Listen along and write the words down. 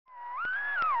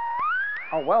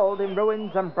A world in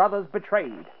ruins and brothers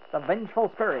betrayed, the vengeful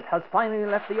spirit has finally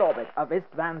left the orbit of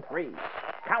Istvan III.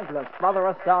 Countless brother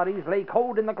Astartes lay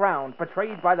cold in the ground,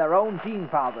 betrayed by their own gene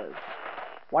fathers.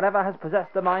 Whatever has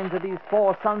possessed the minds of these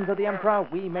four sons of the Emperor,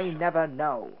 we may never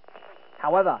know.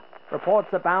 However, reports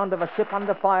abound of a ship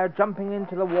under fire jumping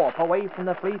into the warp away from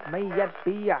the fleet may yet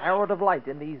be a herald of light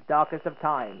in these darkest of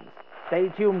times. Stay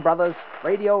tuned, brothers.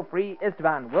 Radio Free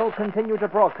Istvan will continue to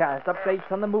broadcast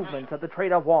updates on the movements of the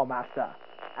traitor War Master.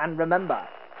 And remember,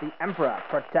 the Emperor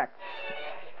protects.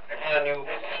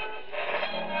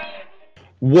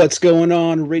 What's going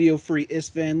on, Radio Free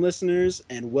Istvan listeners,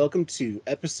 and welcome to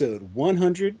episode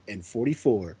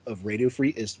 144 of Radio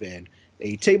Free Istvan,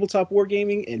 a tabletop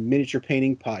wargaming and miniature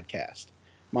painting podcast.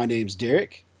 My name's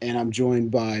Derek, and I'm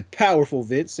joined by powerful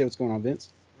Vince. Say what's going on, Vince.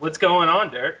 What's going on,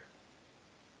 Derek?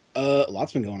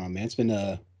 Lots been going on, man. It's been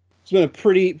a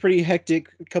pretty hectic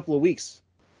couple of weeks.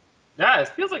 Yeah, it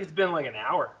feels like it's been like an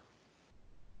hour.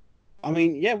 I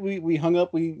mean, yeah, we hung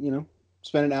up,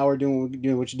 spent an hour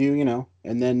doing what you do,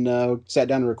 and then sat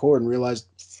down to record and realized,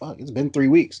 fuck, it's been 3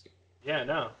 weeks. Yeah,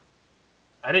 no.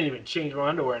 I didn't even change my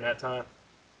underwear in that time.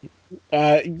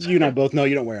 You and I both know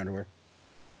you don't wear underwear.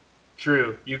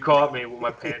 True. You caught me with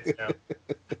my pants down.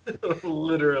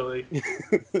 Literally.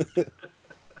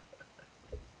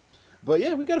 But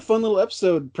yeah, we got a fun little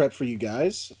episode prepped for you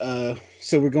guys.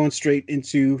 So we're going straight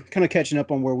into kind of catching up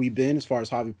on where we've been as far as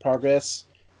hobby progress,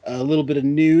 a little bit of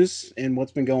news and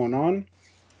what's been going on.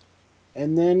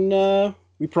 And then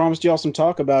we promised y'all some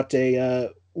talk about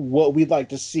what we'd like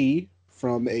to see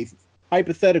from a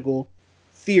hypothetical,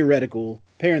 theoretical,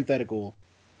 parenthetical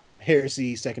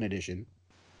Heresy 2nd edition.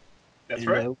 That's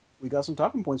right. We got some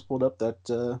talking points pulled up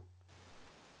that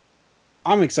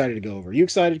I'm excited to go over. You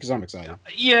excited? Because I'm excited.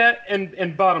 Yeah,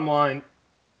 and bottom line,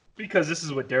 because this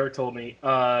is what Derek told me,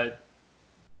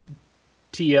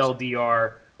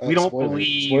 TLDR, we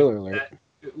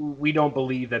don't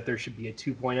believe that there should be a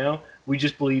 2.0. We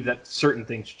just believe that certain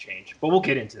things should change. But we'll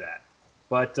get into that.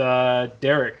 But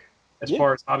Derek, as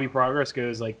far as hobby progress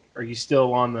goes, are you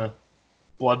still on the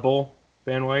Blood Bowl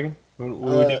bandwagon?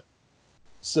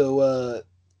 So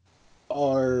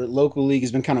our local league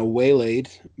has been kind of waylaid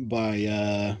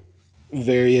by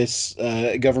various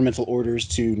governmental orders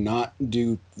to not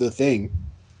do the thing.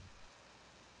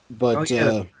 But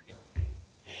as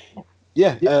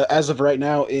of right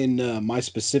now in my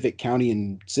specific county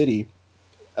and city,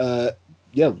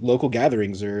 local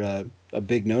gatherings are a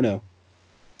big no-no.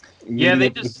 Yeah,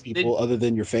 People other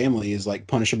than your family is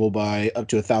punishable by up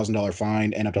to $1,000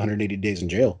 fine and up to 180 days in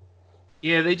jail.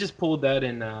 Yeah, they just pulled that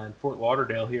in Fort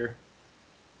Lauderdale here.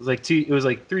 It was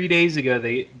 3 days ago.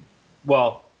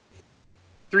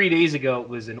 3 days ago it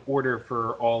was an order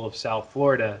for all of South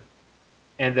Florida,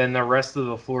 and then the rest of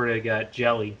the Florida got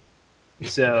jelly.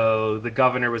 So the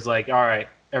governor was like, "All right,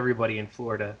 everybody in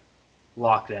Florida,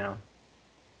 lockdown."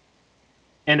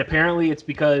 And apparently it's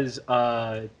because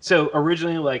so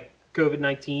originally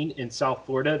COVID-19 in South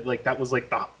Florida, that was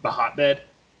the hotbed,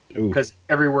 because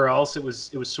everywhere else it was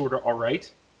sort of all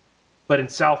right. But in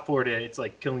South Florida, it's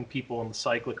killing people on the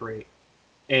cyclic rate.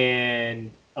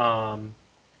 And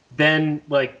then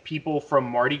people from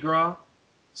Mardi Gras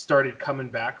started coming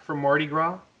back from Mardi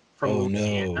Gras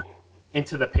Louisiana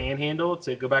into the Panhandle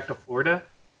to go back to Florida.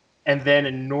 And then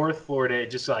in North Florida, it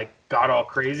just got all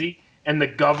crazy. And the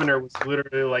governor was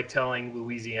literally telling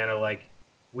Louisiana,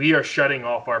 we are shutting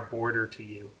off our border to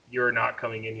you. You're not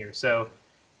coming in here. So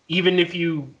even if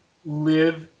you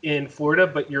live in Florida,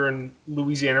 but you're in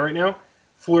Louisiana right now,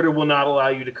 Florida will not allow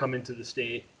you to come into the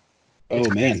state. Oh,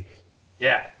 man.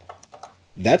 Yeah.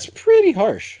 That's pretty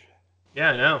harsh.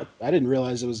 Yeah, I know. I didn't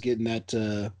realize it was getting that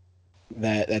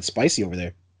spicy over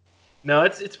there. No,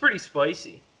 it's pretty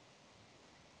spicy.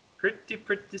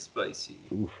 Pretty spicy.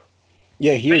 Oof.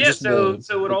 Yeah, here. So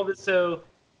with all this, so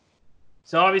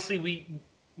obviously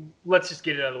let's just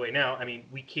get it out of the way now. I mean,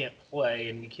 we can't play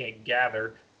and we can't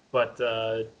gather, but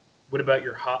what about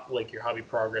your hobby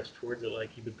progress towards it?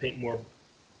 You've been painting more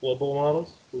Blood Bowl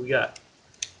models? What we got?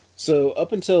 So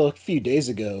up until a few days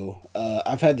ago,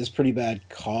 I've had this pretty bad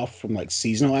cough from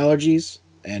seasonal allergies,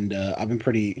 and I've been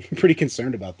pretty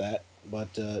concerned about that. But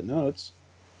no, it's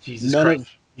Jesus Christ.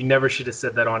 You never should have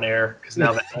said that on air, because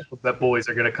now the Alphabet Boys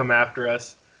are gonna come after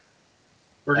us.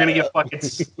 We're gonna get fucking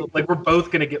we're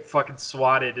both gonna get fucking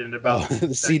swatted in about. The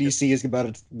CDC is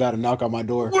about to knock on my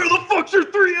door. Where the fuck's your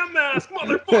 3M mask,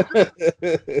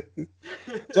 motherfucker?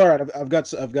 It's all right. I've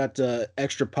got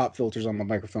extra pop filters on my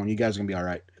microphone. You guys are gonna be all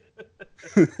right.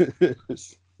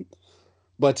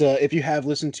 But if you have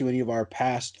listened to any of our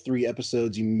past 3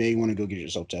 episodes, you may want to go get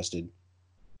yourself tested.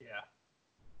 Yeah.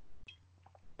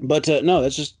 But no,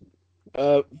 that's just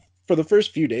Uh, for the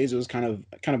first few days, it was kind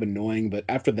of annoying, but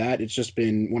after that, it's just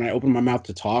been when I open my mouth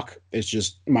to talk, it's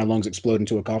just my lungs explode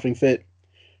into a coughing fit.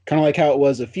 Kind of like how it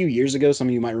was a few years ago. Some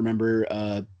of you might remember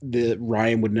the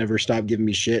Ryan would never stop giving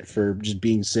me shit for just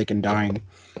being sick and dying.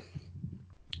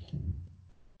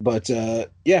 But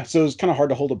yeah, so it's kind of hard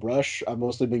to hold a brush. I've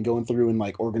mostly been going through and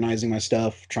like organizing my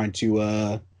stuff, trying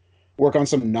to work on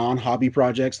some non-hobby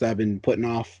projects that I've been putting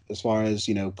off, as far as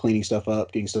cleaning stuff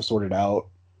up, getting stuff sorted out,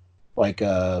 like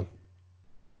just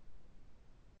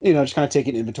kind of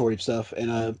taking inventory of stuff,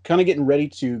 and kind of getting ready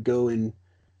to go and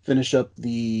finish up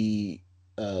the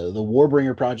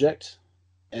Warbringer project,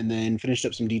 and then finished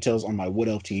up some details on my Wood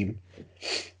Elf team.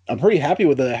 I'm pretty happy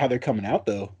with how they're coming out,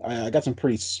 though. I got some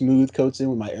pretty smooth coats in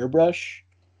with my airbrush.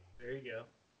 There you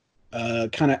go.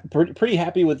 Kind of pretty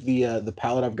happy with the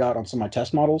palette I've got on some of my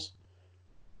test models.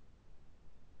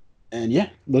 And yeah,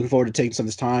 looking forward to taking some of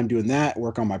this time doing that,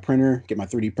 work on my printer, get my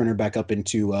 3D printer back up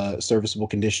into serviceable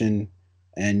condition,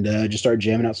 and just start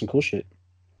jamming out some cool shit.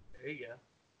 There you go.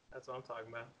 That's what I'm talking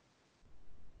about.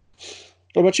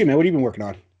 What about you, man? What have you been working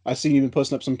on? I've seen you been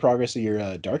posting up some progress of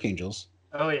your Dark Angels.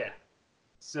 Oh yeah.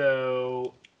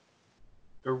 So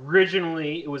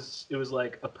originally it was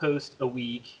like a post a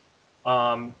week.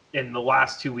 In the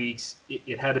last 2 weeks,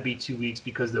 it had to be 2 weeks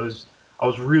because I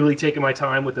was really taking my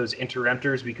time with those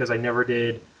interemptors because I never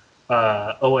did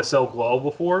OSL Glow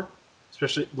before,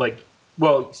 especially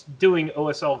doing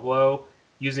OSL Glow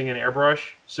using an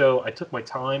airbrush. So I took my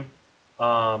time.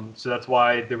 So that's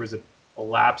why there was a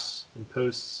lapse in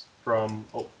posts from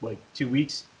like 2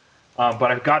 weeks.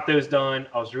 But I got those done.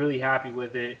 I was really happy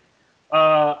with it.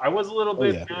 I was a little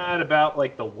bit mad about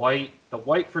like the white. The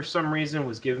white for some reason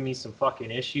was giving me some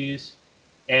fucking issues.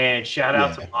 And shout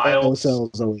out to Miles.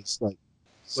 OSL is always like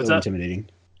What's so up? intimidating.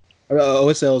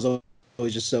 OSL is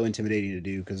always just so intimidating to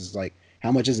do because it's like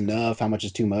how much is enough, how much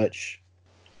is too much.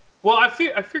 Well, I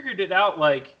figured it out.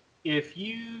 Like if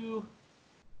you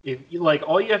like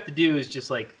all you have to do is just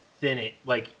like thin it.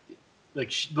 Like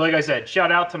I said,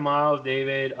 shout out to Miles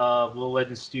David of Little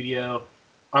Legend Studio.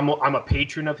 I'm a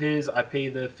patron of his. I pay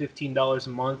the $15 a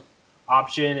month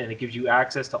option, and it gives you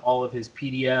access to all of his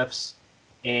PDFs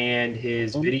and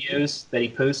his videos that he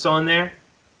posts on there.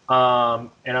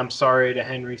 And I'm sorry to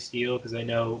Henry Steele because I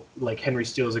know like Henry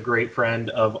Steele is a great friend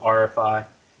of RFI.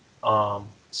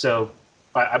 So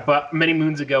but many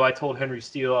moons ago, I told Henry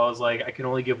Steele, I was like, I can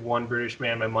only give one British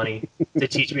man my money to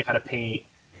teach me how to paint.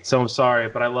 So I'm sorry,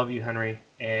 but I love you, Henry.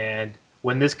 And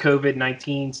when this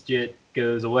COVID-19 shit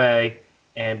goes away,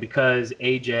 and because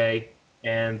AJ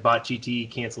and BotGT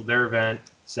canceled their event,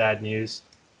 sad news,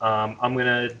 I'm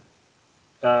gonna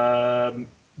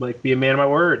be a man of my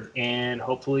word, and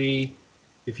hopefully,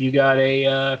 if you got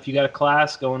a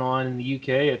class going on in the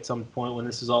UK at some point when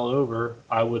this is all over,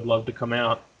 I would love to come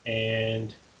out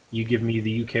and you give me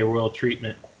the UK royal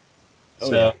treatment.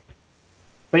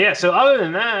 But yeah, so other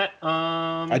than that,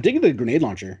 I dig the grenade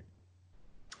launcher.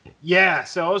 Yeah,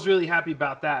 so I was really happy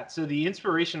about that. So the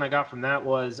inspiration I got from that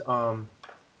was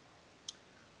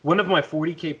one of my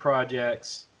 40K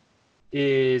projects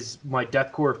is my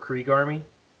Death Korps of Krieg army.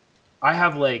 I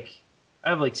have like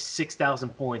 6,000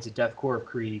 points of Death Korps of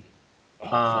Krieg.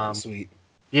 Sweet.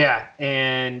 Yeah,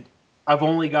 and I've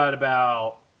only got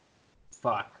about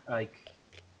I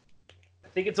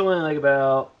think it's only like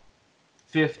about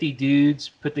 50 dudes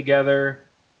put together,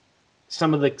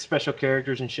 some of the special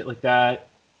characters and shit like that,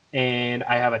 and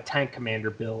I have a tank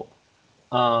commander built.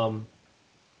 But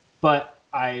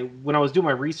when I was doing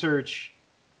my research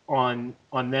on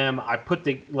them, I put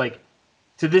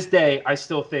to this day I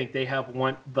still think they have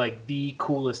the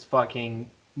coolest fucking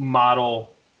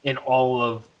model in all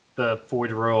of the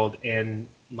Forge World and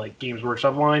like Games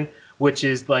Workshop line, which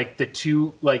is like the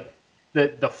two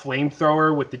the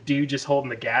flamethrower with the dude just holding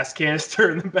the gas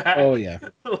canister in the back. Oh yeah.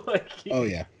 Oh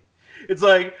yeah. It's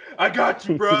like, I got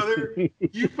you, brother.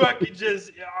 You fucking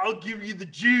I'll give you the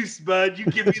juice, bud. You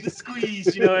give me the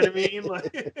squeeze. You know what I mean?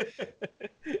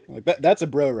 That's a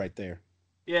bro right there.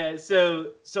 Yeah.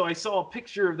 So I saw a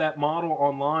picture of that model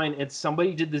online, and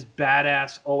somebody did this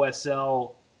badass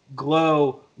OSL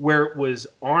glow where it was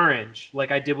orange,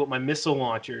 like I did with my missile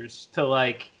launchers,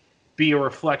 to be a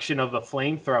reflection of the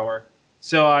flamethrower.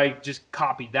 So I just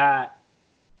copied that,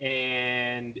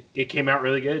 and it came out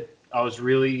really good. I was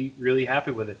really, really happy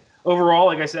with it. Overall,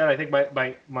 like I said, I think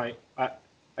I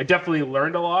definitely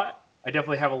learned a lot. I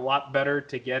definitely have a lot better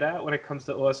to get at when it comes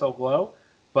to OSL Glow,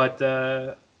 but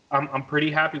I'm pretty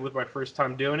happy with my first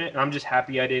time doing it, and I'm just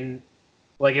happy I didn't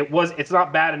it's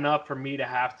not bad enough for me to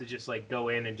have to just go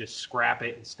in and just scrap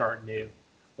it and start new.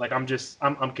 I'm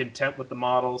content with the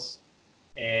models,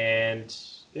 and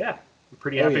yeah, I'm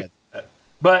pretty happy with that.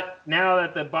 But now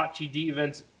that the Bocce D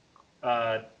events,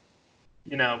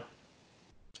 you know,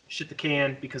 shit the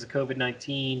can because of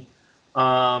COVID-19,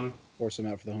 Force them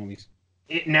out for the homies.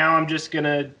 now I'm just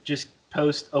gonna just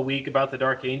post a week about the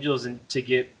Dark Angels and to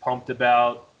get pumped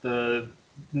about the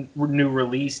new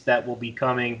release that will be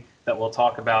coming that we'll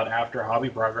talk about after Hobby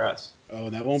Progress. Oh,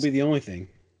 that won't be the only thing.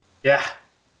 Yeah.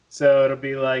 So it'll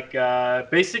be like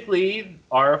basically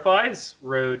RFI's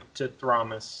road to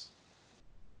Thramas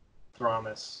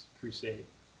Crusade.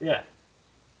 Yeah.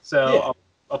 So Yeah.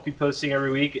 I'll be posting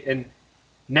every week, and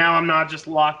now I'm not just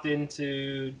locked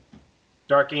into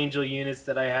Dark Angel units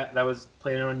that I was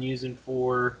planning on using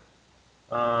for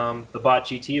the Bot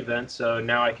GT event. So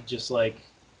now I could just like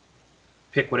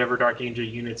pick whatever Dark Angel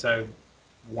units I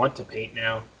want to paint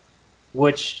now.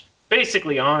 Which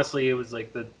basically, honestly, it was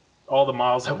like all the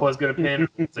models I was gonna paint.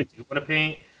 I do want to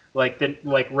paint. Like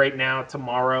right now,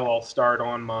 tomorrow I'll start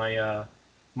on my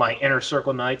my Inner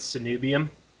Circle Knights Cenubium.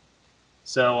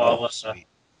 So Sweet.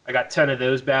 I got 10 of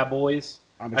those bad boys.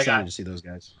 I'm excited to see those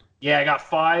guys. Yeah, I got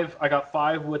 5. I got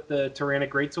 5 with the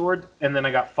Tyrannic Greatsword, and then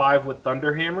I got 5 with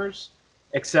Thunderhammers.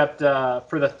 Except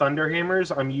for the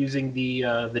Thunderhammers, I'm using the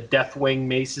Deathwing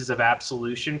Maces of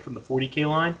Absolution from the 40K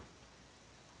line.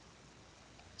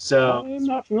 So I'm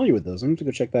not familiar with those. I'm going to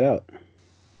go check that out.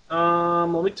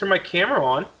 let me turn my camera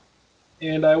on,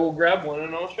 and I will grab one,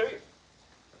 and I'll show you.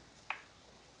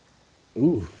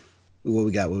 Ooh, what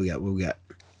we got?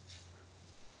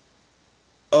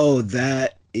 Oh,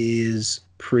 that is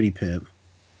pretty pimp.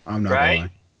 I'm not gonna lie.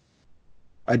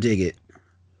 I dig it.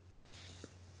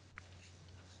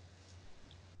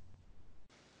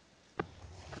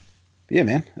 Yeah,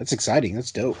 man, that's exciting.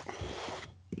 That's dope.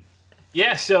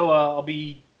 Yeah, so I'll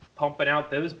be pumping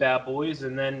out those bad boys,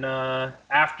 and then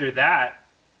after that,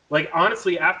 like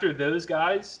honestly, after those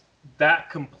guys, that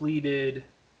completed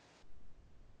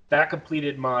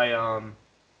my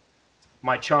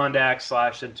my Chondak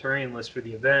 / Centurion list for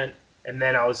the event, and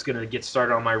then I was gonna get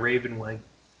started on my Raven Wing,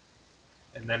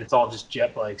 and then it's all just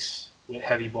jet bikes with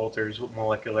heavy bolters with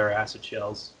molecular acid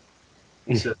shells.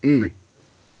 So,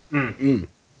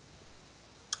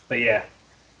 But yeah,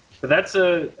 but that's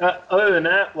other than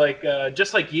that, like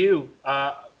just like you,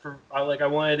 I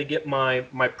wanted to get my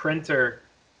printer,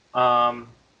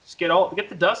 just get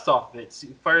the dust off of it,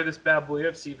 fire this bad boy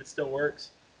up, see if it still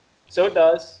works. So it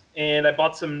does, and I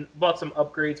bought some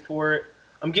upgrades for it.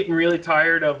 I'm getting really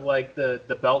tired of like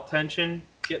the belt tension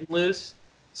getting loose,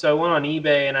 so I went on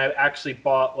eBay and I actually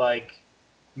bought like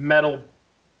metal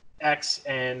X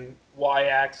and Y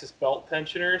axis belt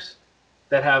tensioners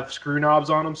that have screw knobs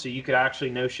on them, so you could actually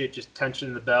no shit just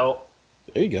tension the belt.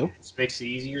 There you go. It makes it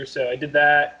easier. So I did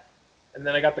that, and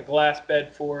then I got the glass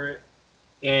bed for it,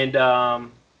 and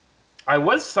I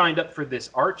was signed up for this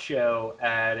art show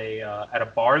at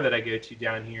a bar that I go to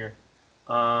down here,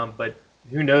 but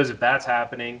who knows if that's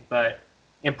happening. But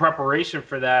in preparation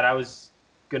for that, I was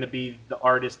going to be the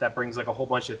artist that brings like a whole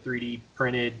bunch of 3D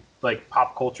printed like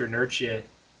pop culture nerd shit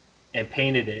and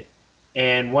painted it.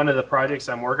 And one of the projects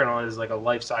I'm working on is like a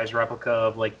life-size replica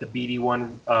of like the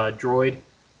BD-1 droid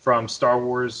from Star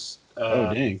Wars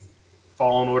dang.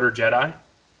 Fallen Order Jedi.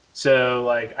 So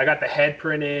like I got the head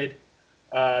printed.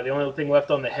 The only thing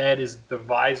left on the head is the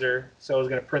visor. So I was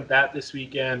gonna print that this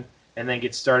weekend and then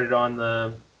get started on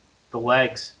the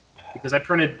legs, because I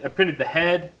printed the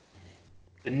head,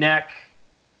 the neck,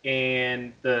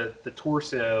 and the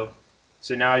torso.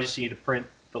 So now I just need to print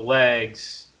the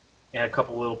legs and a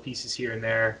couple little pieces here and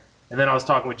there. And then I was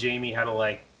talking with Jamie how to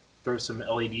like throw some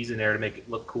LEDs in there to make it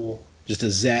look cool. Just to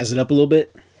zazz it up a little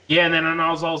bit. Yeah, and then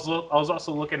I was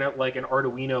also looking at like an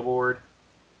Arduino board,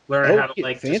 learning how to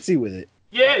like fancy with it.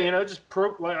 Yeah, just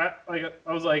I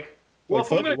was like, well,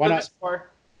 if I'm gonna go this far,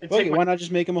 why not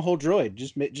just make him a whole droid?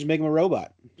 Just make him a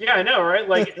robot. Yeah, I know, right?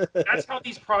 Like that's how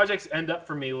these projects end up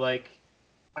for me. Like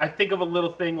I think of a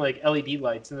little thing like LED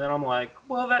lights, and then I'm like,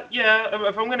 well,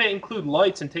 if I'm gonna include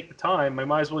lights and take the time, I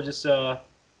might as well just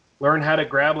learn how to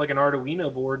grab like an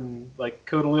Arduino board and like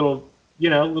code a little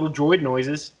droid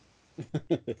noises.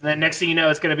 And then next thing you know,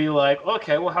 it's going to be like,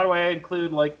 okay, well, how do I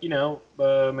include like,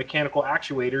 mechanical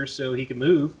actuators so he can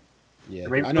move? Yeah,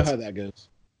 I know how that goes.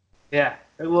 Yeah,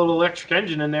 a little electric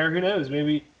engine in there. Who knows?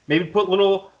 Maybe put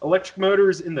little electric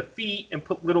motors in the feet and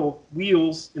put little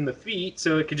wheels in the feet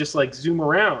so it could just like zoom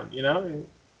around. Yeah,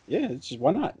 it's just,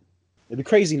 why not? It'd be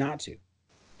crazy not to.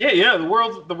 Yeah, the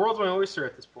world's my oyster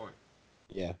at this point.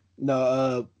 Yeah,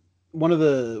 no. One of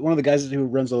the guys who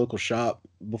runs a local shop,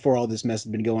 before all this mess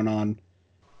had been going on,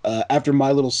 after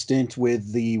my little stint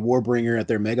with the Warbringer at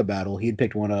their mega battle, he'd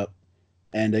picked one up,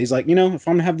 and he's like, if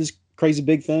I'm gonna have this crazy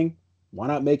big thing, why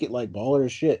not make it like baller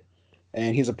as shit?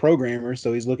 and he's a programmer,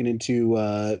 so he's looking into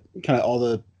kind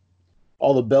of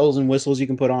all the bells and whistles you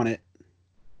can put on it.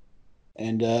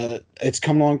 And it's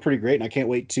come along pretty great, and I can't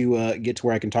wait to get to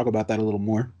where I can talk about that a little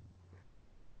more.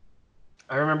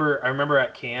 I remember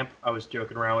at camp, I was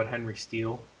joking around with Henry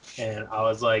Steele, and I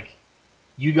was like,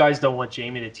 "You guys don't want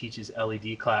Jamie to teach his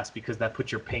LED class because that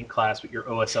puts your paint class with your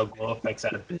OSL glow effects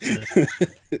out of business."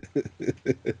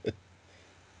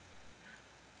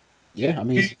 Yeah, I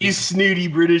mean, These snooty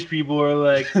British people are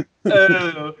like,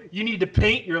 "Oh, you need to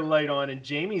paint your light on," and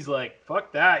Jamie's like,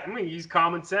 "Fuck that! I'm gonna use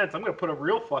common sense. I'm gonna put a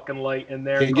real fucking light in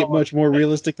there." can't get much more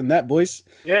realistic than that, boys.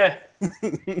 Yeah.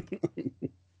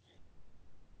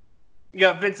 You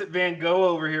got Vincent Van Gogh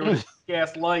over here with a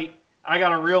gas light. I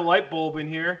got a real light bulb in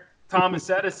here. Thomas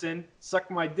Edison, suck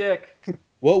my dick.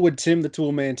 What would Tim the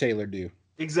Toolman Taylor do?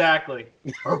 Exactly.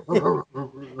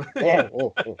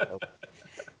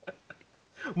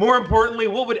 More importantly,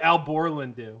 what would Al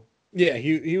Borland do? Yeah,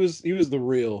 he was the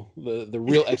real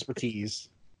expertise.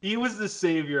 He was the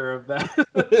savior of that.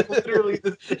 Literally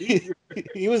the savior.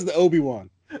 He was the Obi-Wan.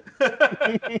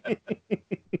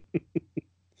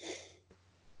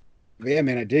 Yeah,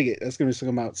 man, I dig it. That's gonna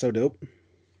come out so dope.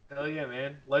 Hell yeah,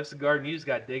 man. Life's a garden. You just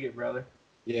gotta dig it, brother.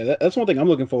 Yeah, that's one thing I'm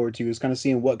looking forward to is kind of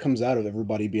seeing what comes out of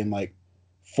everybody being like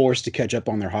forced to catch up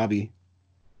on their hobby.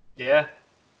 Yeah.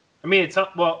 I mean,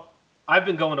 well, I've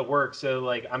been going to work, so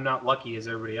like I'm not lucky as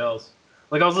everybody else.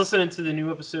 Like I was listening to the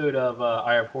new episode of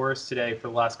Eye of Horus today for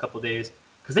the last couple of days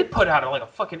because they put out like a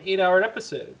fucking 8-hour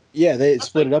episode. Yeah, they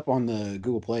split it up on the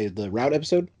Google Play, the Route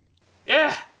episode.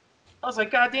 Yeah. I was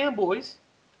like, goddamn, boys.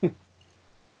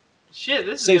 Shit,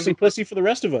 this is save some pussy for the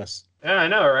rest of us. Yeah, I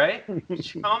know, right?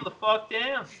 Calm the fuck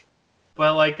down.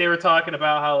 But like they were talking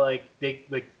about how like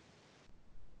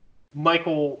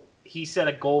Michael, he set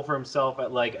a goal for himself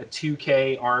at like a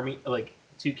 2K army, like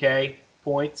 2K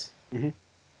points,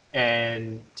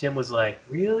 and Tim was like,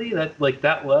 "Really? That like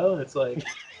that low?" And it's like,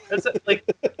 that's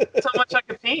how much I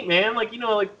could paint, man. Like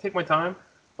like take my time,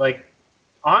 like.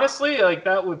 Honestly, like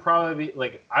that would probably be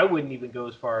like I wouldn't even go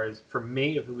as far as for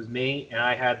me if it was me and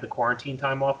I had the quarantine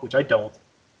time off, which I don't.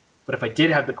 But if I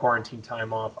did have the quarantine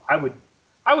time off, I would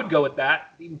go with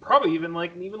that. Probably even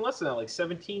less than that, like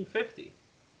 1750.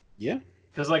 Yeah.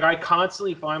 Because like I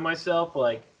constantly find myself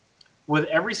like with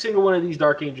every single one of these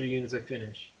Dark Angel units I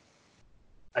finish,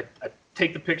 I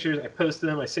take the pictures, I post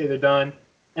them, I say they're done,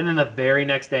 and then the very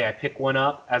next day I pick one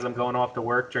up as I'm going off to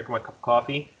work, drinking my cup of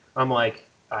coffee. I'm like,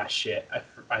 ah, shit,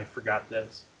 I forgot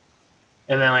this.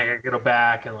 And then like I go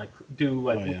back and like do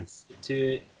like to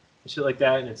it and shit like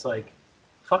that, and it's like,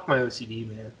 fuck my OCD,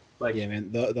 man. Like, yeah, man.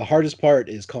 The hardest part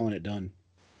is calling it done.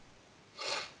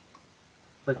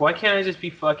 Like, why can't I just be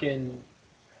fucking?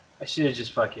 I should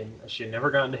have never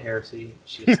gotten to Heresy.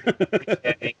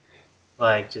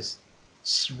 Like just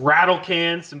rattle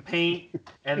cans, some paint,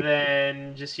 and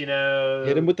then just hit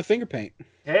him with the finger paint.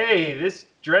 Hey, this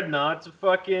Dreadnought's a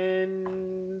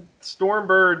fucking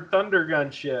Stormbird Thunder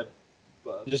gunship.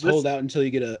 Just hold out until you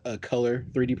get a color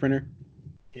 3D printer.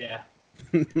 Yeah.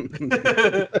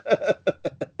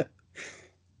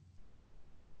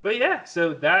 But yeah,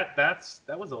 so that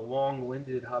was a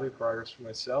long-winded hobby progress for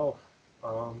myself.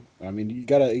 I mean, you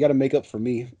gotta make up for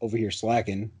me over here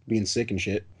slacking, being sick and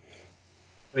shit.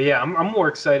 But yeah, I'm more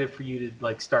excited for you to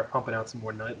like start pumping out some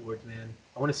more Night Lords, man.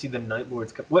 I want to see them Night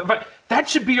Lords come. That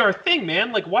should be our thing,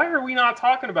 man. Like, why are we not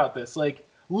talking about this? Like,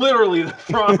 literally, the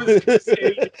Promise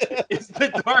Crusade is the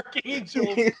Dark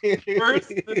Angels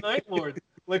versus the Night Lords.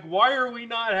 Like, why are we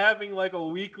not having like a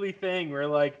weekly thing where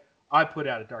like I put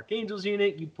out a Dark Angels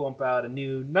unit, you pump out a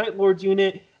new Night Lords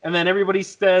unit, and then everybody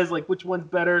says like which one's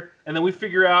better, and then we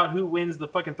figure out who wins the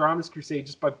fucking Thrombus Crusade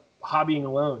just by hobbying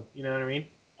alone. You know what I mean?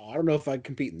 I don't know if I'd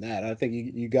compete in that. I think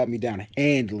you got me down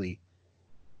handily.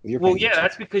 Well, yeah,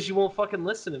 that's because you won't fucking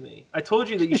listen to me. I told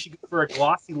you that you should go for a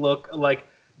glossy look, like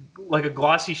a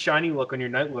glossy, shiny look on your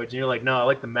Night Lords, and you're like, no, I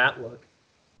like the matte look.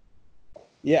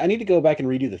 Yeah, I need to go back and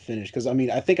redo the finish because I mean,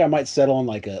 I think I might settle on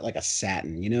like a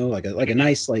satin, like a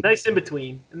nice nice in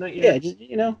between. Yeah, just,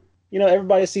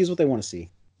 everybody sees what they want to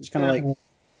see. Just kind of like.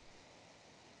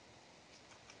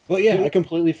 But yeah, I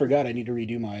completely forgot I need to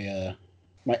redo my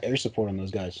my air support on those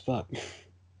guys. Fuck.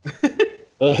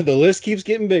 The list keeps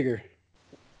getting bigger.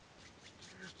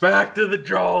 Back to the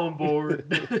drawing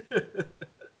board.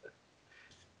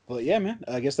 Well, yeah, man.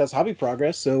 I guess that's hobby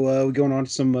progress. So we're going on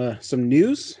to some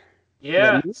news.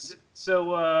 Yeah.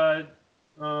 So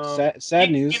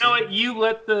sad news. You know what? You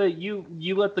let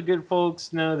the good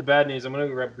folks know the bad news. I'm gonna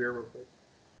go grab a beer real quick.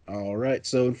 All right.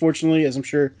 So unfortunately, as I'm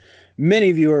sure many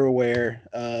of you are aware,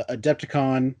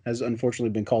 Adepticon has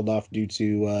unfortunately been called off due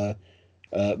to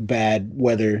bad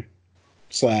weather /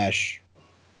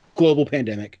 global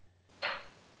pandemic,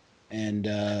 and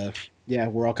yeah,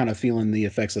 we're all kind of feeling the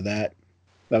effects of that.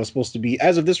 That was supposed to be,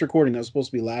 as of this recording, that was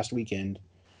supposed to be last weekend.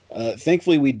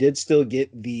 Thankfully, we did still get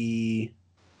the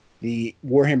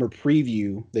Warhammer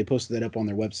preview. They posted that up on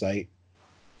their website,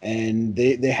 and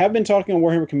they have been talking on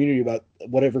Warhammer community about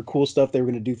whatever cool stuff they were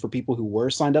going to do for people who were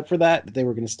signed up for that. They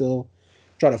were going to still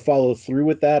try to follow through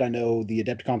with that. I know the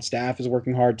Adepticon staff is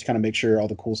working hard to kind of make sure all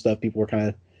the cool stuff people were kind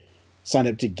of signed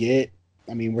up to get.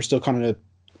 I mean, we're still kind of.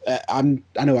 I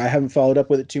know I haven't followed up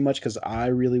with it too much because I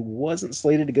really wasn't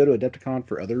slated to go to Adepticon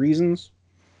for other reasons.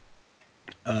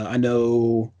 I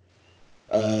know,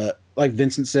 like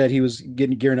Vincent said, he was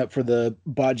gearing up for the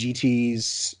Bot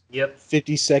GT's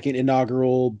 52nd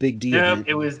inaugural Big D event.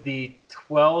 It was the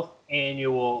 12th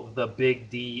annual The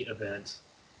Big D event.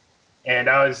 And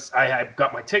I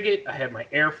got my ticket. I had my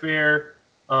airfare.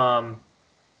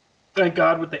 Thank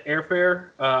God with the airfare,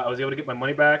 I was able to get my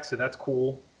money back. So that's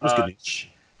cool. That's good.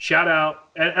 Shout out.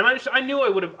 And I knew I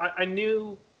would have, I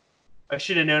knew I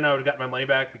should have known I would have gotten my money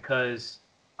back because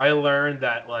I learned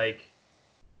that, like,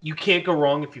 you can't go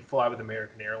wrong if you fly with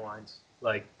American Airlines.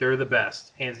 Like, they're the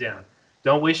best, hands down.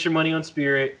 Don't waste your money on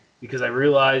Spirit because I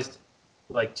realized,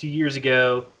 like, 2 years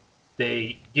ago,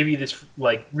 they give you this,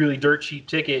 like, really dirt cheap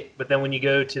ticket, but then when you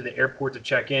go to the airport to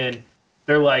check in,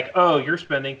 they're like, oh, you're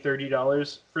spending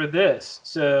 $30 for this.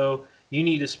 So you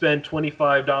need to spend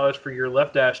 $25 for your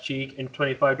left ass cheek and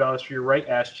 $25 for your right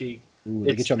ass cheek. Ooh,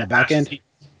 they get you on the back end?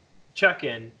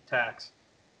 Check-in tax.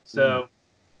 So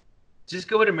just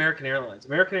go with American Airlines.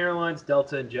 American Airlines,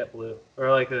 Delta, and JetBlue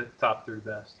are like the top 3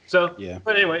 best. So, yeah.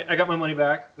 But anyway, I got my money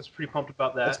back. I was pretty pumped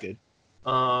about that. That's good.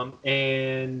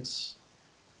 And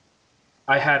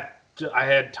I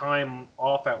had time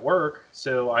off at work,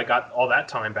 so I got all that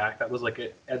time back. That was like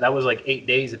 8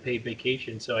 days of paid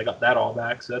vacation, so I got that all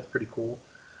back. So that's pretty cool.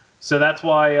 So that's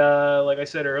why, like I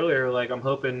said earlier, like I'm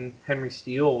hoping Henry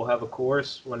Steele will have a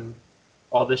course when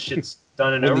all this shit's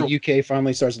done and over. When the UK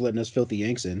finally starts letting us filthy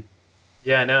Yanks in.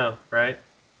 Yeah, I know, right?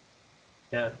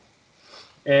 Yeah,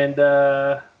 and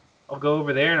I'll go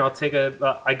over there and I'll take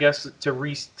I guess to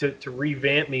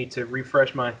revamp me, to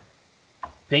refresh my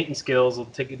painting skills. I'll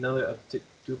take to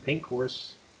do a paint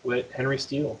course with Henry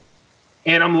Steele,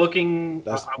 and I'm looking.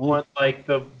 I want like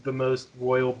the most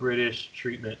royal British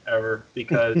treatment ever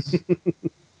because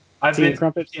I've been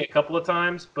to a couple of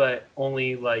times, but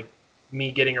only like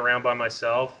me getting around by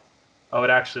myself. I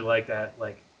would actually like that,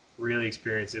 like really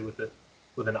experience it with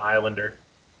an Islander.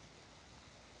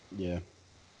 Yeah.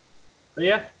 But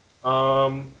yeah.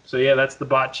 So yeah, that's the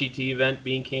Bot GT event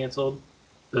being canceled.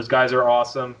 Those guys are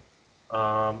awesome.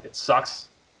 It sucks.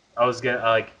 I was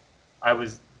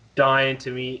dying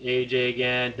to meet AJ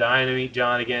again, dying to meet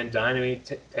John again, dying to meet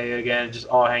Taya again, just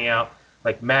all hang out.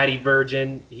 Like Matty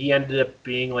Virgin, he ended up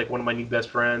being like one of my new best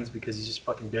friends because he's just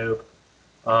fucking dope.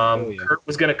 Kurt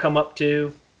was gonna come up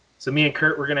too, so me and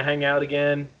Kurt were gonna hang out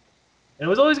again, and it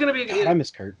was always gonna be. God, I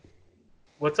miss Kurt.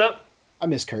 What's up? I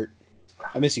miss Kurt.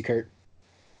 I miss you, Kurt.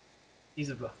 He's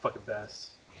the fucking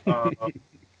best.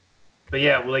 But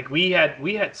yeah, like we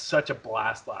had such a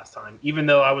blast last time. Even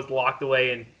though I was locked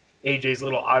away in AJ's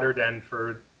little otter den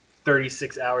for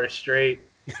 36 hours straight,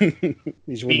 being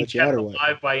kept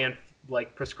alive by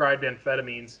prescribed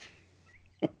amphetamines.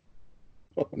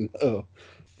 Oh no!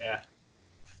 Yeah.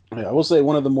 I will say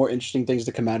one of the more interesting things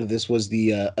to come out of this was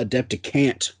the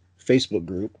Adepticant Facebook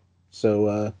group.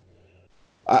 So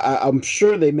I'm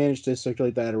sure they managed to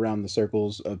circulate that around the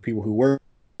circles of people who were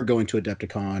going to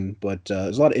Adepticon, but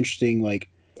there's a lot of interesting, like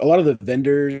a lot of the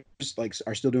vendors like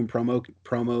are still doing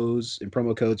promos and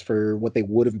promo codes for what they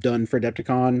would have done for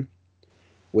Adepticon,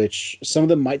 which some of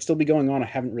them might still be going on. I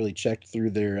haven't really checked through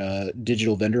their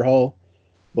digital vendor hall,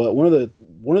 but one of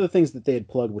the things that they had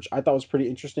plugged, which I thought was pretty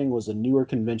interesting, was a newer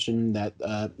convention that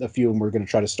a few of them were going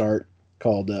to try to start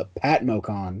called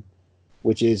PatmoCon,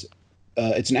 which is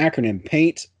it's an acronym: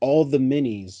 Paint All the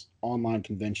Minis Online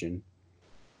Convention.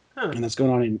 And that's going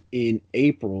on in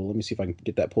April. Let me see if I can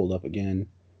get that pulled up again.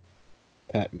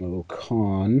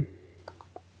 PatmoCon.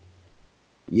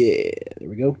 Yeah, there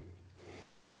we go.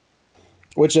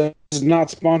 Which is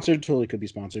not sponsored. Totally could be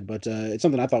sponsored, but it's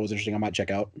something I thought was interesting. I might check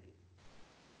out.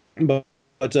 But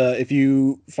if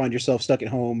you find yourself stuck at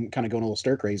home, kind of going a little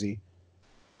stir crazy,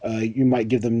 you might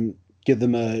give them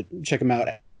a check them out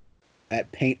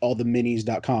at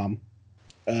paintalltheminis.com.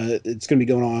 It's going to be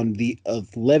going on the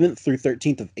 11th through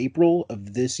 13th of April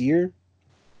of this year.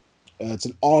 It's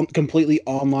an completely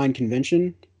online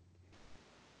convention.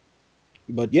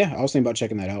 But yeah, I was thinking about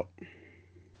checking that out.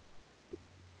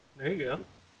 There you go.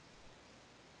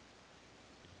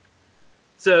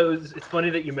 So it's funny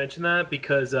that you mentioned that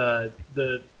because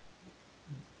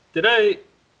Did I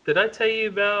tell you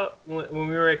about when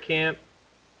we were at camp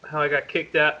how I got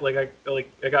kicked out? I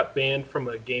got banned from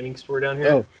a gaming store down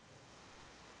here. Oh,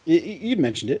 you'd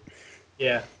mentioned it.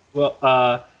 Yeah.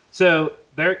 Well, so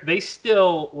they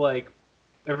still like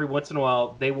every once in a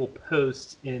while they will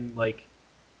post in like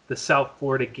the South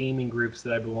Florida gaming groups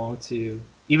that I belong to,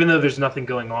 even though there's nothing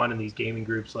going on in these gaming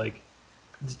groups. Like,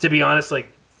 to be honest, like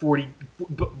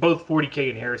both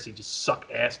 40K and Heresy just suck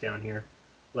ass down here.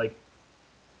 Like,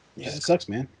 Yeah, it sucks,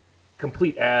 man.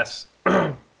 complete ass.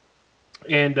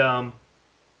 And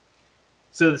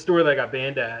so the store that I got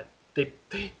banned at,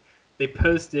 they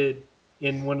posted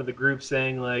in one of the groups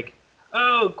saying like,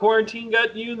 "Oh, quarantine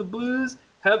got you in the blues.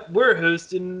 We're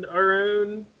hosting our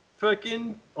own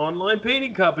fucking online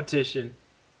painting competition,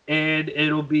 and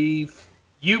it'll be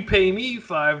you pay me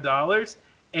 $5,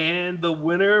 and the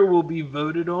winner will be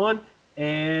voted on,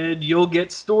 and you'll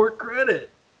get store credit."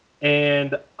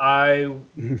 And I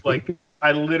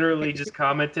literally just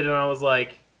commented and I was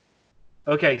like,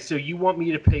 okay, so you want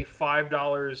me to pay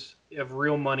 $5 of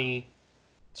real money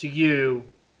to you,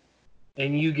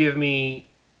 and you give me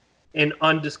an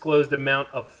undisclosed amount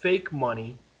of fake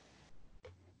money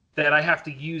that I have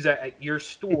to use at your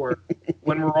store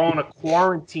when we're on a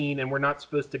quarantine and we're not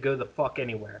supposed to go the fuck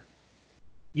anywhere.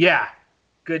 Yeah,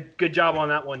 good job on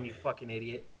that one, you fucking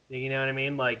idiot. You know what I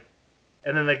mean? Like,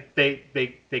 and then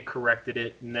they corrected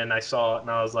it, and then I saw it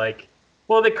and I was like,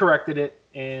 well, they corrected it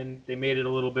and they made it a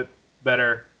little bit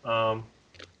better. So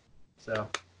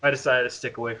I decided to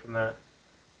stick away from that.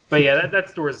 But yeah, that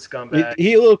store is a scumbag.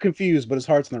 He a little confused, but his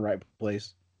heart's in the right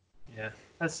place. Yeah,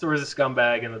 that store is a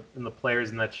scumbag, and the players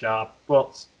in that shop.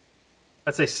 Well,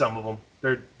 I'd say some of them.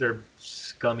 They're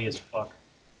scummy as fuck.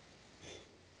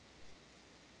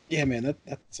 Yeah, man,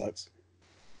 that sucks.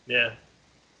 Yeah,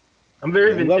 I'm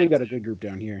very I'm glad we vindictive. got a good group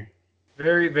down here.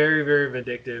 Very, very, very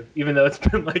vindictive. Even though it's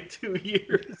been like 2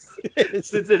 years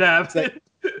since it happened.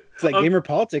 It's like gamer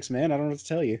politics, man. I don't know what to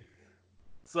tell you.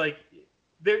 It's like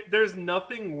there's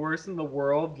nothing worse in the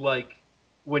world like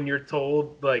when you're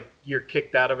told like you're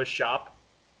kicked out of a shop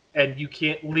and you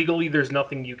can't legally. There's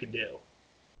nothing you can do.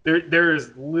 There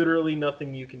is literally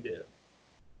nothing you can do.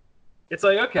 It's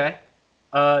like, okay,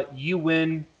 you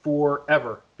win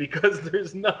forever because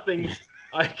there's nothing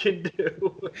I can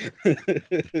do. I'll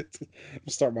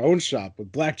start my own shop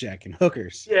with blackjack and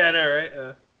hookers. Yeah, I know,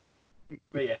 right?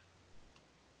 But yeah.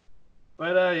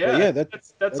 But yeah, yeah,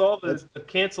 that's all the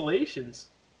cancellations.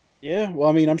 Yeah, well,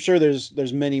 I mean, I'm sure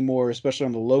there's many more, especially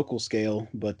on the local scale,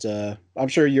 but I'm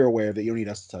sure you're aware of it. You don't need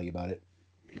us to tell you about it.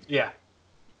 Yeah.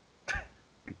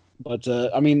 But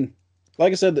I mean,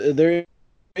 like I said, there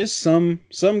is some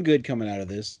good coming out of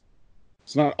this.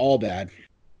 It's not all bad,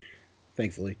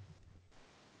 thankfully.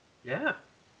 Yeah.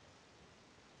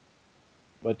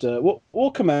 But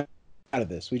we'll come out of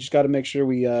this. We just got to make sure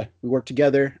we work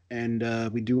together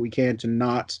and we do what we can to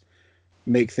not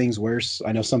make things worse.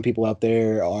 I know some people out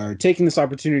there are taking this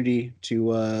opportunity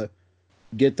to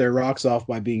get their rocks off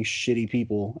by being shitty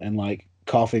people and like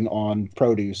coughing on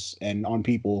produce and on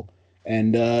people.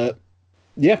 And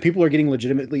yeah, people are getting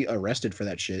legitimately arrested for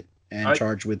that shit and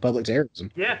charged with public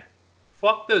terrorism. Yeah.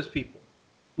 Fuck those people.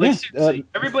 Like, seriously,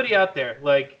 everybody out there,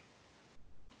 like,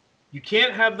 you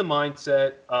can't have the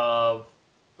mindset of,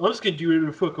 I'm just going to do whatever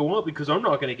the fuck I want because I'm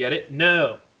not going to get it.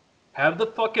 No. Have the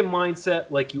fucking mindset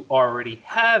like you already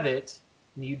have it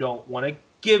and you don't want to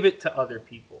give it to other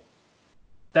people.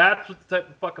 That's what the type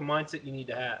of fucking mindset you need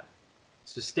to have.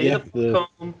 So stay the fuck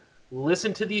home,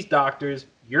 listen to these doctors.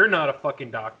 You're not a fucking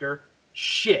doctor.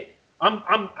 Shit.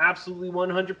 I'm absolutely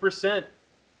 100%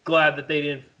 glad that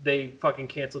they fucking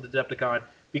canceled Adepticon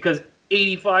because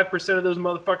 85% of those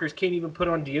motherfuckers can't even put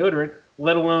on deodorant,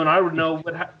 let alone I would know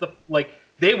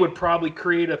they would probably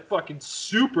create a fucking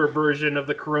super version of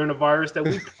the coronavirus that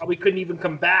we probably couldn't even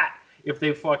combat if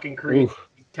they fucking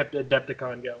kept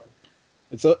Adepticon going.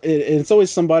 It's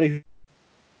always somebody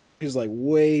who's like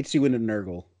way too into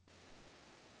Nurgle.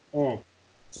 Oh,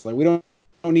 it's like we don't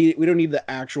need the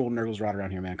actual Nurgles rot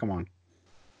around here, man. Come on.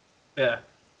 Yeah,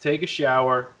 take a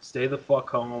shower, stay the fuck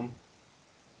home.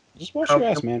 Just wash your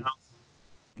ass, man.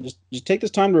 Just take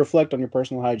this time to reflect on your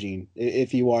personal hygiene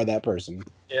if you are that person.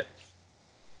 Yeah.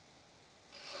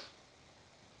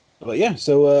 But yeah,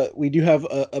 so we do have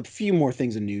a few more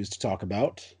things in news to talk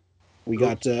about. We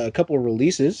got a couple of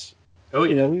releases. Oh, yeah.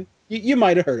 You know, you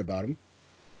might have heard about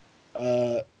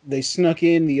them. They snuck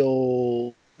in the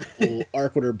old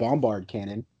Arquider Bombard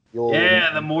cannon. The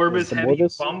Morbus Heavy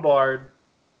Bombard.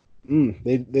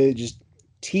 They just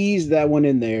teased that one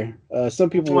in there. Some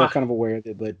people were kind of aware of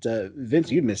it, but Vince,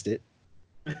 you missed it.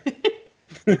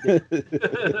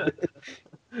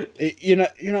 You're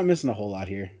not missing a whole lot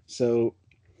here. So,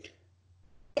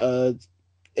 uh,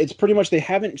 it's pretty much they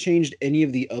haven't changed any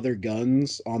of the other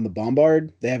guns on the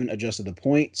Bombard. They haven't adjusted the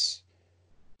points.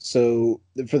 So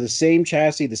for the same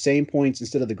chassis, the same points,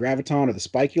 instead of the Graviton or the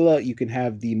Spicula, you can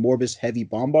have the Morbus Heavy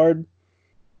Bombard.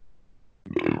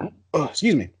 Oh,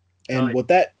 excuse me. Oh, And what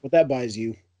that buys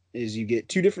you is you get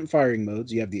two different firing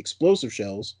modes. You have the explosive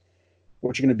shells,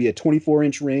 which are going to be a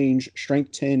 24-inch range,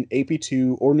 strength 10,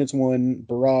 AP2, ordnance 1,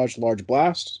 barrage, large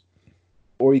blast.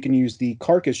 Or you can use the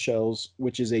carcass shells,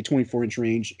 which is a 24-inch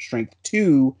range, strength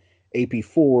 2,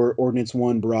 AP4, ordnance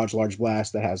 1, barrage, large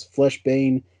blast that has flesh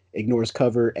bane, ignores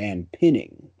cover, and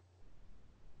pinning.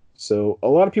 So a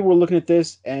lot of people were looking at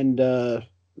this, and the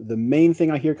main thing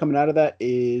I hear coming out of that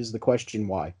is the question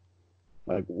why.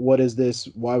 Like, what is this?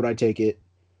 Why would I take it?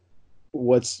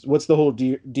 What's the whole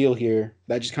deal here?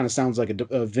 That just kind of sounds like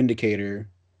a Vindicator.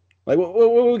 Like, what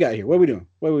we got here? What are we doing?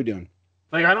 What are we doing?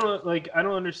 I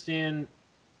don't understand.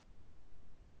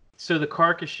 So the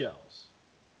carcass shells,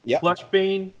 Yep.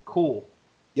 Flushbane, cool.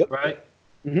 Yep. Right.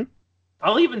 Mhm.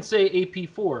 I'll even say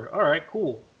AP4. All right,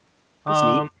 cool. That's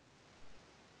neat.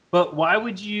 But why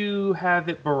would you have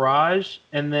it barrage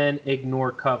and then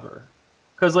ignore cover?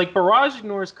 Because like barrage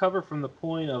ignores cover from the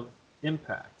point of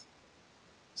impact.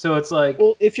 So it's like,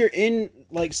 Well, if you're in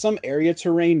like some area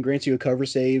terrain, grants you a cover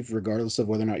save regardless of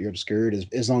whether or not you're obscured,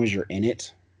 as long as you're in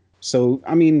it. So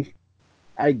I mean,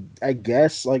 I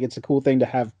guess like it's a cool thing to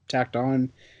have tacked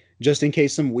on, just in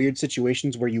case some weird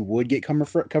situations where you would get cover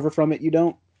from it, you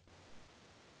don't.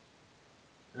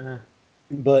 eh.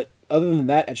 But other than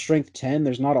that, at strength 10,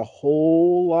 there's not a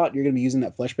whole lot you're gonna be using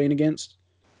that fleshbane against.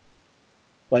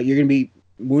 Like you're gonna be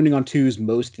wounding on twos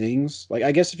most things. Like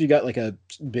I guess if you got like a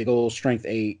big old strength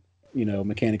 8,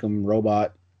 Mechanicum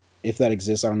robot, if that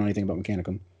exists, I don't know anything about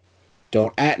Mechanicum.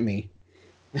 Don't at me.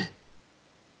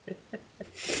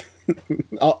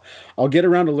 I'll get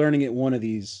around to learning it one of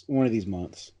these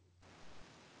months.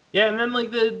 Yeah, and then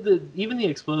like the even the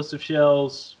explosive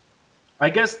shells. I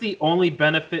guess the only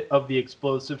benefit of the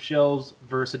explosive shells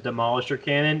versus a demolisher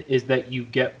cannon is that you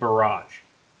get barrage.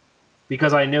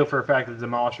 Because I know for a fact that the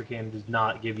demolisher cannon does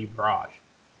not give you barrage.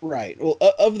 Right. Well,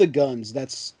 of the guns,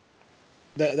 that's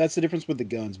the difference with the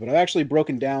guns. But I've actually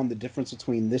broken down the difference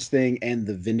between this thing and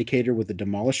the Vindicator with the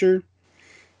Demolisher.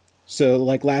 So,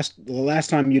 like the last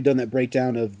time you'd done that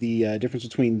breakdown of the difference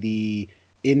between the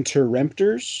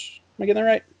Interruptors, am I getting that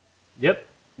right? Yep.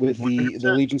 With the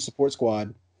 100%. Legion Support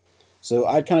Squad. So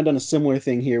I'd kind of done a similar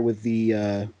thing here with the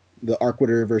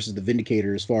Arquitter versus the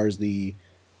Vindicator as far as the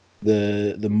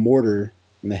mortar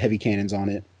and the heavy cannons on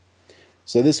it.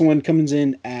 So this one comes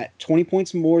in at 20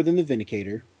 points more than the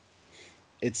Vindicator.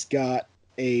 It's got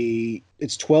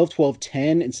it's 12 12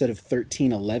 10 instead of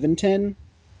 13 11 10.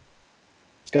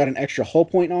 It's got an extra hull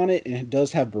point on it, and it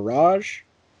does have barrage.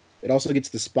 It also gets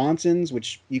the sponsons,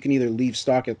 which you can either leave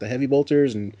stock at the heavy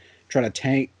bolters and try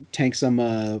to tank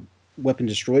some weapon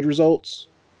destroyed results.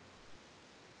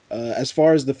 As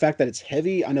far as the fact that it's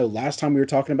heavy, I know last time we were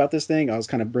talking about this thing, I was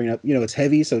kind of bringing up, it's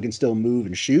heavy, so it can still move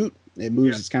and shoot. It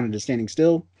moves, it's kind of just standing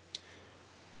still.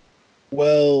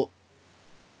 Well,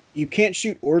 you can't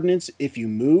shoot ordnance if you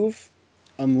move,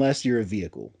 unless you're a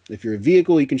vehicle. If you're a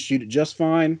vehicle, you can shoot it just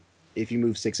fine if you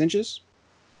move 6 inches.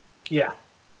 Yeah.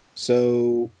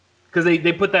 So, Because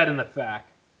they put that in the fact.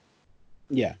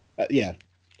 yeah.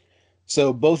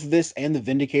 So both this and the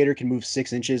Vindicator can move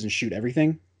 6 inches and shoot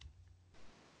everything.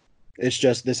 It's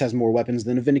just this has more weapons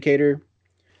than a Vindicator.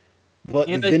 But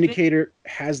And the I think, Vindicator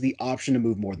has the option to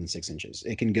move more than 6 inches.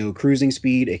 It can go cruising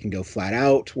speed, it can go flat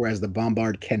out, whereas the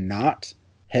Bombard cannot.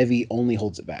 Heavy only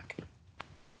holds it back.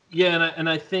 yeah, and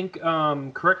I think,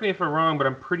 correct me if I'm wrong, but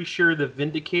I'm pretty sure the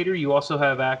Vindicator, you also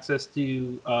have access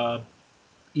to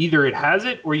either it has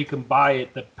it or you can buy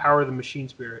it, the Power of the Machine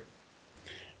Spirit.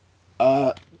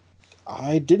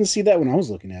 I didn't see that when I was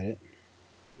looking at it.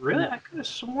 Really? I could have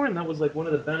sworn that was like one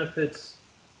of the benefits.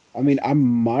 I mean, I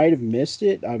might have missed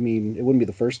it. I mean, it wouldn't be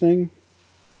the first thing.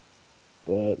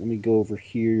 But let me go over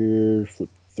here, flip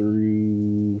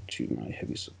through to my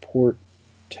heavy support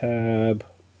tab.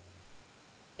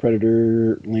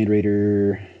 Predator, Land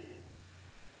Raider,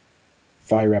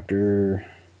 Fire Raptor,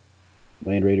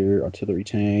 Land Raider, Artillery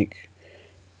Tank.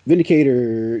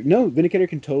 Vindicator. No, Vindicator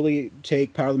can totally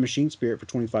take Power of the Machine Spirit for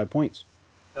 25 points.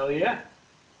 Hell yeah.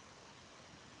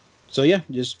 So yeah,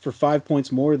 just for 5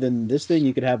 points more than this thing,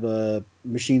 you could have a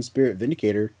Machine Spirit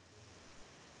Vindicator.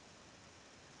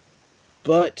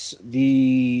 But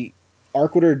the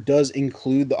Arquitter does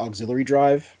include the auxiliary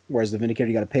drive, whereas the Vindicator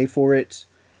you got to pay for it.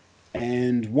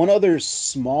 And one other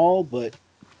small but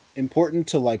important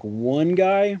to like one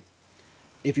guy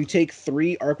if you take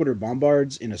 3 Arcwater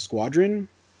Bombards in a squadron,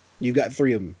 you've got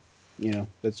 3 of them. You know,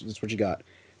 that's what you got.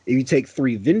 If you take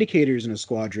 3 Vindicators in a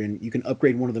squadron, you can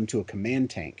upgrade one of them to a command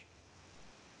tank.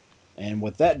 And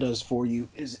what that does for you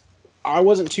is, I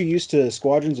wasn't too used to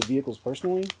squadrons of vehicles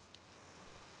personally.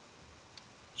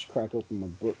 Just crack open my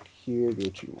book here, go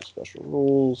to my special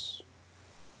rules.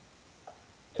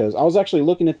 Because I was actually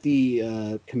looking at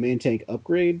the command tank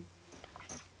upgrade,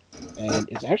 and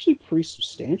it's actually pretty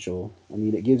substantial. I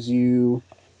mean, it gives you...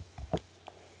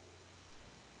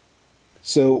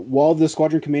 So while the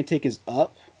squadron command tank is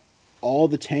up, all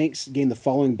the tanks gain the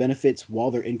following benefits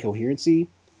while they're in coherency.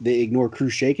 They ignore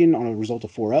crew shaken on a result of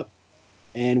 4 up.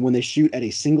 And when they shoot at a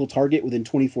single target within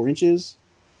 24 inches,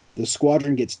 the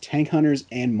squadron gets tank hunters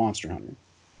and monster hunter.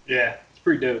 Yeah, it's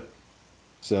pretty dope.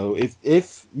 So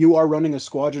if you are running a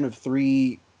squadron of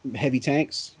 3 heavy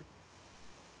tanks,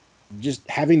 just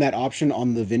having that option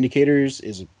on the Vindicators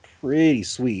is pretty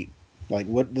sweet. Like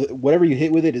whatever you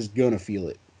hit with it is gonna feel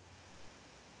it.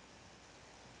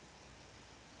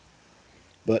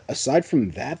 But aside from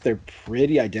that, they're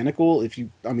pretty identical.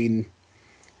 I mean,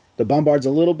 the Bombard's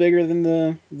a little bigger than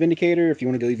the Vindicator. If you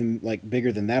want to go even like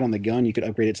bigger than that on the gun, you could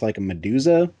upgrade it to like a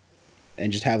Medusa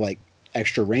and just have like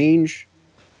extra range.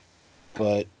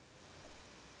 But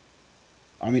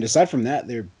I mean, aside from that,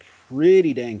 they're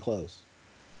pretty dang close.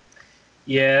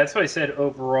 Yeah, that's what I said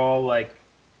overall. Like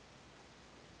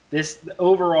this,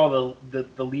 overall,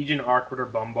 the Legion Arcwater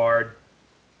Bombard.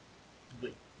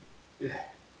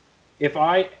 If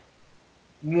I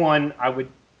won, I'm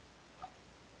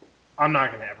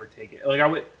not gonna ever take it. Like I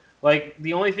would, like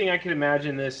the only thing I can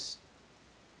imagine this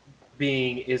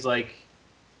being is like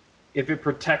if it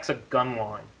protects a gun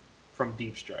line from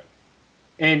deep strike,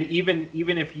 and even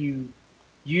if you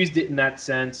used it in that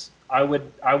sense, I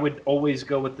would always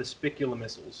go with the Spicula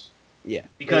missiles. Yeah,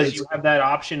 Because you have that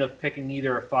option of picking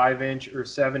either a 5-inch or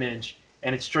 7-inch,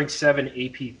 and it's strength 7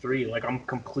 AP3. Like I'm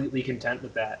completely content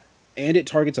with that. And it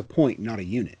targets a point, not a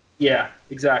unit. Yeah,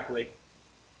 exactly.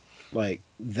 Like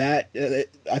that,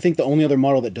 I think the only other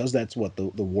model that does that's what the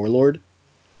Warlord,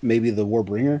 maybe the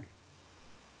Warbringer.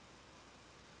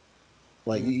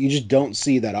 Like you just don't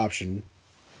see that option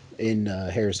in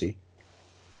Heresy.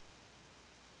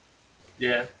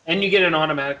 Yeah, and you get an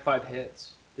automatic 5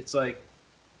 hits. It's like,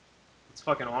 it's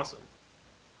fucking awesome.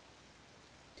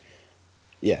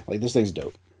 Yeah, like this thing's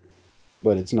dope,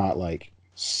 but it's not like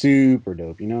super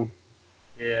dope, you know?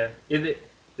 Yeah,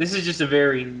 this is just a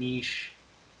very niche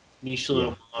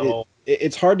little model.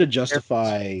 It's hard to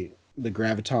justify the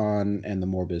Graviton and the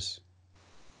Morbus.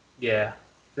 Yeah,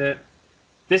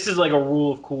 this is like a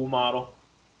rule of cool model.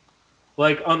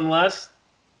 Like unless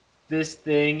this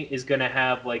thing is gonna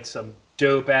have like some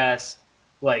dope ass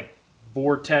like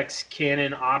vortex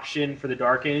cannon option for the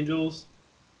Dark Angels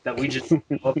that we just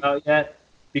don't know about yet.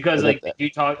 Because like you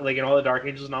talk like in all the Dark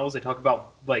Angels novels, they talk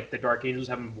about like the Dark Angels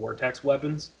having vortex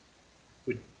weapons,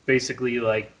 which basically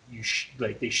like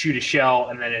they shoot a shell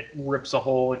and then it rips a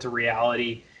hole into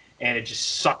reality and it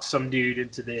just sucks some dude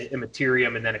into the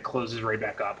immaterium and then it closes right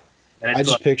back up. And I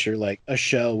just picture like a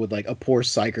shell with like a poor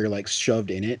psyker like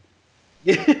shoved in it.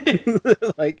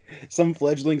 Like some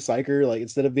fledgling psyker, like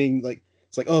instead of being like,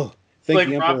 it's like, oh, thank like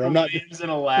the Emperor, Robert I'm not. Williams and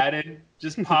Aladdin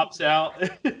just pops out.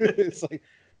 It's like,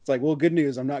 well, good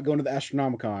news, I'm not going to the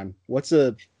Astronomicon. What's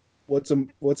a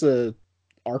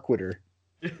Arcwater?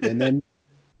 And then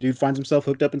dude finds himself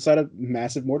hooked up inside a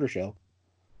massive mortar shell.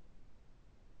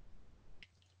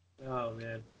 Oh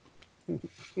man,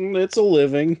 It's a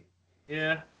living.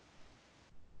 yeah.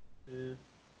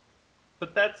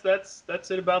 But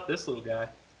that's it about this little guy.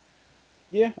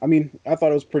 Yeah, I mean, I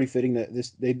thought it was pretty fitting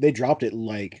that they dropped it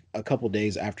like a couple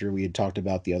days after we had talked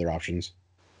about the other options.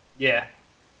 Yeah,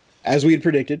 as we had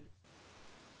predicted.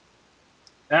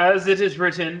 As it is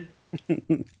written.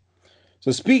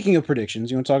 So speaking of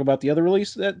predictions, you want to talk about the other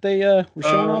release that they were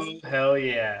showing off? Oh, hell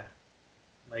yeah.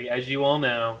 Like, as you all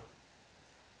know,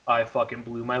 I fucking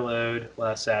blew my load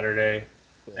last Saturday.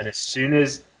 And as soon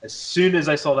as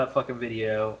I saw that fucking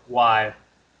video live,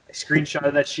 I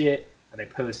screenshotted that shit and I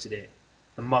posted it.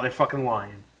 The motherfucking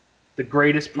Lion. The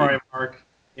greatest Primarch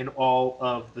in all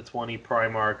of the 20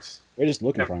 Primarchs. Greatest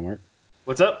looking Primarch.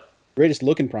 What's up? Greatest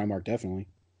looking Primarch, definitely.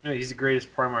 No, he's the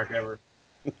greatest Primarch ever.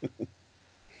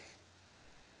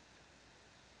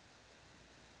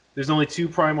 There's only 2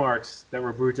 Primarchs that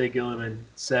Roboute Guilliman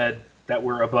said that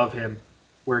were above him,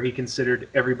 where he considered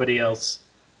everybody else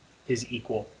his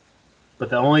equal. But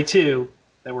the only 2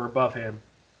 that were above him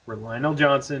were Lionel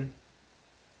Johnson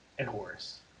and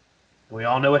Horus. And we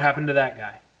all know what happened to that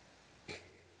guy.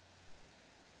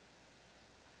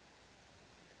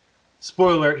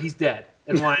 Spoiler, he's dead.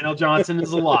 and Lionel Johnson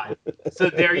is alive. So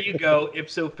there you go.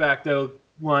 Ipso facto,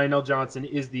 Lionel Johnson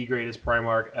is the greatest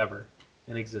Primarch ever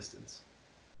in existence.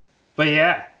 But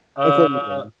yeah, I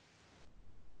couldn't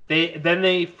agree.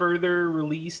 they further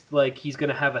released like he's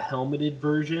gonna have a helmeted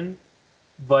version,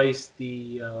 vice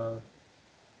the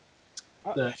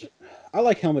I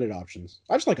like helmeted options.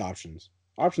 I just like options.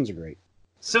 Options are great.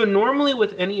 So normally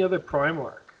with any other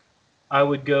Primarch, I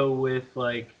would go with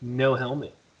like no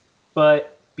helmet.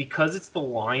 But because it's the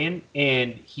Lion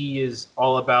and he is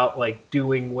all about like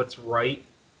doing what's right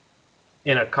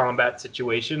in a combat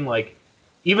situation, like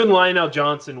even Lionel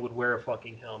Johnson would wear a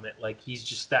fucking helmet. Like he's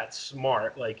just that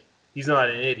smart. Like he's not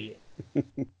an idiot.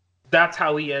 That's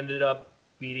how he ended up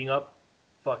beating up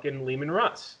fucking Lehman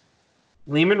Russ.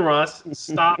 Lehman Russ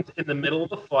stopped in the middle of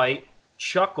the fight,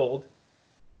 chuckled.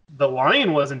 The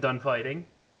Lion wasn't done fighting,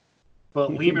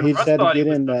 but Lehman He just Russ had to thought he get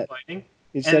was in done that. fighting.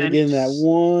 He just And had to then get he in that just-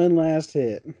 one last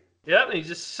hit. Yep, and he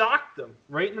just socked him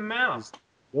right in the mouth.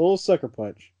 The old sucker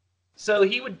punch. So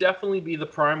he would definitely be the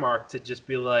Primarch to just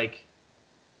be like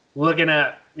looking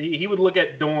at. He would look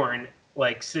at Dorne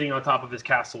like sitting on top of his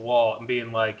castle wall and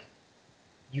being like,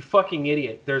 "You fucking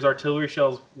idiot! There's artillery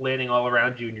shells landing all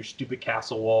around you in your stupid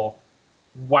castle wall.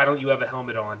 Why don't you have a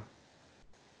helmet on?"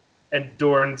 And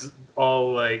Dorne's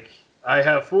all like, "I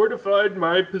have fortified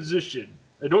my position.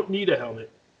 I don't need a helmet."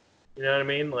 You know what I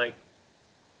mean? Like,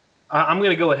 I'm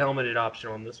gonna go a helmeted option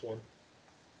on this one.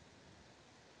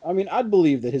 I mean, I'd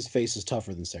believe that his face is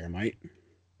tougher than Ceramite.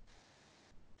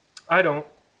 I don't.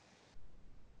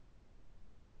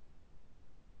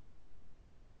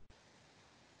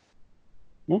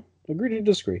 Well, agree to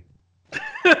disagree.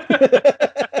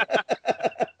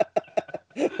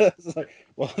 It's like,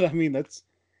 well, I mean, that's.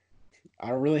 I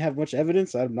don't really have much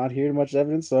evidence. I'm not hearing much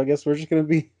evidence, so I guess we're just gonna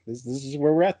be. This is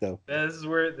where we're at, though. Yeah, this is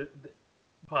where the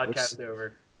podcast is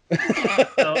over.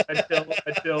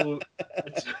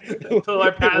 Until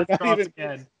our paths cross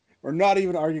again. We're not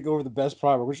even arguing over the best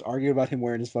product. We're just arguing about him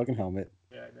wearing his fucking helmet.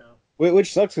 Yeah, I know.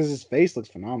 Which sucks because his face looks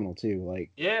phenomenal too. Like,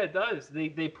 Yeah, it does. They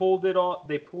pulled it off.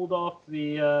 They pulled off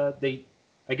the they.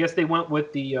 I guess they went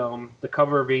with the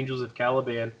cover of Angels of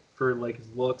Caliban for like his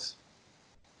looks.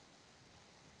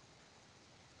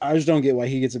 I just don't get why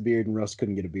he gets a beard and Russ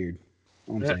couldn't get a beard.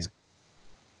 All I'm Yeah, saying.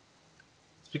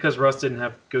 It's because Russ didn't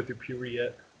have to go through puberty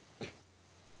yet.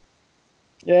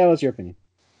 Yeah, what's your opinion?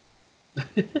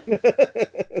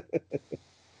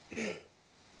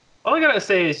 All I gotta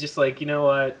say is just like, you know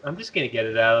what? I'm just gonna get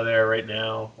it out of there right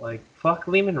now. Like, fuck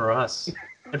Lehman Russ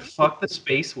and fuck the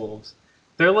Space Wolves.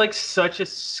 They're like such a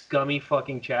scummy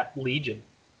fucking legion.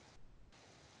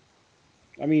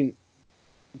 I mean,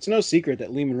 it's no secret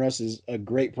that Lehman Russ is a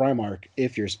great Primarch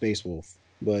if you're a Space Wolf,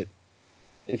 but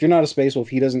if you're not a Space Wolf,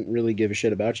 he doesn't really give a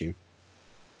shit about you.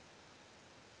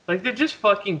 Like, they're just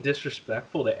fucking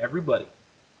disrespectful to everybody.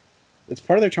 It's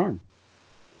part of their charm.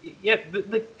 Yeah,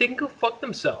 they can go fuck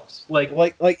themselves. Like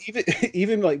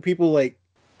Even like people like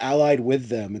allied with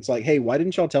them. It's like, hey, why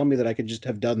didn't y'all tell me that I could just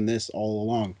have done this all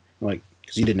along? Like,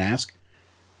 because you didn't ask.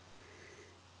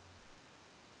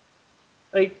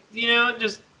 you know,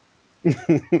 just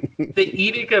the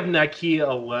Edict of Nakia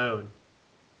alone.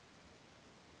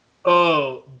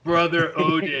 Oh, brother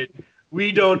Odin,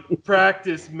 we don't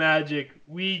practice magic.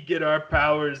 We get our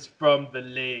powers from the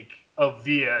lake of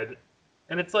Viad.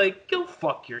 And it's like, go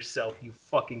fuck yourself, you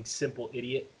fucking simple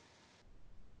idiot.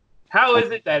 How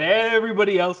is it that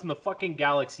everybody else in the fucking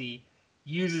galaxy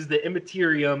uses the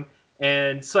Immaterium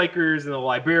and Psychers and the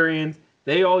Librarians?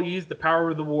 They all use the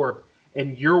power of the warp.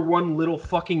 And your one little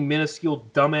fucking minuscule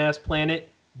dumbass planet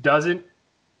doesn't?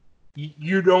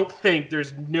 You don't think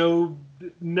there's no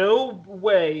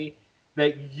way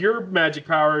that your magic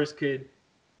powers could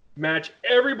match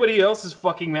everybody else's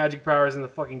fucking magic powers in the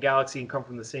fucking galaxy and come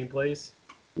from the same place?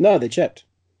 No, they checked.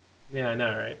 Yeah, I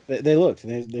know, right? They looked.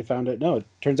 They found out. No, it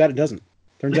turns out it doesn't.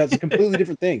 Turns out it's a completely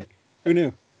different thing. Who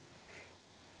knew?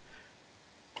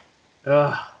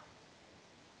 Ugh.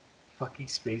 Fucking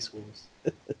Space Wolves.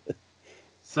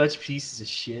 Such pieces of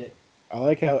shit. I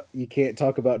like how you can't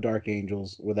talk about Dark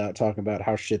Angels without talking about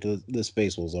how shit the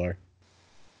Space Wolves are.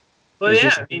 But It's yeah,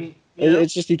 just- I mean, you know,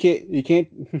 It's just you can't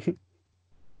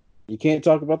you can't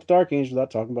talk about the Dark Angels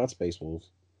without talking about Space Wolves.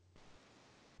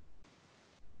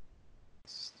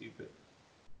 stupid.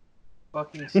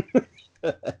 Fucking stupid.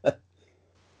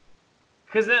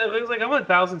 Because it looks like I'm a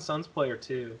Thousand Suns player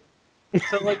too.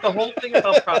 So like the whole thing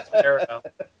about Prospero,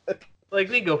 like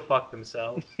they go fuck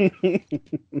themselves.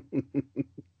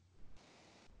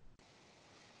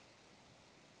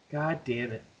 God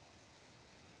damn it.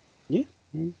 Yeah.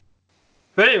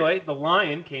 But anyway, the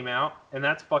Lion came out, and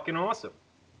that's fucking awesome.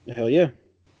 Hell yeah.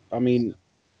 I mean,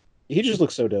 He just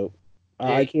looks so dope.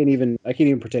 Yeah. I can't even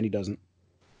pretend he doesn't.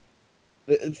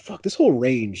 Fuck, this whole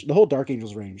range, the whole Dark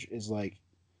Angels range is like,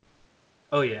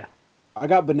 Oh yeah. I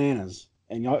got bananas,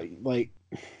 and y'all like,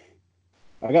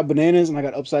 I got bananas and I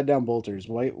got upside down bolters.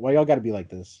 Why y'all got to be like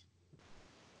this?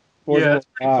 Yeah, that's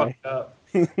pretty Why? fucked up.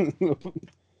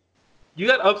 You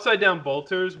got upside down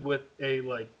bolters with a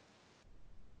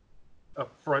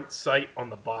front sight on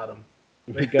the bottom.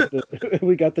 we got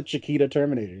the Chiquita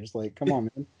Terminators. Like, come on,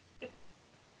 man.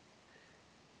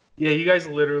 Yeah, you guys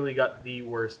literally got the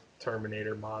worst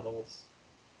Terminator models.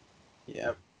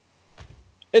 Yeah,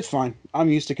 it's fine. I'm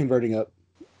used to converting up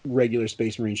regular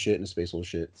Space Marine shit into Space Wolf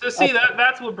shit. So see,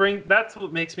 that's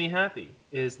what makes me happy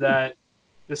is that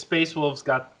the Space Wolves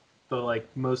got the like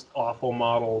most awful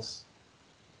models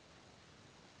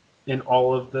in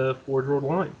all of the Forge World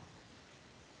line.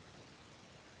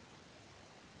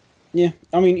 Yeah,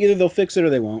 I mean, either they'll fix it or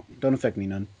they won't. Don't affect me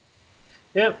none.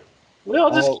 Yeah,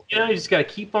 well, you just gotta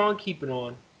keep on keeping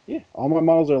on. Yeah, all my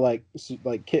models are like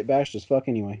kit bashed as fuck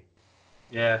anyway.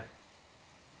 Yeah,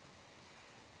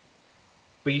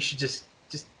 but you should just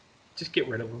get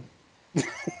rid of them.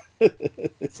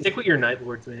 Stick with your Night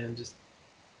Lords, man. Just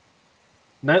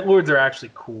Night Lords are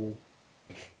actually cool.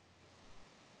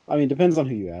 I mean, depends on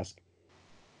who you ask.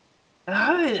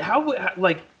 How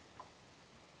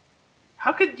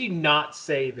could you not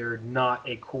say they're not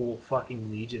a cool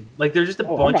fucking Legion? Like they're just a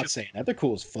I'm bunch not of saying that. They're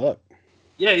cool as fuck.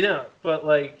 yeah, you know, but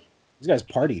like These guys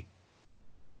party.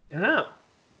 I don't know.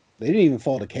 They didn't even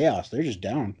fall to chaos. They're just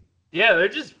down. Yeah,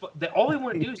 all they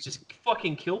want to do is just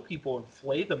fucking kill people and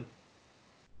flay them.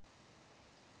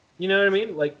 You know what I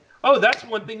mean? Like, oh, that's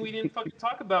one thing we didn't fucking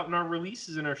talk about in our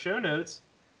releases in our show notes.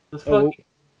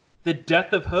 The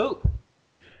Death of Hope.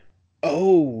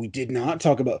 Oh, we did not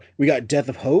talk about. We got Death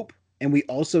of Hope, and we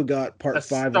also got part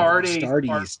 5 of Astartes.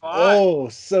 Part 5. Oh,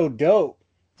 so dope.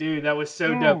 Dude, that was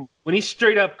so dope. When he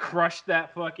straight up crushed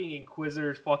that fucking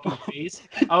Inquisitor's fucking face,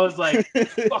 I was like,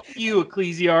 fuck you,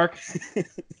 Ecclesiarch.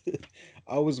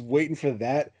 I was waiting for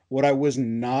that. What I was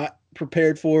not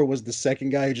prepared for was the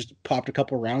second guy who just popped a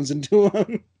couple rounds into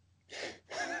him.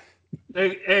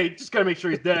 Hey, just gotta make sure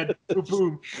he's dead. Boom,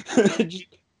 boom.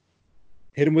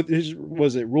 Hit him with his,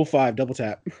 was it Rule 5, double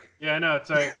tap. Yeah, I know, it's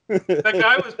like, that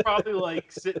guy was probably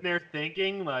like sitting there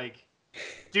thinking, like,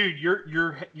 dude,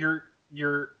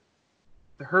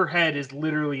 her head is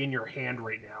literally in your hand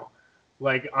right now.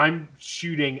 Like, I'm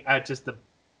shooting at just a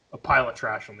pile of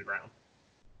trash on the ground.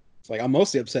 It's like, I'm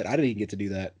mostly upset I didn't even get to do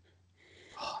that.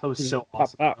 Oh, that was so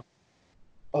awesome. Pop.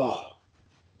 Oh.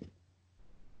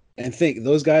 And think,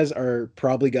 those guys are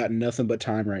probably got nothing but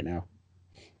time right now.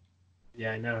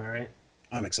 Yeah, I know, right?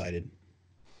 I'm excited.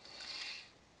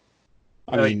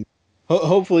 I mean,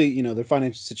 hopefully, you know, their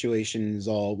financial situation is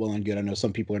all well and good. I know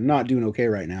some people are not doing okay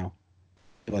right now,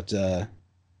 but I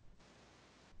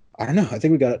don't know. I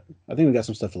think we got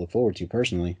some stuff to look forward to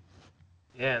personally.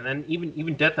 Yeah, and then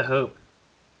even Death of Hope.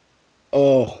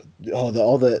 All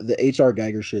the HR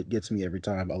Geiger shit gets me every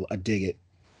time. I dig it.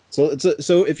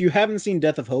 So if you haven't seen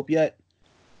Death of Hope yet,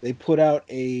 they put out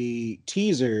a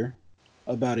teaser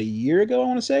about a year ago, I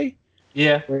want to say.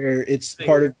 Yeah. Where it's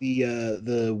part of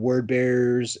the Word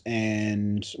Bearers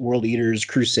and World Eaters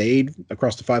crusade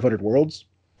across the 500 worlds.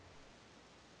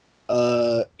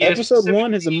 Episode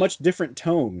 1 is a much different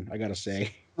tone, I gotta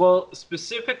say. Well,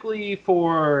 specifically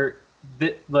for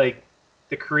the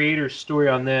creator's story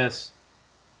on this,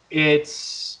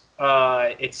 it's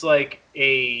like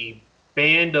a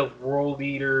band of World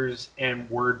Eaters and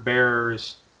Word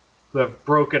Bearers who have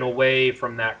broken away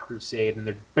from that crusade, and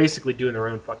they're basically doing their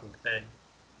own fucking thing.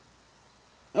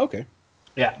 Okay.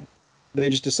 Yeah. They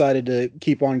just decided to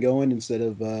keep on going instead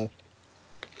of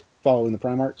following the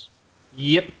Primarchs?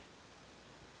 Yep.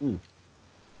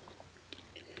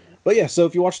 But yeah, so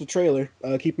if you watch the trailer,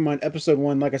 keep in mind episode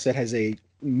 1, like I said, has a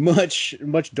much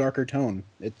darker tone.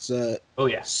 It's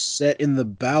set in the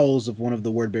bowels of one of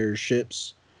the Word Bearers'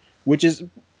 ships, which is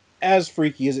as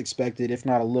freaky as expected, if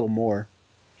not a little more.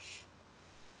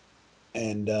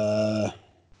 And it's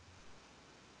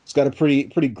got a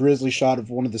pretty grisly shot of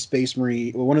one of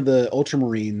the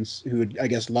Ultramarines who had, I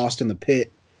guess, lost in the pit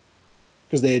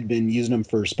because they had been using him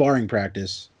for sparring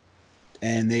practice,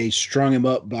 and they strung him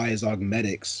up by his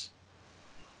augmetics.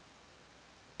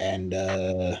 And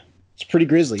it's pretty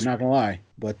grisly, not gonna lie.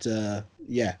 But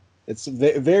yeah, it's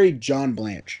very John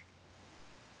Blanche.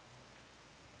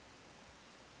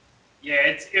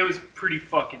 Yeah, it was pretty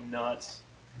fucking nuts.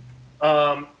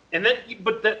 And then,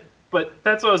 but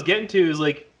that's what I was getting to is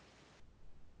like,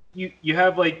 you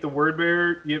have like the Word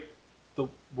Bearer, you have the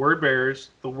Word Bearers,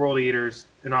 the World Eaters,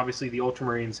 and obviously the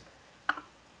Ultramarines.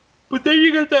 But then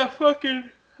you got that fucking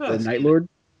The Night Lord.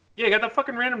 Yeah, you got that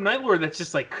fucking random Night Lord that's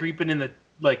just like creeping in the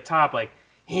like top, like.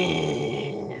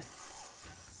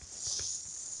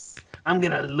 I'm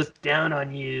gonna look down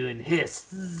on you and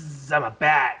hiss. I'm a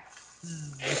bat.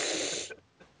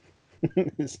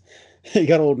 You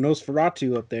got old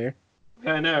Nosferatu up there.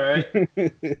 I know, right?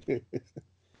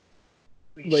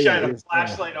 We But shine yeah, a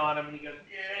flashlight on him and he goes,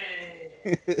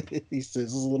 "Yay!" he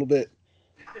sizzles a little bit.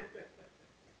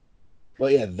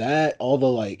 But yeah, that all the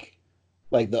like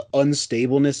the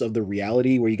unstableness of the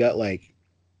reality where you got like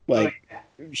Oh, yeah.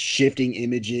 shifting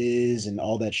images and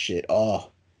all that shit.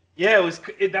 Oh, Yeah, it was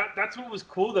that's what was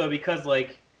cool though, because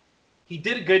like he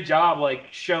did a good job like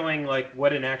showing like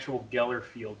what an actual Geller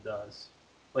field does,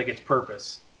 like its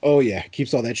purpose. oh yeah,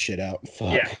 keeps all that shit out.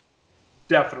 Fuck. Yeah,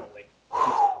 definitely.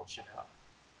 Shit out.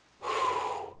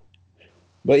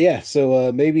 But yeah,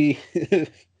 so maybe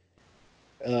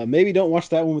maybe don't watch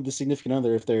that one with the significant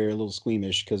other if they're a little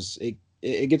squeamish, because it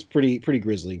gets pretty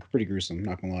grisly, pretty gruesome.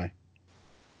 Not gonna lie.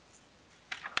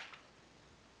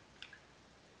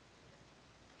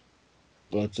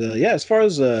 But yeah, as far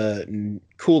as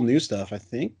cool new stuff, I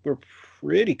think we're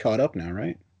pretty caught up now,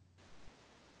 right?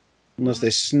 Unless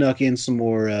they snuck in some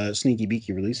more sneaky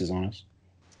beaky releases on us.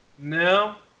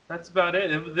 No, that's about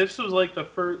it. This was like the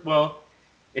first. Well,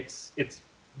 it's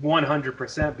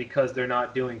 100% because they're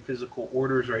not doing physical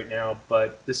orders right now.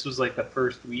 But this was like the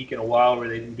first week in a while where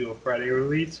they didn't do a Friday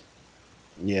release.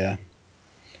 Yeah.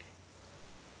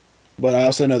 But I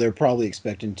also know they're probably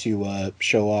expecting to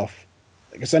show off.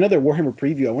 Because I know their Warhammer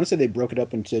preview. I want to say they broke it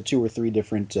up into 2 or 3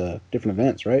 different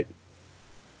events, right?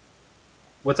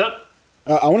 What's up?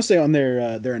 I want to say on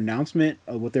their announcement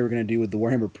of what they were going to do with the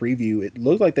Warhammer preview, it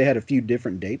looked like they had a few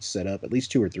different dates set up, at least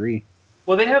 2 or 3.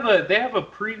 Well, they have a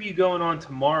preview going on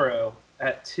tomorrow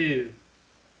at 2.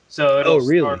 So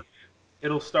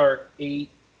it'll start 8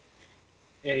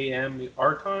 a.m.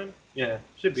 our time. Yeah,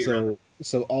 should be around.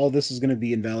 So all this is going to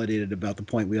be invalidated about the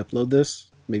point we upload this,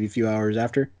 maybe a few hours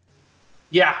after.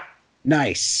 Yeah.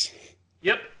 Nice.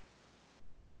 Yep.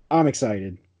 I'm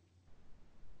excited.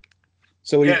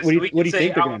 So what do you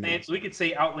think they're going to do? So we could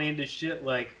say outlandish shit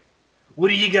like, "What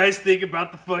do you guys think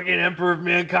about the fucking Emperor of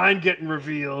Mankind getting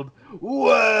revealed?"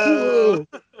 Whoa!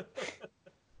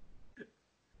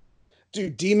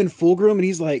 Dude, Demon Fulgrim, and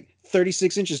he's like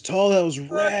 36 inches tall. That was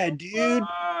rad, dude.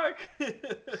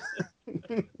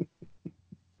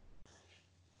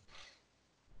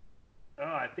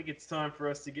 Oh, I think it's time for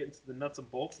us to get into the nuts and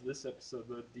bolts of this episode,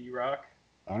 though, D-Rock.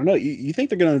 I don't know. You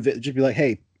think they're going to just be like,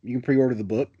 hey, you can pre-order the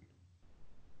book?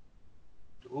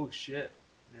 Oh, shit.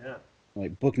 Yeah.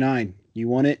 Like, book 9. You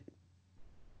want it?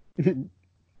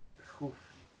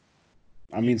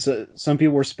 I mean, so some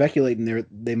people were speculating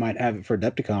they might have it for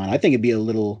Adepticon. I think it'd be a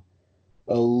little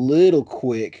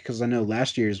quick, because I know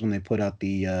last year is when they put out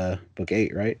the book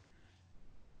 8, right?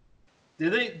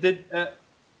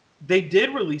 They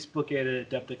did release book 8 at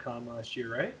Adepticon last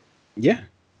year, right? Yeah.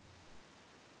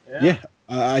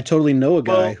 I totally know a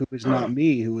guy who is not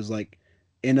me, who was like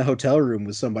in a hotel room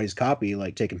with somebody's copy,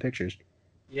 like taking pictures.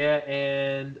 Yeah,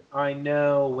 and I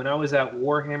know when I was at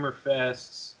Warhammer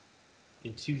Fest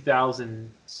in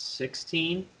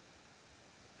 2016,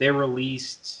 they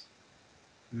released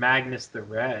Magnus the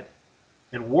Red,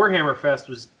 and Warhammer Fest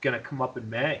was going to come up in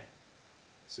May,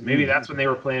 so maybe that's when they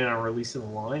were planning on releasing the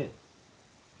Lion,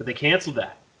 but they canceled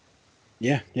that.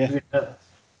 Yeah.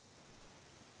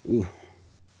 Ooh.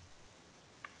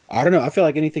 I don't know. I feel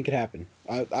like anything could happen.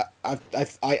 I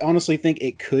honestly think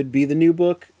it could be the new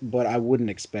book, but I wouldn't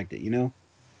expect it, you know?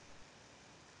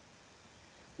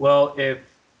 Well, if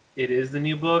it is the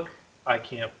new book, I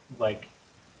can't, like,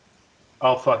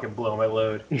 I'll fucking blow my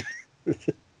load.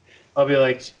 I'll be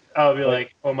like,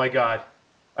 oh my god,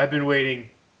 I've been waiting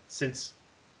since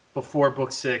before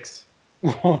book 6,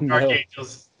 Dark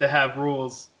Angels, to have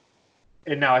rules,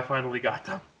 and now I finally got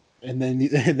them. And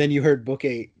then you heard book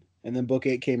 8. And then book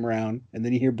 8 came around, and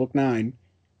then you hear book 9.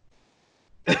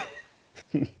 And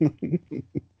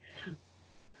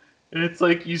it's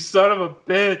like, you son of a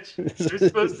bitch. They're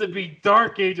supposed to be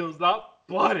Dark Angels, not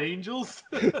Blood Angels.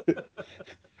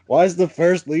 Why is the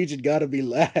First Legion gotta be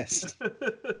last?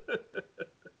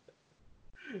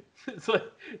 It's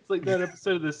like that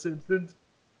episode of The Simpsons.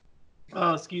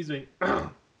 Oh, excuse me.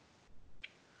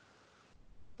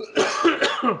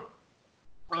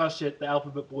 Oh shit, the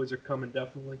Alphabet Boys are coming,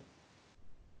 definitely.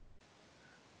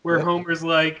 Where Homer's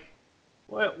like,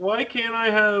 why can't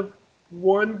I have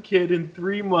 1 kid and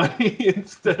 3 money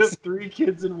instead of 3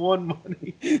 kids and 1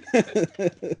 money?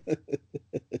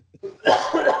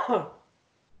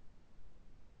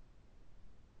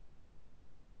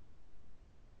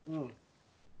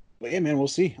 But yeah, man, we'll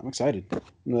see. I'm excited.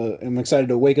 I'm excited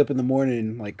to wake up in the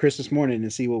morning, like Christmas morning,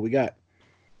 and see what we got.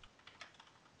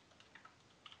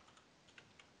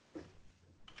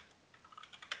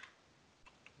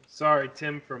 Sorry,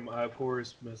 Tim from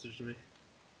Course messaged me.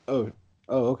 Oh,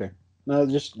 oh, okay. No,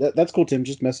 just that's cool, Tim.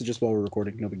 Just message us while we're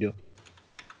recording. No big deal.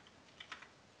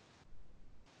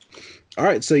 All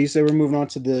right, so you said we're moving on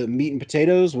to the meat and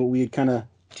potatoes, what we had kind of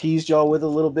teased y'all with a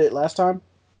little bit last time.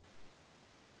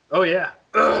 Oh yeah.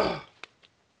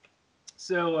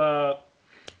 So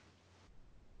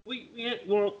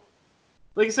well,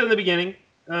 like I said in the beginning,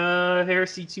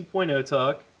 Heresy 2.0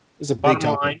 talk. It's a big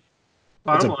topic.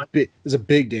 It's a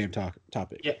big damn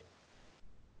topic. Yeah.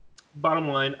 Bottom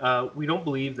line, we don't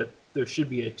believe that there should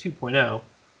be a 2.0.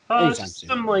 Just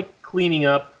some like cleaning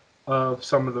up of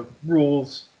some of the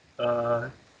rules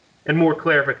and more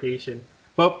clarification.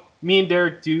 But me and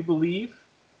Derek do believe,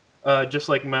 just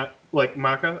like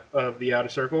Maka of the Outer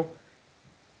Circle,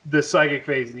 the psychic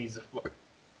phase needs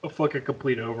a fucking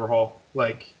complete overhaul.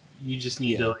 Like you just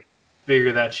need to like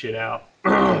figure that shit out.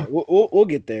 Yeah, we'll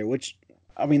get there. Which,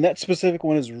 I mean, that specific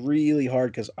one is really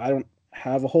hard because I don't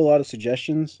have a whole lot of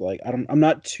suggestions. Like I'm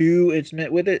not too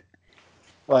intimate with it.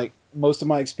 Like most of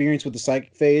my experience with the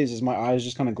psychic phase is my eyes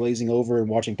just kind of glazing over and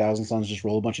watching Thousand Suns just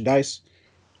roll a bunch of dice.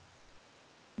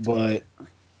 But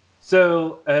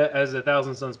so, as a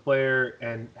Thousand Suns player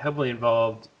and heavily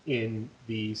involved in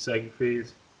the psychic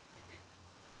phase,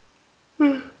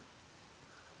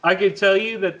 I can tell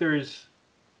you that there's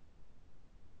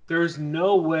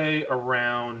no way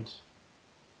around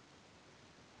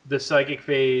the psychic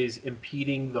phase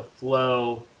impeding the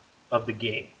flow of the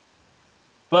game.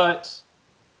 But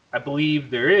I believe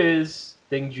there is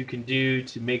things you can do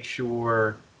to make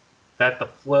sure that the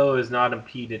flow is not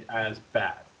impeded as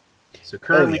bad. So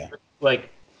currently,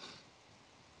 like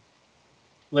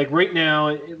right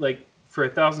now, like for a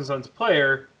Thousand Suns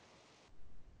player,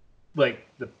 like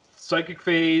the psychic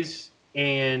phase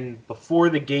and before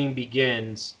the game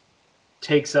begins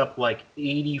takes up like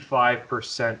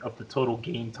 85% of the total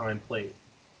game time played.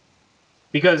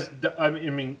 Because I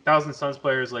mean, Thousand Suns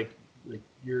players like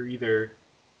you're either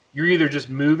just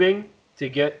moving to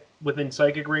get within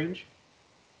psychic range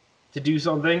to do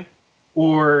something,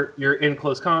 or you're in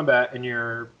close combat and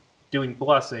you're doing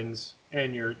blessings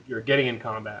and you're getting in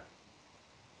combat.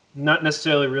 Not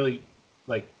necessarily really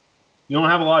like you don't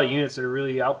have a lot of units that are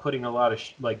really outputting a lot of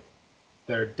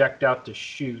that are decked out to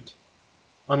shoot,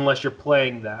 unless you're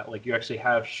playing that like you actually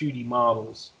have shooty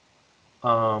models.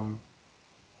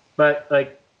 But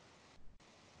like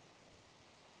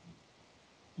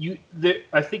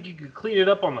I think you could clean it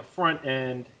up on the front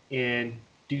end and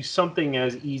do something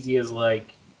as easy as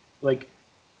like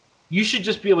you should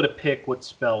just be able to pick what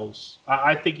spells.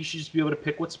 I think you should just be able to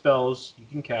pick what spells you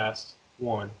can cast.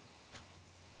 One.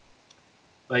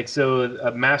 Like so,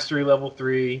 a mastery level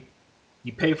 3,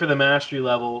 you pay for the mastery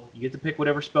level. You get to pick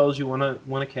whatever spells you want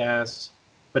to cast,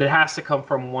 but it has to come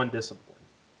from one discipline.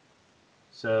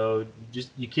 So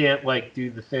you can't like do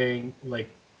the thing like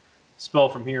spell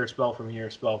from here, spell from here,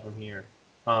 spell from here.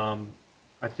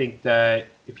 I think that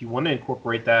if you want to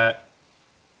incorporate that,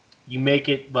 you make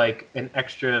it like an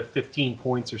extra 15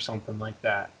 points or something like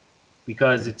that,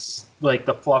 because it's like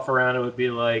the fluff around it would be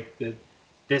like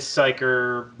this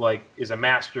psyker like is a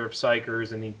master of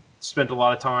psychers and he spent a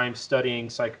lot of time studying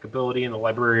psychic ability in the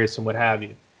librarius and what have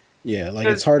you. Yeah, like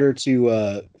it's harder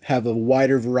to have a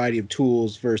wider variety of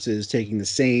tools versus taking the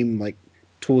same like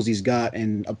tools he's got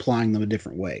and applying them a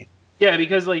different way. Yeah,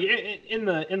 because like in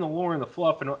the lore and the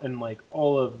fluff and like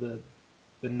all of the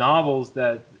novels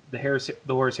that the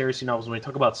Horus Heresy novels, when we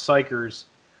talk about psychers,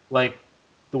 like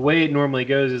the way it normally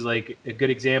goes is like a good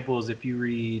example is if you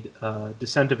read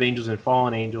Descent of Angels and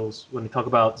Fallen Angels, when they talk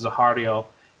about Zahariel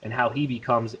and how he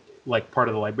becomes like part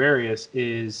of the Librarius,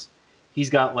 is he's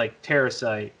got like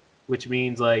Terrasite, which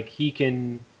means like he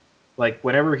can like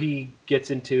whenever he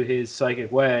gets into his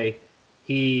psychic way,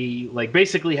 he like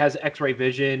basically has X-ray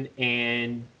vision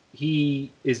and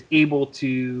he is able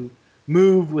to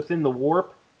move within the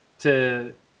warp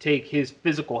to take his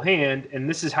physical hand, and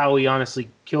this is how he honestly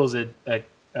kills a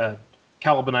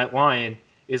Calibanite lion,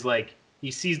 is like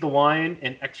he sees the lion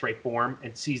in X-ray form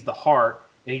and sees the heart,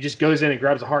 and he just goes in and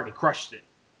grabs the heart and he crushes it.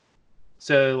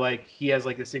 So like he has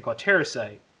like this thing called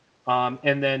Terrasite.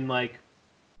 And then like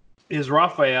is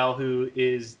Raphael, who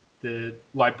is the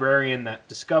librarian that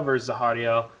discovers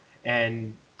Zahariel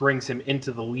and brings him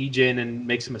into the Legion and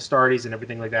makes him Astartes and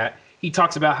everything like that. He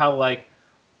talks about how like,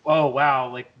 oh wow,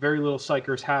 like very little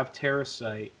psychers have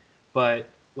Terrasite, but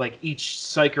like each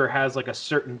psycher has like a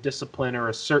certain discipline or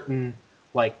a certain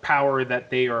like power that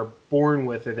they are born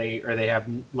with, or they have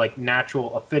like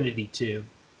natural affinity to.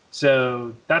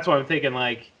 So that's why I'm thinking,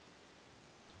 like,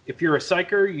 if you're a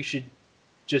psyker, you should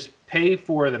just pay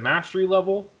for the mastery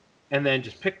level and then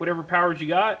just pick whatever powers you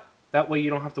got. That way you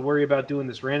don't have to worry about doing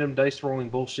this random dice rolling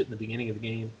bullshit in the beginning of the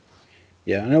game.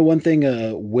 Yeah, I know one thing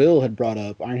Will had brought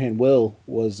up, Ironhand Will,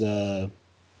 was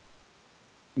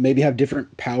maybe have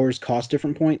different powers cost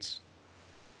different points.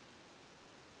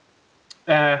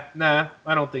 Nah,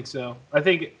 I don't think so. I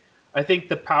think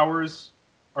the powers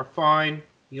are fine.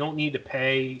 You don't need to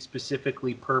pay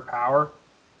specifically per power.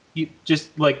 You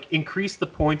just like increase the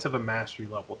points of a mastery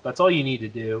level. That's all you need to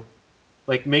do.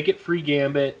 Like make it free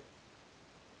gambit.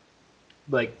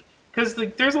 Like because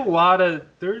like there's a lot of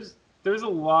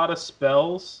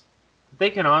spells they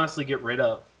can honestly get rid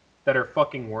of that are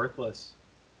fucking worthless.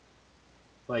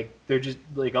 Like they're just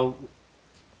like a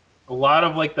lot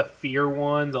of like the fear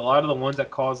ones, a lot of the ones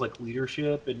that cause like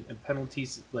leadership and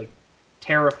penalties, like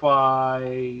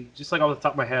terrify, just like off the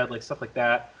top of my head, like stuff like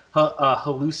that.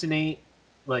 Hallucinate,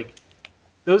 like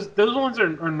those ones are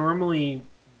normally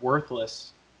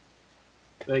worthless.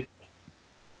 Like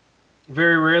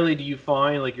very rarely do you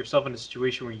find like yourself in a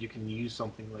situation where you can use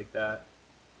something like that.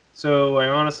 So I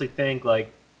honestly think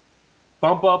like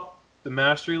bump up the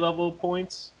mastery level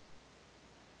points,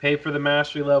 pay for the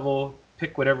mastery level,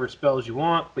 pick whatever spells you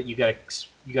want, but you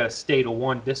gotta stay to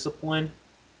one discipline.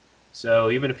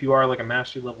 So even if you are like a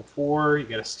mastery level 4, you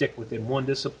gotta stick within one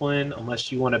discipline,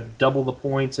 unless you want to double the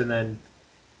points and then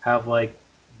have like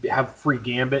have free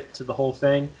gambit to the whole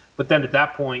thing. But then at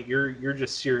that point, you're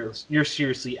just serious. You're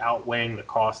seriously outweighing the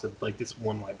cost of like this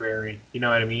one librarian. You know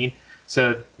what I mean?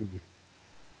 So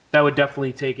that would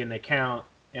definitely take into account,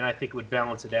 and I think it would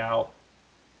balance it out.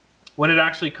 When it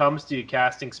actually comes to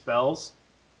casting spells,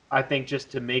 I think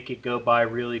just to make it go by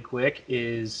really quick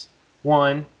is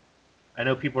one. I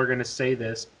know people are going to say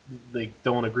this, they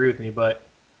don't agree with me, but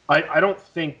I don't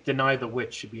think Deny the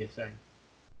Witch should be a thing.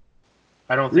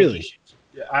 I don't think you Really? should.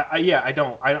 Yeah, I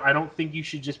don't. I don't think you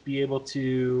should just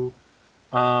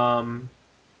um,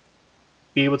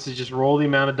 be able to just roll the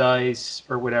amount of dice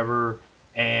or whatever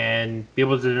and be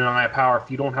able to deny a power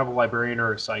if you don't have a librarian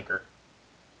or a psyker.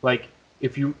 Like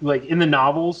if you like in the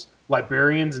novels,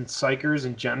 librarians and psychers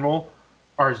in general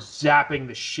are zapping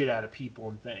the shit out of people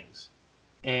and things.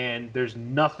 And there's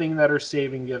nothing that are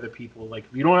saving the other people. Like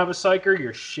if you don't have a psyker,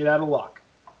 you're shit out of luck.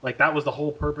 Like that was the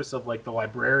whole purpose of like the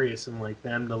librarius and like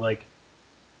them to like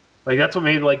that's what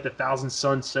made like the Thousand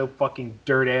Sons so fucking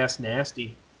dirt ass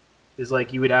nasty. Is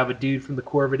like you would have a dude from the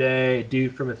Corvidae, a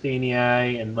dude from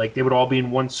Atheniae, and like they would all be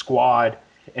in one squad,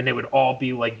 and they would all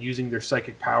be like using their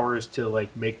psychic powers to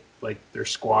like make like their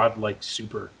squad like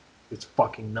super. It's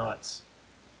fucking nuts.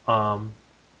 Um,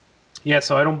 yeah,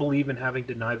 so I don't believe in having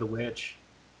Deny the Witch.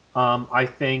 I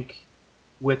think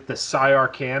with the Psi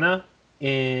Arcana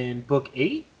in Book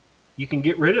 8, you can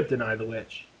get rid of Deny the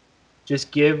Witch.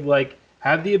 Just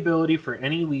have the ability for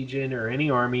any legion or any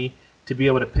army to be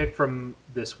able to pick from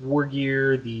this war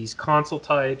gear, these console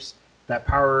types that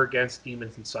power against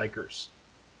demons and psychers.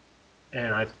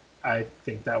 And I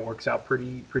think that works out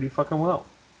pretty fucking well.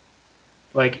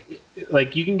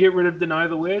 Like you can get rid of Deny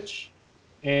the Witch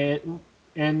and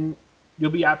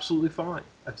you'll be absolutely fine,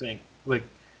 I think. Like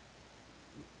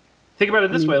think about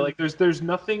it this way, like there's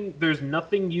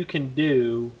nothing you can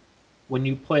do when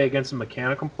you play against a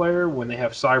mechanical player when they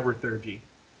have cyberthurgy.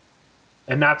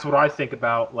 And that's what I think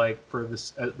about like for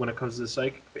this when it comes to the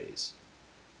psychic phase.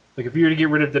 Like if you were to get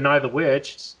rid of Deny the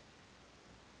Witch,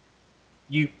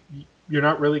 you you're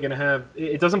not really going to have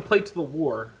it doesn't play to the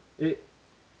war. It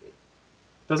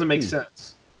doesn't make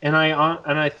sense. And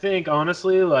I think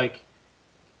honestly like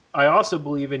I also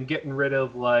believe in getting rid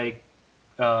of like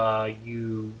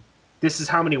you this is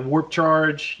how many warp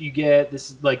charge you get.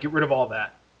 This is like get rid of all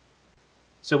that.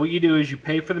 So what you do is you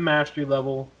pay for the mastery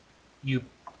level, you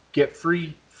get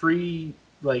free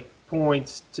like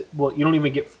points to, well you don't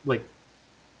even get like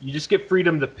you just get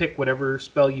freedom to pick whatever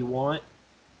spell you want.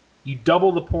 You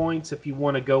double the points if you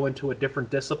want to go into a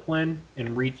different discipline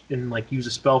and reach and like use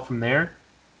a spell from there.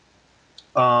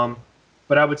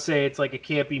 But I would say it's like it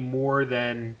can't be more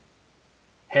than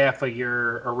half of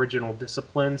your original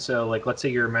discipline. So like let's say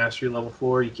you're a mastery level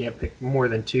 4, you can't pick more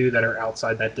than 2 that are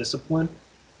outside that discipline.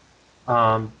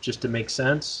 Just to make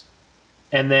sense.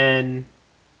 And then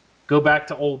go back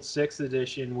to old 6th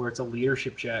edition where it's a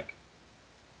leadership check.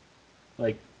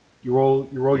 Like you roll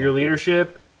your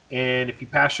leadership, and if you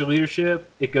pass your leadership,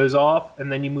 it goes off,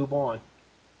 and then you move on.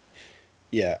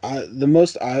 Yeah, the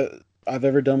most I've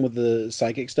ever done with the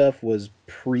psychic stuff was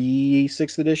pre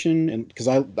 6th edition, and because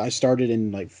I started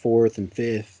in like 4th and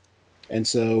 5th, And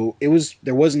so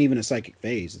there wasn't even a psychic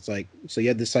phase. It's like, so you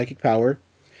had this psychic power.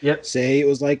 Yep. Say it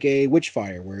was like a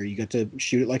witchfire where you got to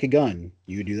shoot it like a gun.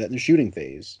 You would do that in the shooting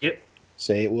phase. Yep.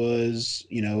 Say it was,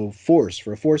 force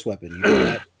for a force weapon. You do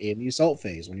that in the assault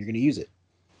phase when you're going to use it.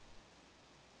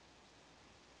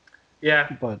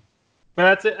 Yeah. But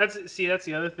that's it. That's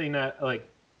the other thing that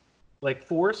like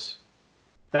force,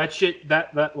 that shit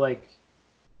that like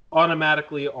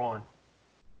automatically on.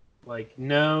 Like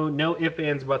no ifs,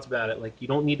 ands, buts about it. Like you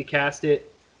don't need to cast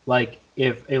it. Like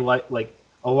if a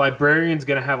librarian's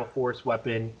gonna have a force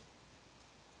weapon,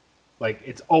 like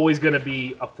it's always gonna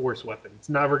be a force weapon. It's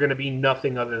never gonna be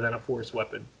nothing other than a force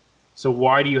weapon. So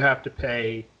why do you have to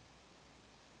pay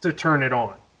to turn it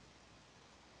on?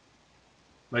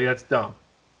 Like that's dumb.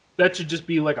 That should just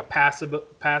be like a passive well,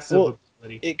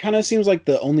 ability. it kind of seems like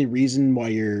the only reason why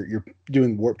you're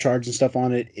doing warp charge and stuff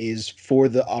on it is for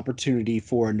the opportunity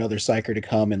for another psyker to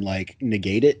come and like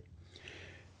negate it.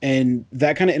 And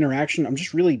that kind of interaction, I'm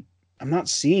not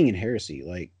seeing in Heresy.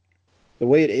 Like the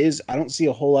way it is, I don't see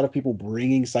a whole lot of people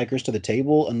bringing psychers to the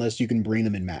table unless you can bring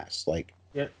them in mass. Like,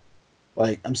 Yeah.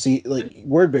 Like I'm seeing like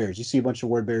word bearers. You see a bunch of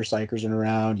word bearer psychers in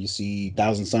around. You see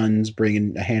Thousand Suns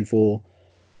bringing a handful.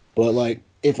 But like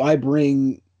if I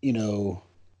bring, like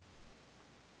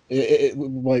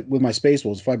with my Space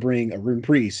Wolves, if I bring a Rune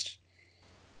Priest,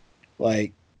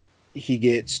 like he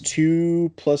gets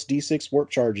 2 plus D6 warp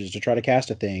charges to try to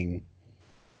cast a thing.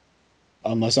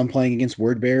 Unless I'm playing against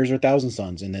Word Bearers or Thousand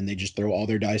Suns, and then they just throw all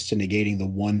their dice to negating the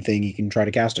one thing he can try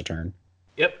to cast a turn.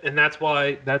 Yep, and that's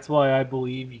why I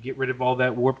believe you get rid of all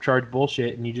that warp charge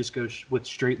bullshit and you just go with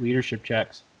straight leadership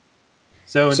checks.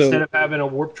 So instead of having a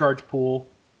warp charge pool,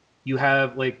 you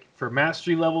have like for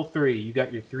mastery level 3, you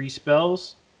got your 3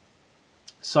 spells.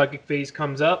 Psychic phase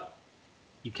comes up.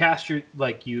 You cast you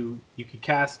could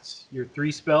cast your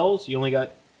 3 spells. You only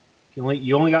got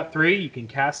 3. You can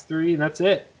cast 3, and that's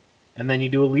it. And then you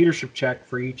do a leadership check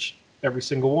for every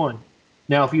single one.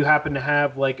 Now, if you happen to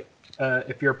have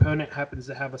if your opponent happens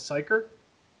to have a psyker,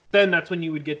 then that's when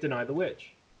you would get Deny the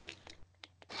Witch.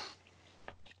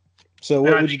 So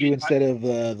what would you do instead of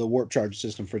the warp charge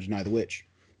system for Deny the Witch?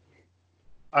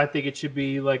 I think it should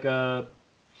be like a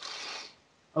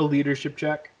leadership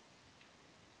check.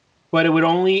 But it would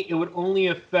only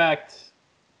affect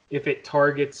if it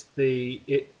targets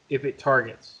if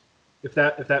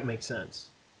that makes sense.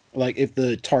 Like if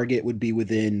the target would be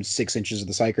within 6 inches of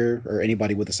the psyker, or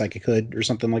anybody with a psychic hood or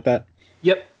something like that.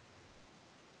 Yep.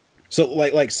 So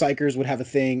like psychers would have a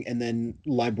thing, and then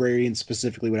librarians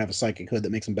specifically would have a psychic hood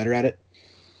that makes them better at it.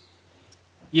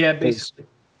 Yeah, basically.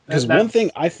 Because one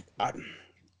thing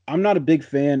I'm not a big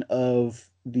fan of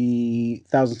the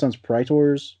Thousand Sons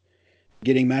Praetors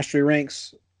getting mastery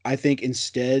ranks. I think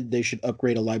instead they should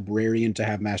upgrade a librarian to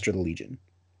have Master of the Legion.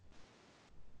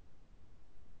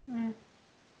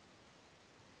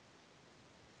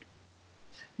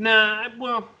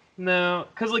 No,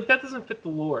 because that doesn't fit the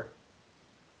lore.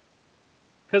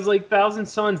 Because Thousand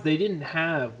Sons, they didn't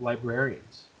have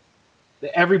librarians.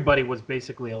 Everybody was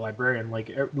basically a librarian.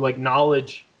 Like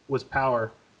knowledge was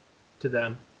power to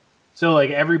them. So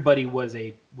everybody was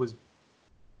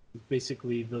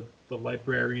basically the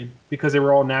librarian because they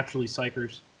were all naturally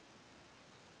psychers.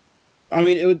 I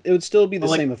mean, it would still be the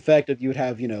same effect if you would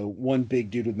have one big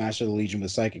dude with Master of the Legion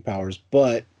with psychic powers,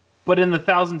 but in the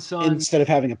Thousand Sons, instead of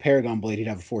having a Paragon Blade, he'd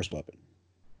have a force weapon.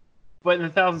 But in the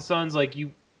Thousand Sons, a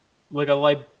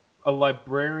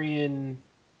librarian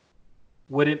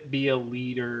wouldn't be a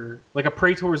leader. Like a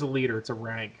Praetor is a leader; it's a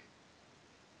rank,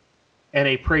 and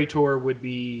a Praetor would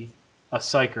be a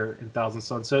psyker in Thousand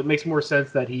Sons. So it makes more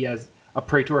sense that a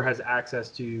Praetor has access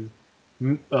to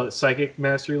psychic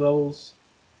mastery levels,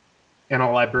 and a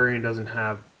librarian doesn't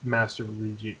have Master of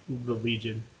the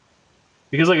Legion.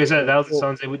 Because, like I said, Thousand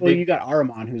Sons. You got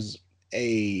Ahriman, who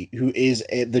is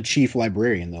the chief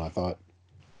librarian, though. I thought.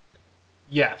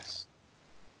 Yes,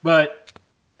 but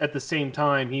at the same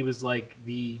time, he was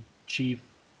the chief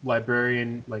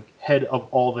librarian, head of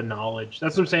all the knowledge.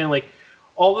 That's what I'm saying.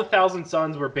 All the Thousand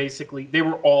Sons were basically they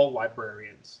were all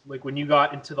librarians. When you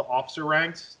got into the officer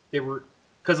ranks, they were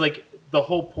because the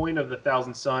whole point of the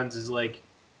Thousand Sons is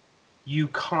you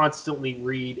constantly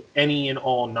read any and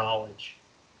all knowledge,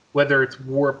 whether it's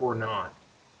warp or not,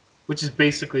 which is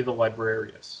basically the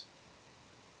Librarius.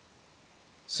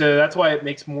 So that's why it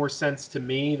makes more sense to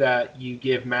me that you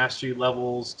give mastery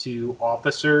levels to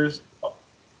officers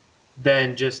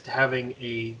than just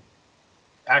having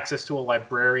access to a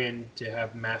librarian to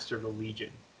have Master of the Legion.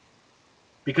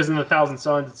 Because in the Thousand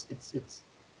Sons, it's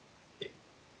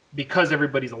because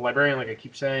everybody's a librarian, like I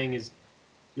keep saying, is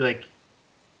a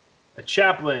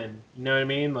chaplain. You know what I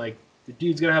mean? the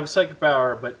dude's gonna have a psychic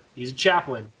power, but he's a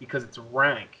chaplain because it's a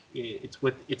rank.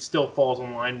 It still falls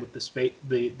in line with the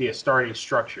Astartes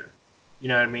structure. You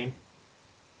know what I mean?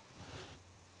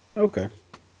 Okay.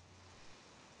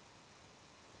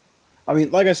 I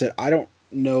mean, like I said, I don't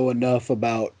know enough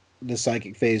about the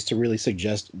psychic phase to really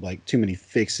suggest like too many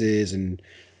fixes and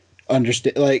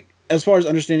understand like as far as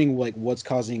understanding like what's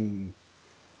causing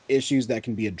issues that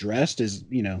can be addressed is,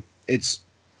 it's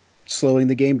slowing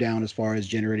the game down as far as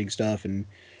generating stuff and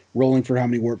rolling for how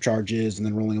many warp charges and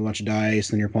then rolling a bunch of dice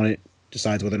and then your opponent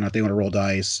decides whether or not they want to roll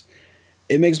dice.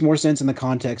 It makes more sense in the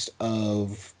context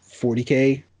of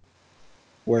 40k,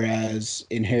 whereas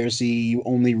in Heresy you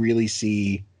only really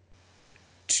see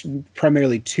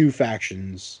primarily two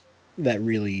factions that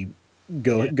really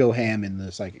go ham in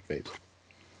the psychic phase.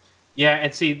 Yeah,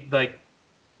 and see, like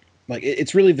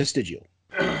it's really vestigial.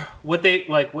 what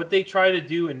they try to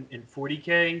do in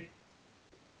 40k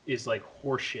is like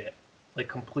horseshit, like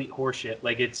complete horseshit.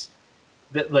 Like it's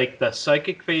that like the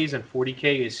psychic phase in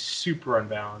 40k is super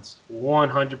unbalanced,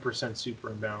 100% super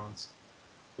unbalanced.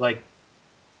 Like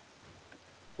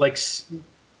like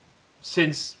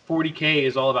since 40k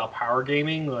is all about power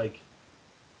gaming, like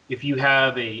if you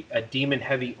have a demon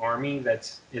heavy army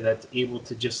that's able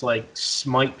to just like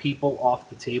smite people off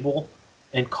the table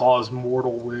and cause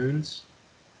mortal wounds,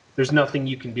 there's nothing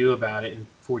you can do about it in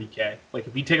 40k. Like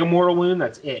if you take a mortal wound,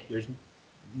 that's it. There's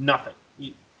nothing.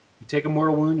 You take a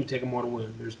mortal wound, you take a mortal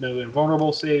wound. There's no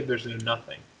invulnerable save. There's no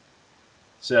nothing.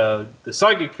 So the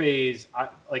psychic phase,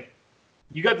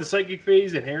 you got the psychic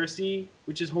phase in Heresy,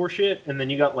 which is horseshit, and then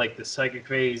you got like the psychic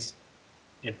phase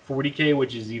in 40k,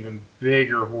 which is even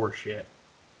bigger horseshit.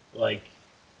 Like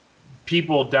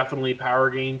people definitely power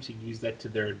game to use that to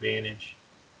their advantage,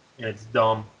 and it's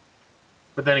dumb.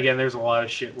 But then again, there's a lot of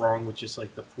shit wrong with just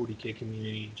like the 40k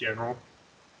community in general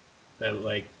that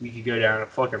like we could go down a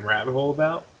fucking rabbit hole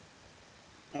about.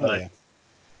 Oh But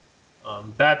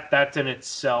yeah. that's in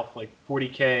itself like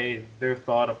 40k, their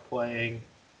thought of playing,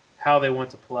 how they want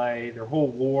to play, their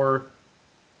whole lore.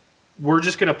 We're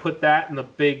just gonna put that in the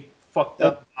big fucked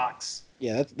up box.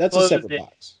 Yeah, that's a Close separate it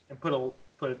box. and put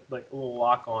like a little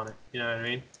lock on it. You know what I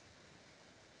mean?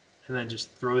 And then just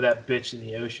throw that bitch in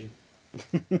the ocean.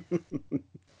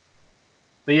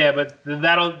 But yeah, but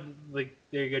that'll like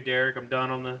there you go, Derek. I'm done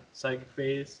on the psychic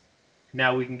phase.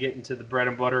 Now we can get into the bread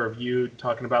and butter of you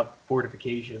talking about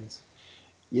fortifications.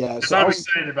 Yeah, Because so I'm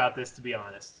excited about this, to be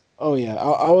honest. oh yeah,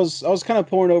 I was kind of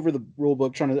pouring over the rule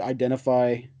book trying to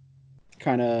identify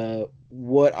kind of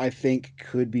what I think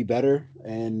could be better,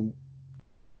 and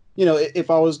if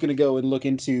I was going to go and look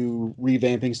into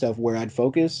revamping stuff, where I'd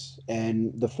focus,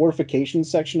 and the fortification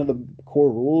section of the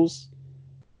core rules,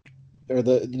 or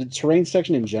the terrain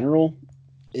section in general,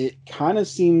 it kind of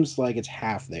seems like it's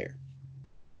half there.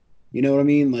 You know what I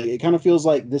mean? Like it kind of feels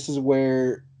like this is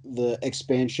where the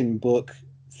expansion book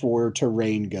for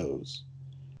terrain goes.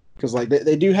 Because like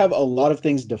they do have a lot of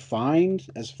things defined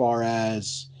as far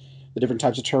as the different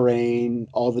types of terrain,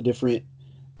 all the different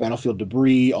battlefield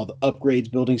debris, all the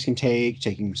upgrades buildings can take,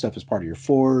 taking stuff as part of your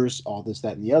force, all this,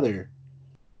 that, and the other.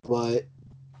 But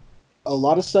a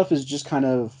lot of stuff is just kind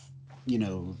of, you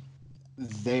know,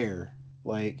 there.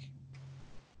 Like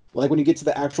when you get to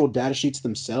the actual data sheets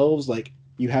themselves, like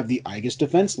you have the Aegis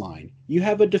defense line, you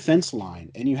have a defense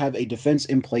line, and you have a defense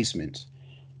emplacement.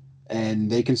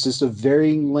 And they consist of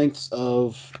varying lengths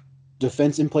of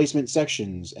defense emplacement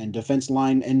sections and defense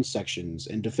line end sections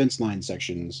and defense line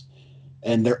sections.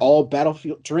 And they're all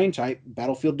battlefield terrain type,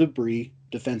 battlefield debris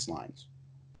defense lines.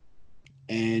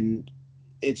 And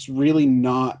it's really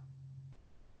not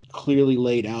clearly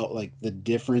laid out like the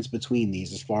difference between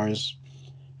these as far as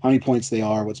how many points they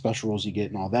are, what special rules you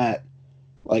get, and all that.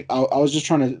 Like I was just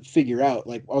trying to figure out.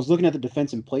 Like I was looking at the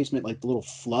defense emplacement, like the little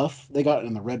fluff they got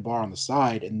in the red bar on the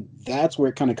side, and that's where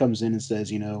it kind of comes in and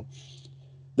says,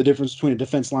 the difference between a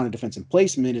defense line and defense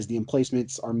emplacement is the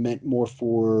emplacements are meant more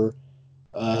for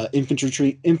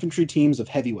infantry teams of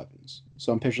heavy weapons.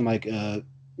 So I'm picturing like a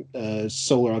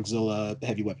Solar Auxilia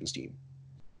heavy weapons team.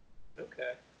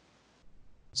 Okay.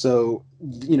 So,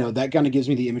 that kind of gives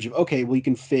me the image of, okay, well, you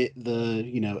can fit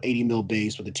the, 80 mil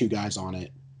base with the two guys on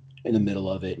it in the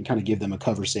middle of it and kind of give them a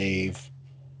cover save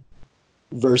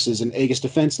versus an Aegis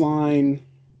defense line,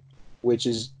 which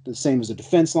is the same as a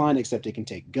defense line, except it can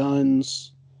take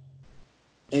guns.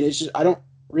 And it's just, I don't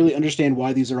really understand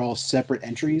why these are all separate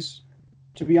entries,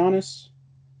 to be honest.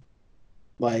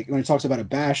 Like, when it talks about a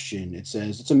bastion, it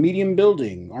says it's a medium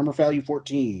building, armor value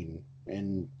 14.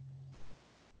 And,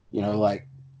 like,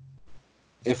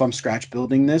 if I'm scratch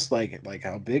building this, like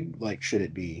how big, like, should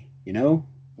it be,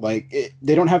 Like,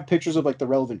 they don't have pictures of, like, the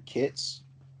relevant kits.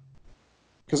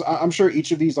 because I'm sure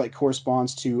each of these like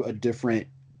corresponds to a different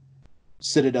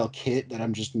Citadel kit that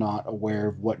I'm just not aware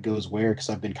of what goes where because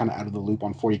I've been kind of out of the loop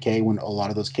on 40K when a lot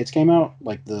of those kits came out,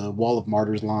 like the Wall of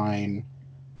Martyrs line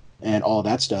and all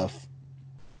that stuff.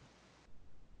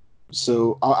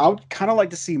 So I would kind of like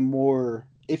to see more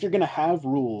if you're going to have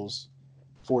rules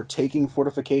for taking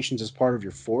fortifications as part of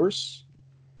your force.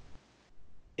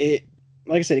 It,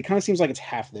 like I said, it kind of seems like it's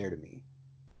half there to me.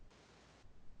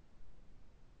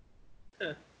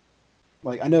 Huh.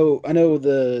 Like I know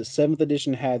the 7th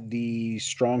edition had the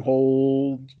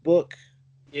Stronghold book,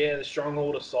 Yeah, the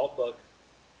Stronghold Assault book.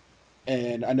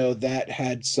 and I know that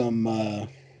had some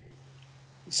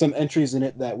entries in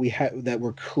it that we had that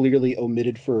were clearly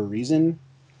omitted for a reason.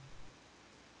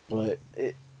 But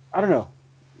I don't know.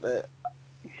 Uh,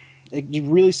 it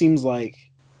really seems like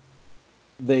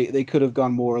they could have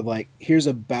gone more like here's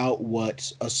about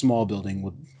what a small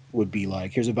building would be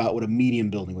like. Here's about what a medium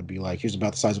building would be like. Here's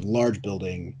about the size of a large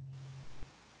building.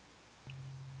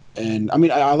 And I mean,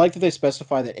 I like that they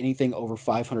specify that anything over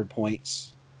 500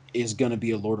 points is going to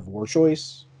be a Lord of War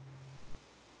choice.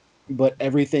 But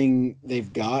everything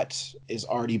they've got is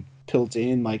already built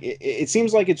in. Like it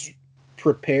seems like it's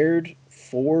prepared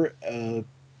for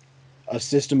a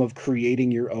system of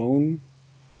creating your own,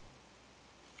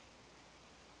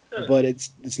 Huh. but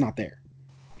it's not there.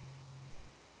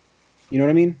 You know what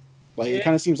I mean? Like it Yeah.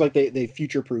 kind of seems like they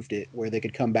future proofed it where they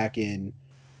could come back in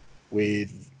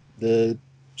with the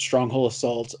Stronghold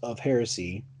Assault of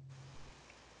Heresy.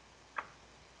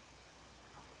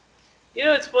 You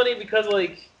know, it's funny because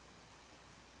like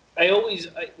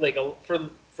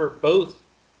for both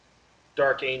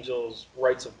Dark Angels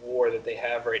Rights of War that they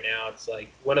have right now, it's like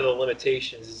one of the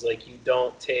limitations is like you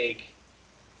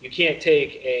can't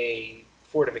take a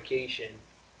fortification.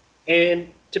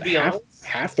 And to be honest,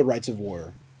 Half the Rights of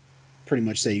War pretty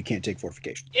much say you can't take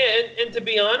fortifications. yeah, and to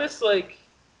be honest, like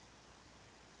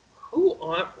who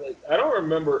on like I don't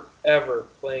remember ever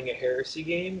playing a heresy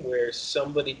game where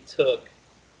somebody took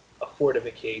a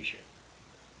fortification.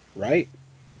 Right?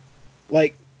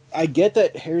 Like I get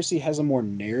that Heresy has a more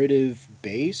narrative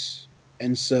base,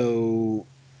 and so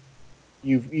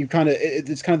you kind of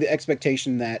it's kind of the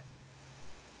expectation that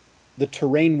the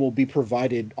terrain will be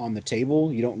provided on the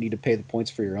table. You don't need to pay the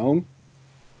points for your own.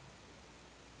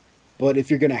 But if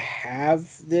you're gonna have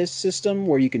this system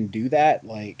where you can do that,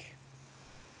 like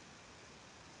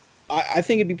I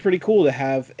think it'd be pretty cool to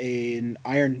have an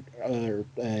Iron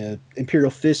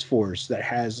Imperial Fist force that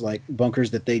has like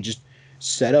bunkers that they just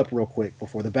set up real quick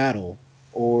before the battle,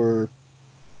 or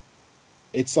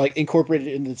it's like incorporated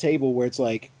into the table where it's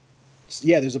like,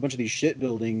 yeah, there's a bunch of these shit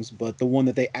buildings, but the one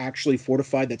that they actually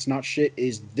fortified that's not shit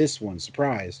is this one.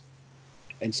 Surprise!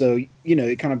 And so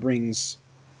it kind of brings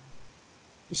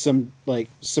some like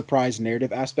surprise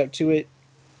narrative aspect to it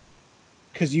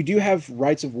because you do have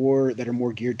rights of war that are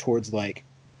more geared towards like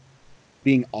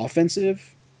being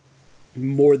offensive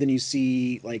more than you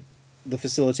see like the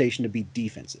facilitation to be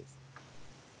defensive.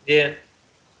 Yeah.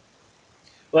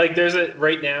 Like there's a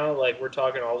right now, like we're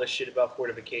talking all this shit about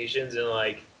fortifications and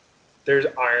like there's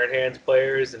Iron Hands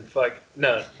players and fucking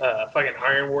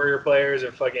Iron Warrior players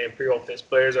and fucking Imperial Fist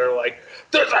players are like,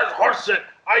 this is horseshit.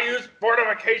 I use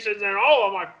fortifications in all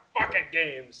of my fucking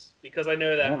games because I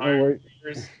know I that don't know Iron where.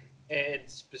 Warriors and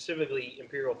specifically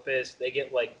Imperial Fist they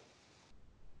get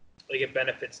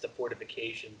benefits to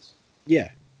fortifications. Yeah,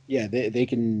 yeah, they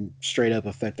can straight up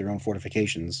affect their own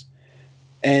fortifications.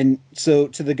 And so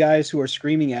to the guys who are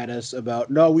screaming at us about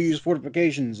no, we use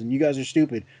fortifications and you guys are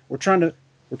stupid. We're trying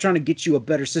to get you a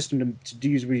better system to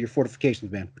use with your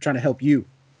fortifications, man. We're trying to help you.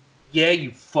 Yeah,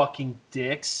 you fucking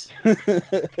dicks.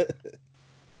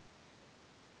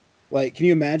 Like, can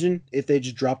you imagine if they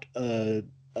just dropped a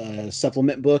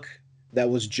supplement book that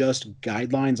was just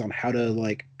guidelines on how to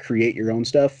like create your own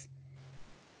stuff?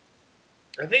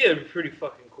 I think it'd be pretty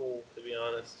fucking cool to be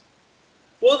honest.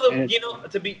 Well, And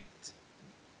to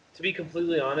be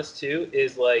completely honest too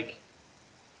is like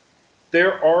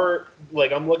there are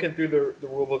like I'm looking through the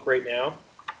rule book right now.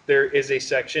 There is a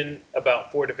section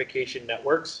about fortification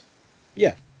networks.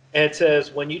 yeah, And it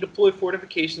says when you deploy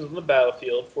fortifications on the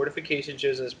battlefield, fortification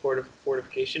chosen as part of a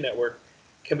fortification network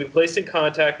can be placed in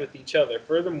contact with each other.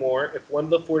 Furthermore, if one of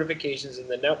the fortifications in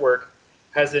the network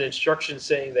has an instruction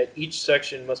saying that each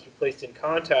section must be placed in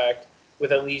contact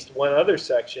with at least one other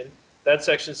section, that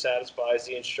section satisfies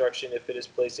the instruction if it is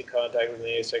placed in contact with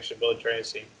any section of the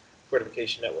Trinity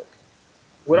fortification network.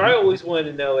 What I always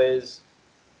wanted to know is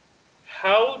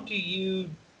how do you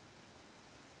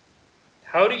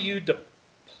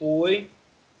deploy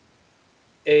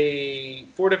a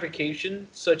fortification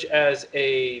such as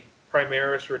a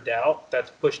Primaris Redoubt that's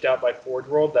pushed out by Forge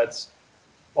World that's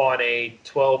on a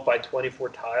 12 by 24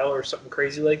 tile or something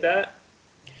crazy like that.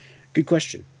 Good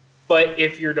question. But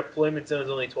if your deployment zone is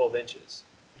only 12 inches.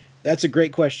 That's a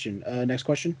great question. Next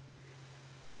question.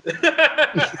 But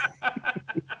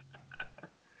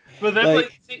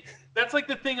that's like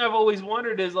the thing I've always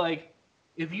wondered is like,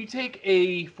 if you take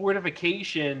a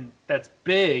fortification that's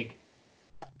big,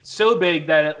 so big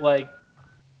that it like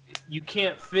you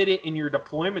can't fit it in your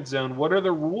deployment zone, what are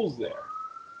the rules there?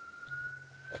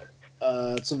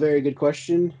 It's a very good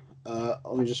question.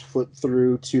 Let me just flip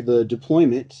through to the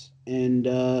deployment,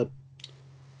 and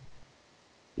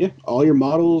yeah, all your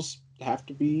models have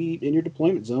to be in your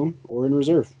deployment zone or in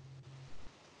reserve.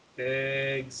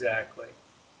 Exactly.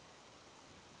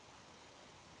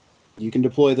 You can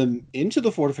deploy them into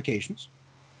the fortifications,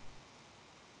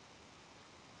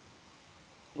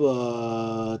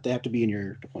 but they have to be in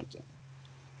your deployment zone.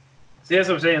 See, that's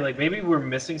what I'm saying. Like, maybe we're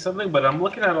missing something, but I'm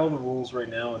looking at all the rules right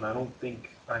now, and I don't think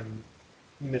I'm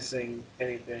missing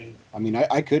anything. I mean,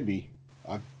 I could be.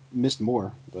 I've missed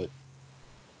more, but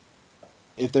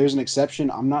if there's an exception,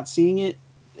 I'm not seeing it.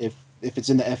 If it's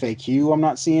in the FAQ, I'm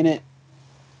not seeing it.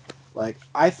 Like,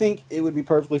 I think it would be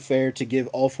perfectly fair to give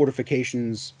all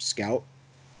fortifications scout.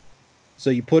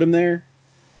 So you put them there,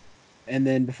 and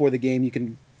then before the game, you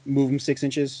can move them 6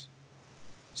 inches.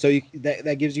 So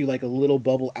that gives you like a little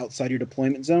bubble outside your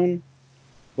deployment zone,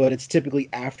 but it's typically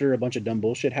after a bunch of dumb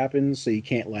bullshit happens, so you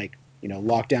can't like,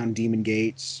 lock down demon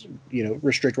gates,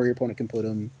 restrict where your opponent can put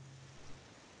them.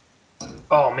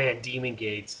 Oh man, demon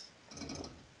gates.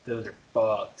 Those are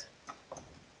fucked.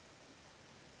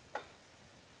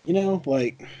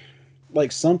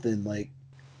 Like something like.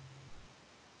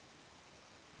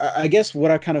 I guess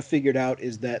what I kind of figured out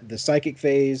is that the psychic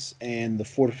phase and the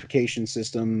fortification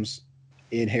systems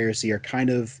in Heresy are kind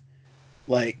of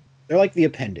like, they're like the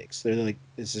appendix. They're like,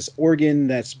 it's this organ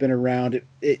that's been around.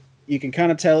 It you can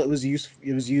kind of tell it was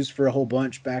used for a whole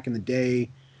bunch back in the day.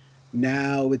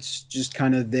 Now it's just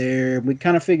kind of there. We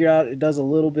kind of figured out it does a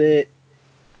little bit,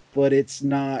 but it's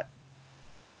not.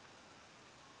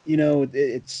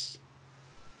 It's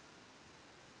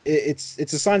the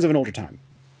signs of an older time.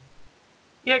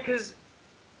 Yeah, because,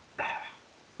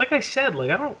 like I said,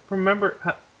 like I don't remember.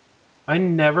 I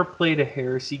never played a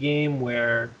Heresy game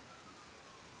where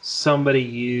somebody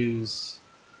used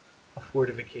a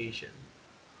fortification.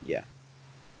 Yeah.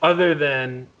 Other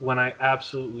than when I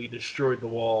absolutely destroyed the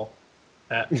wall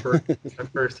at the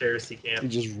first Heresy camp. You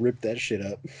just ripped that shit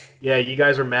up. Yeah, you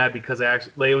guys were mad because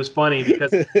it was funny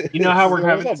because you know how we're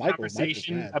having this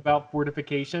conversation about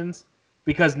fortifications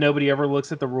because nobody ever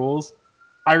looks at the rules.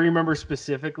 I remember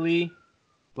specifically,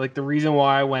 like the reason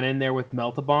why I went in there with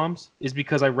Melta-Bombs is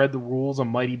because I read the rules on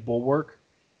Mighty Bulwark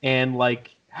and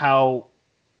like how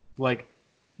like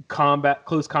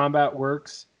close combat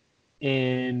works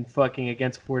in fucking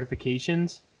against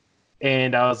fortifications.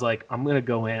 And I was like, I'm gonna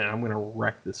go in and I'm gonna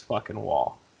wreck this fucking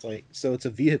wall. It's like, so it's a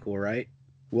vehicle, right?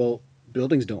 Well,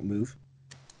 buildings don't move.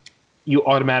 You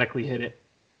automatically hit it.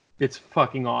 It's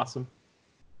fucking awesome.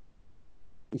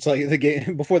 It's like the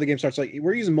game before the game starts. Like,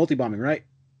 we're using multi-bombing, right?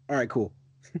 All right, cool.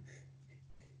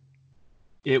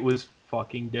 It was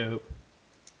fucking dope.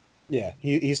 Yeah,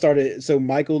 he started. So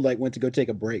Michael like went to go take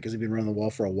a break because he'd been running the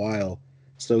wall for a while.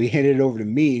 So he handed it over to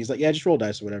me. He's like, "Yeah, just roll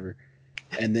dice or whatever."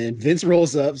 And then Vince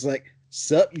rolls up. It's like,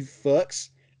 "Sup, you fucks!"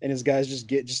 And his guys just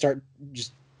start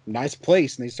nice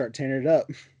place, and they start tearing it up.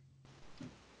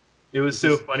 It was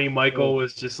so funny. Michael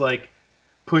was just like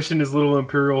pushing his little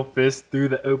Imperial fist through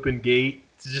the open gate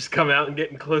to just come out and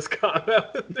get in close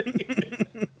combat with me.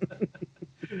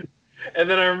 And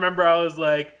then I remember I was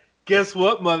like, guess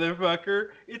what, motherfucker?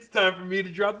 It's time for me to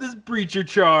drop this breacher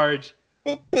charge.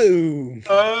 Boom.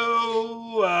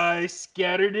 Oh, I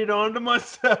scattered it onto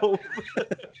myself.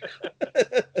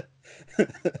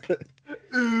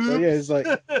 So yeah, it's like,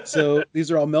 so these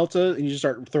are all Melta, and you just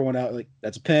start throwing out like,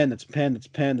 that's a pen, that's a pen, that's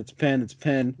a pen, that's a pen, that's a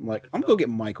pen. I'm like, I'm gonna go get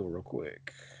Michael real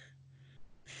quick.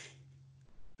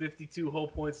 52 whole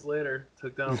points later,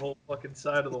 took down a whole fucking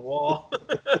side of the wall.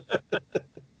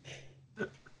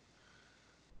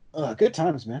 Good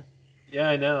times, man. Yeah,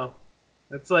 I know.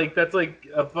 That's like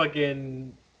a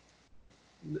fucking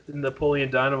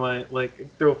Napoleon Dynamite,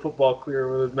 like throw a football clear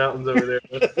over those mountains over there.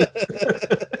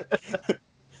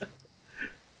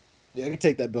 Yeah, I can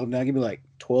take that building now. Give me like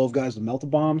 12 guys with melta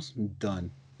bombs. I'm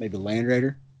done. Maybe a Land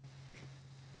Raider.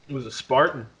 It was a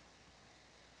Spartan.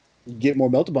 You get more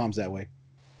melta bombs that way.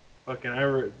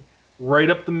 Fucking right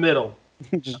up the middle.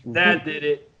 Just Dad did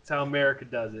it. That's how America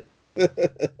does it.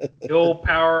 The old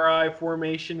power eye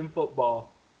formation in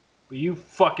football. But you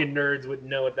fucking nerds wouldn't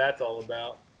know what that's all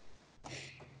about.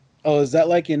 Oh, is that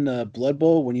like in Blood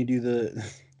Bowl when you do the?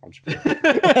 I'm just kidding.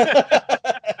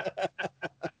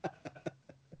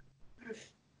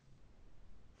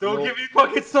 Don't get me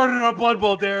fucking started on Blood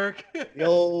Bowl, Derek. The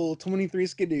old 23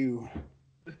 skidoo.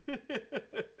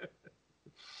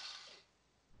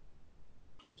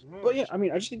 But yeah, I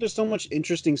mean, I just think there's so much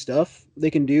interesting stuff they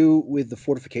can do with the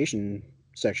fortification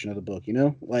section of the book. You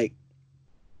know, like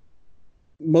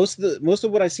most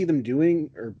of what I see them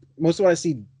doing, or most of what I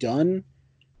see done,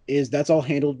 is that's all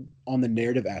handled on the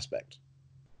narrative aspect.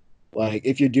 Like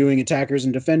if you're doing attackers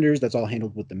and defenders, that's all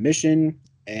handled with the mission,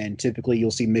 and typically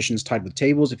you'll see missions tied with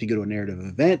tables if you go to a narrative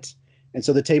event, and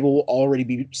so the table will already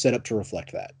be set up to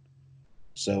reflect that.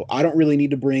 So I don't really need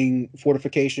to bring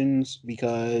fortifications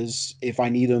because if I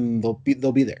need them, they'll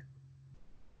be there.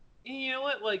 You know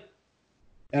what? Like,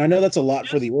 And I know that's a lot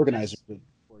for Just- the organizer just- to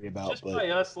worry about, just but by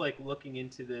us like looking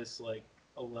into this like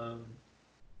alone,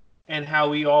 and how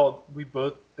we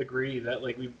both agree that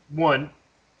like we've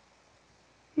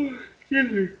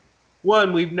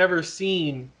never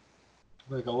seen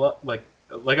like a lot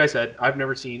like I said, I've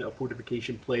never seen a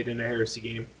fortification played in a heresy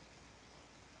game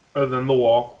other than the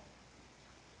wall.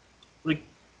 Like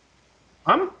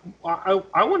I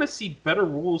want to see better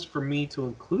rules for me to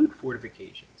include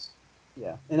fortifications.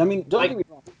 yeah. And I mean, don't Like, get me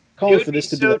wrong, It calling would for be this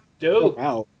to be so like dope.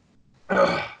 out.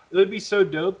 It would be so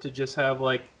dope to just have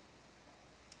like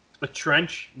a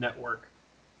trench network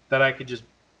that I could just,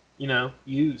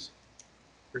 use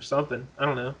or something. I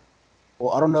don't know.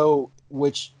 Well, I don't know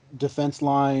which defense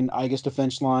line, I guess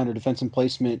defense line or defense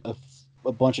emplacement of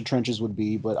a bunch of trenches would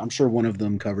be, but I'm sure one of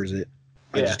them covers it.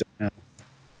 I Yeah. just don't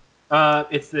know.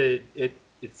 It's the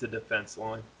defense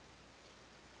line.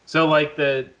 So like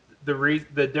the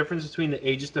difference between the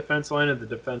Aegis defense line and the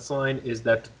defense line is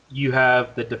that you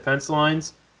have the defense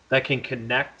lines that can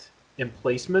connect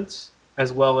emplacements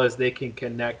as well as they can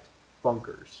connect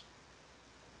bunkers.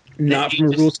 Not from a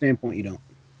Aegis- rule standpoint, you don't.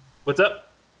 What's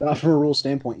up? Not from a rule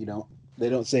standpoint, you don't. They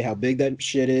don't say how big that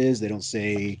shit is. They don't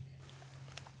say,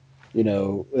 they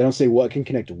don't say what can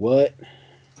connect to what.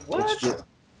 What? It's just,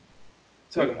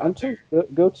 Talking about I'm telling you,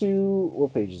 go to,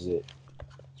 what page is it?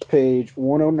 It's page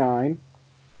 109,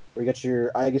 where you got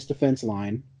your Aegis defense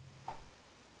line.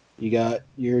 You got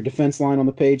your defense line on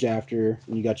the page after,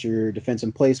 and you got your defense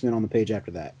emplacement on the page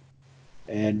after that.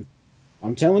 And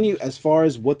I'm telling you, as far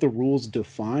as what the rules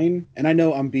define, and I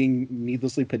know I'm being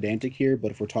needlessly pedantic here,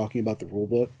 but if we're talking about the rule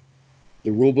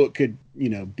book could,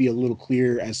 be a little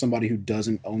clearer as somebody who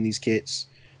doesn't own these kits.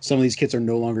 Some of these kits are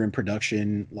no longer in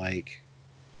production. Like,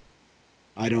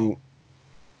 I don't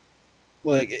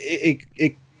like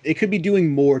it could be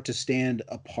doing more to stand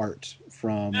apart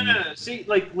from. No. See,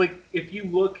 like if you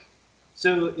look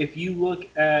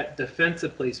at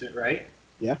defensive placement, right?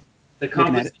 Yeah. The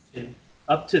Looking at it. composition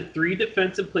up to 3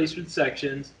 defensive placement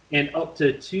sections and up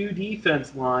to 2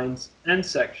 defense lines and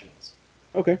sections.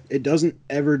 Okay, it doesn't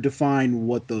ever define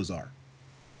what those are.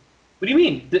 What do you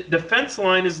mean? The defense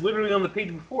line is literally on the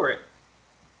page before it.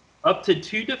 Up to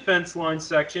 2 defense line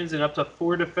sections and up to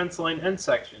 4 defense line end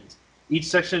sections. Each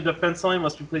section of defense line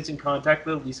must be placed in contact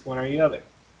with at least one or the other.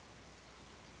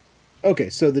 Okay,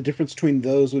 so the difference between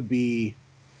those would be.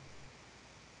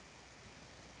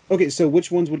 Okay, so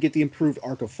which ones would get the improved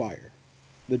arc of fire?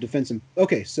 The defense.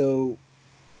 Okay, so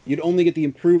you'd only get the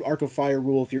improved arc of fire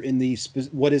rule if you're in the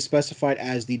what is specified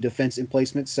as the defense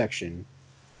emplacement section.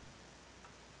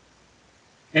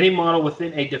 Any model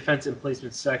within a defense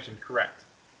emplacement section, correct.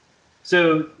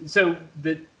 So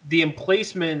the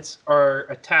emplacements are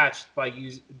attached by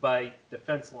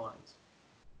defense lines.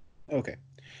 Okay,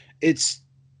 it's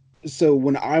so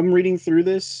when I'm reading through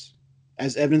this,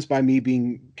 as evidenced by me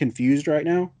being confused right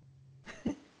now,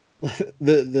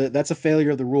 the that's a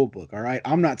failure of the rule book. All right,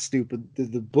 I'm not stupid.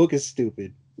 The book is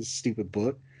stupid. This stupid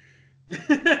book.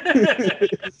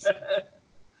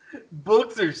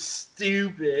 Books are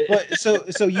stupid. But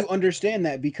so you understand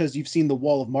that because you've seen the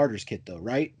Wall of Martyrs kit, though,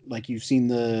 right? Like you've seen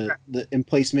the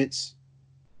emplacements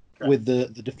with the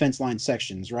defense line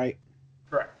sections, right?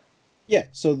 Correct. Yeah.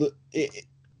 So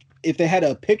if they had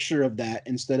a picture of that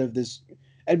instead of this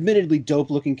admittedly dope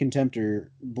looking Contemptor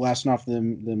blasting off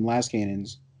them last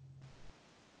cannons,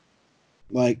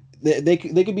 like they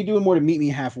could be doing more to meet me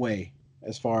halfway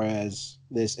as far as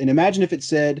this. And imagine if it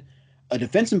said a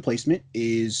defense emplacement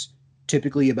is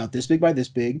typically about this big by this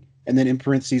big, and then in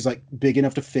parentheses like big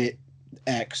enough to fit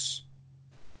X.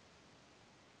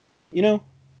 Yeah.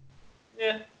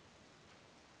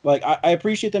 Like I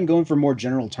appreciate them going for more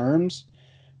general terms,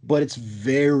 but it's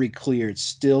very clear it's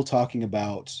still talking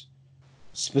about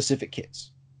specific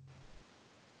kits.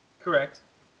 Correct.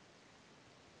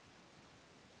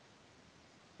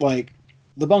 Like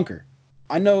the bunker.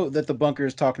 I know that the bunker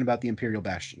is talking about the Imperial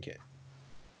Bastion kit.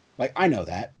 Like, I know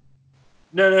that.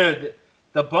 No.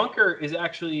 The bunker is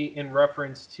actually in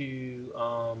reference to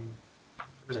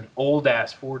there was an old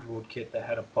ass Forge World kit that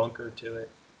had a bunker to it.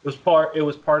 It was part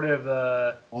of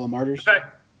All the martyrs. in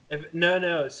fact,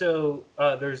 no. So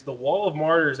there's the Wall of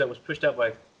Martyrs that was pushed out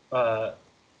by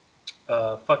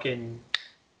fucking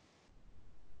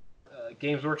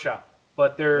Games Workshop,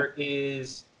 but there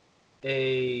is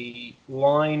a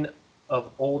line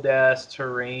of old ass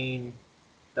terrain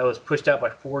that was pushed out by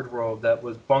Forge World that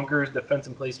was bunkers, defense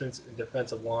emplacements, and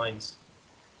defensive lines.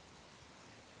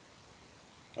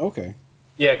 Okay.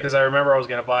 Yeah, because I remember I was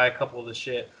gonna buy a couple of the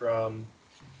shit from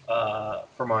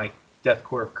for my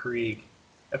Deathcore of Krieg.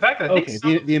 In fact, I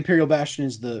think the Imperial Bastion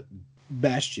is the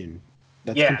bastion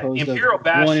that's composed of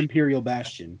one Imperial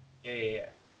Bastion. Yeah.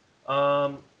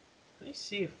 Let me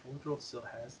see if Forge World still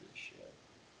has this shit.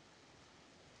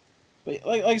 But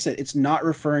like I said, it's not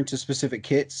referring to specific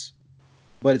kits,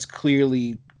 but it's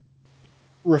clearly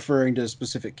referring to a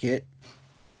specific kit.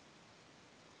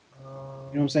 You know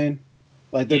what I'm saying?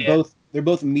 Like they're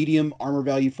both medium armor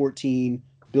value 14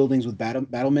 buildings with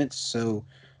battlements. So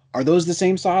are those the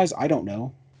same size? I don't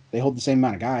know. They hold the same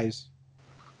amount of guys.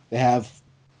 They have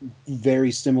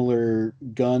very similar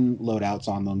gun loadouts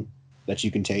on them that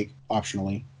you can take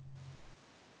optionally.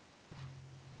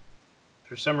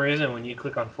 For some reason, when you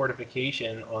click on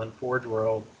Fortification on Forge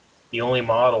World, the only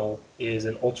model is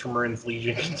an Ultramarines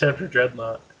Legion Contemptor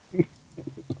Dreadnought.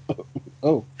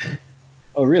 Oh,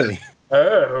 really?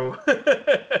 Oh.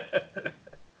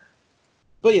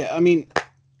 But yeah, I mean,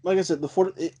 like I said,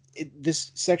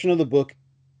 this section of the book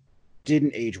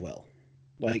didn't age well.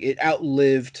 Like, it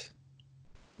outlived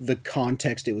the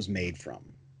context it was made from.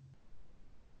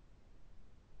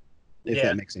 If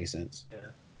that makes any sense.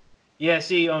 Yeah,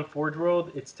 see, on Forge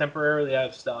World, it's temporarily out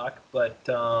of stock, but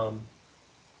I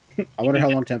wonder how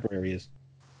long temporary is.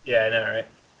 Yeah, I know,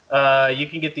 right? You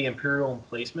can get the Imperial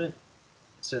Emplacement,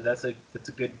 so that's a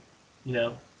good,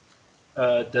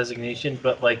 designation.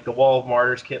 But like the Wall of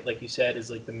Martyrs kit, like you said,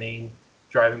 is like the main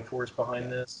driving force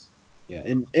behind this. Yeah,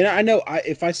 and I know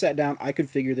if I sat down, I could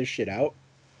figure this shit out,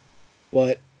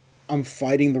 but I'm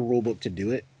fighting the rulebook to do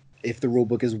it. If the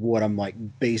rulebook is what I'm like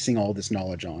basing all this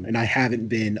knowledge on, and I haven't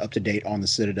been up to date on the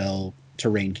Citadel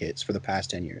terrain kits for the past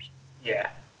 10 years.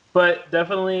 Yeah, but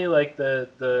definitely like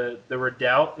the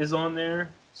Redoubt is on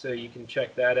there, so you can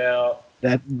check that out.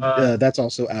 That's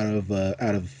also out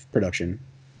of production.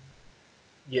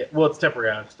 Yeah, well, it's temporary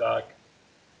out of stock.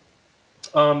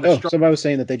 Somebody was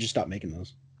saying that they just stopped making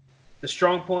those. The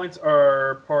strong points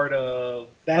are part of.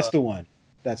 That's the one.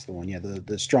 That's the one. Yeah,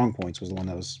 the strong points was the one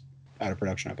that was out of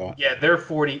production, I thought. Yeah, they're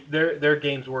 40. They're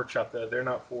Games Workshop though. They're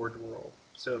not Forge World,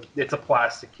 so it's a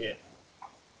plastic kit.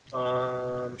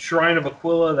 Shrine of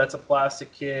Aquila, that's a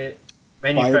plastic kit.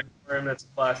 Manufacturing, that's a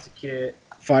plastic kit.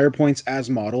 Fire points as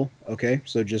model. Okay,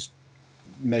 so just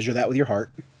measure that with your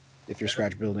heart if you're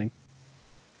scratch building.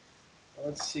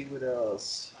 Let's see what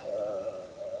else.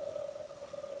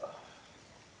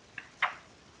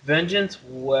 Vengeance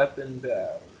Weapon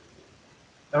Battery.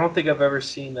 I don't think I've ever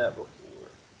seen that before.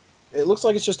 It looks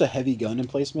like it's just a heavy gun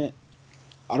emplacement.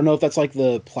 I don't know if that's like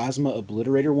the Plasma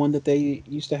Obliterator one that they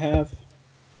used to have.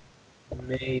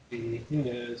 Maybe. Who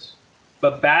knows?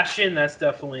 But Bastion, that's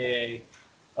definitely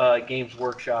a Games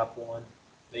Workshop one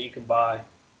that you can buy.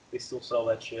 They still sell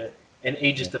that shit. And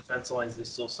Aegis Defense Lines, they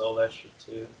still sell that shit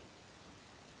too.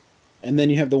 And then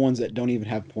you have the ones that don't even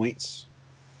have points.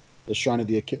 The Shrine of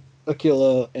the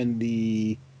Aquila and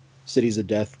the Cities of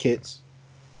Death kits.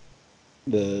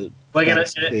 In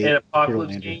Apocalypse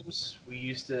games, we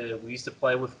used to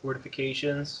play with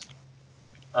fortifications.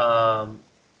 But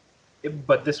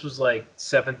this was like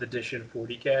 7th edition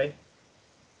 40K,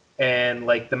 and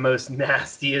like the most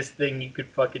nastiest thing you could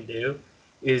fucking do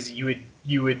is you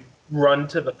would run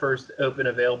to the first open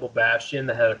available bastion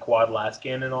that had a quad last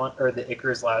cannon on, or the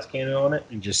Icarus last cannon on it,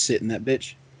 and just sit in that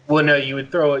bitch. Well, no, you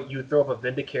would throw up a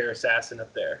Vindicare assassin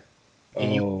up there,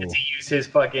 and you would get to use his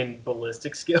fucking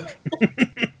ballistic skill.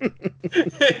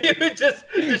 You would just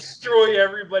destroy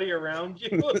everybody around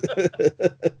you.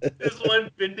 This one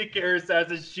Vindicare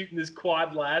assassin shooting this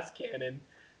quad last cannon,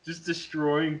 just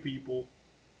destroying people.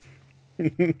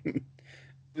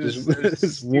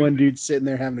 This one dude sitting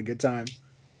there having a good time.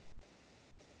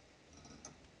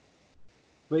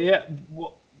 But yeah,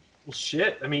 well,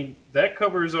 shit. I mean, that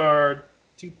covers our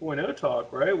 2.0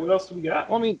 talk, right? What else do we got?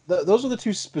 Well, I mean, those are the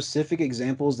two specific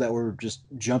examples that were just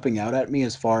jumping out at me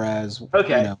as far as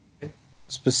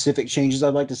specific changes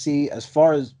I'd like to see. As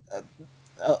far as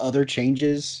other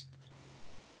changes,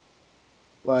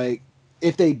 like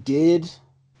if they did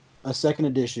a second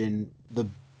edition the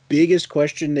biggest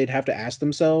question they'd have to ask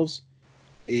themselves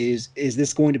is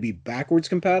this going to be backwards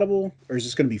compatible or is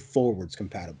this going to be forwards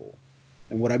compatible?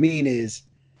 And what I mean is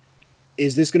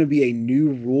this going to be a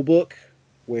new rule book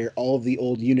where all of the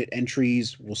old unit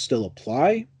entries will still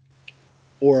apply,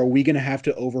 or are we going to have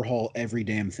to overhaul every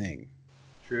damn thing?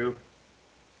 True.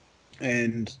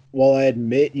 And while I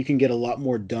admit you can get a lot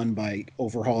more done by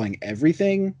overhauling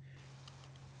everything,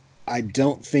 I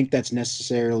don't think that's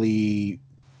necessarily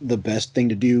the best thing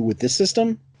to do with this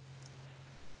system.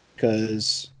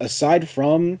 Because aside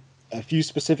from a few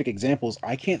specific examples,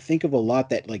 I can't think of a lot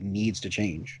that like needs to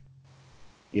change.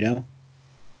 You know?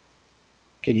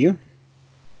 Can you?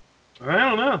 I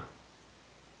don't know.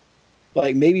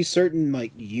 Like maybe certain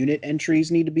like unit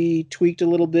entries need to be tweaked a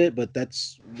little bit, but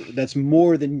that's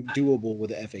more than doable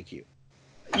with the FAQ.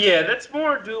 Yeah, that's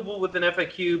more doable with an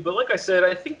FAQ. But like I said,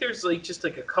 I think there's like just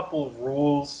like a couple of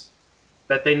rules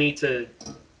that they need to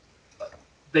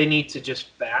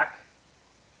just back.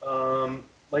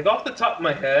 Like off the top of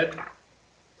my head,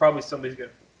 probably somebody's gonna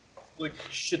like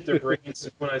shit their brains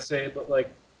when I say it, but like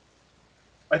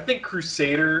I think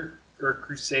Crusader or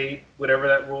Crusade, whatever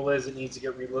that rule is, it needs to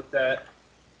get relooked at.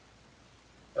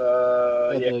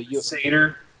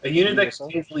 Crusader. A unit that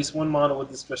contains at least one model with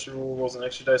the special rule rolls an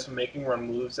extra dice when making run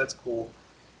moves. That's cool.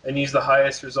 And use the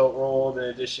highest result rolled. In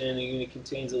addition, a unit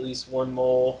contains at least one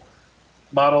model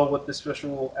with the special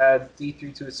rule adds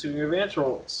D3 to its super advance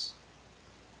rolls.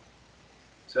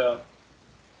 So,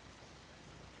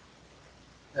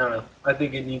 I don't know. I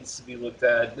think it needs to be looked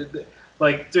at.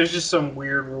 Like, there's just some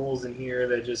weird rules in here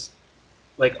that just,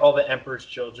 like, all the Emperor's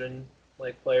Children,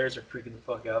 like, players are freaking the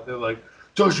fuck out. They're like,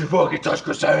 don't you fucking touch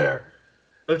Crusader!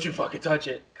 Don't you fucking touch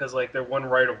it! Because, like, their one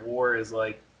right of war is,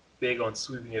 like, big on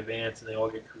sweeping advance, and they all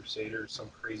get Crusader or some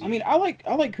crazy. I mean, I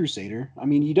like Crusader. I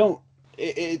mean, you don't.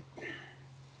 It's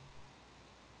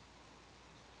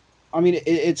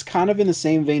kind of in the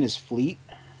same vein as Fleet,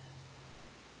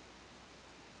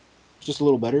 just a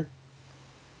little better.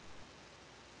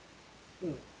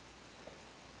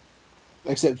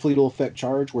 Except Fleet will affect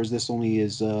charge, whereas this only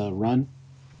is run.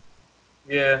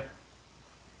 Yeah.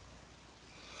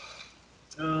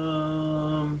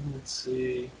 Let's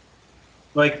see.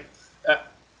 Like,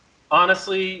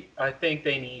 honestly, I think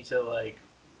they need to like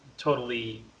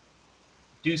totally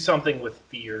do something with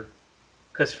fear,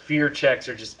 because fear checks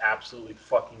are just absolutely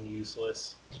fucking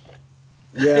useless.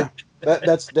 Yeah,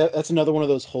 that's another one of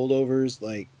those holdovers.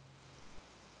 Like,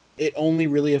 it only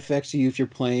really affects you if you're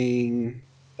playing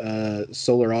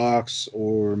Solar Ox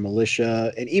or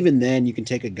Militia, and even then, you can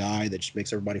take a guy that just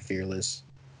makes everybody fearless.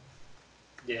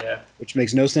 Yeah. Which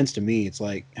makes no sense to me. It's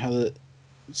like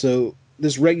so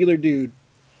this regular dude,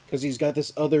 because he's got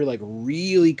this other like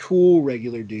really cool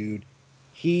regular dude,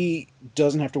 he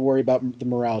doesn't have to worry about the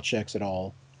morale checks at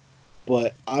all.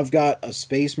 But I've got a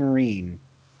Space Marine.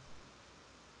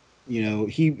 You know,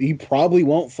 he probably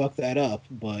won't fuck that up,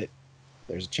 but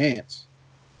there's a chance.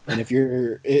 And if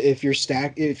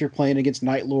you're playing against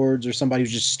Night Lords or somebody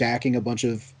who's just stacking a bunch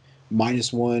of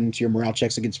 -1 to your morale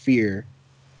checks against fear,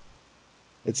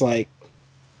 it's like,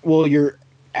 well, your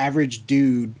average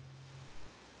dude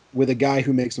with a guy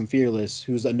who makes him fearless,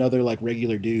 who's another like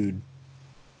regular dude,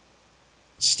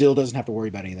 still doesn't have to worry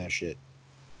about any of that shit.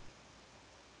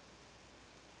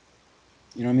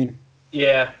 You know what I mean?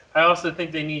 Yeah. I also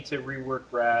think they need to rework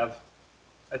Grav.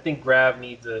 I think Grav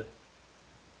needs a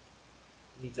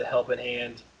helping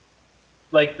hand.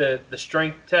 Like the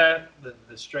strength test,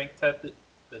 the strength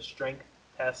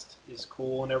test is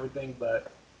cool and everything,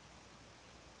 but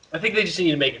I think they just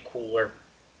need to make it cooler.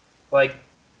 Like,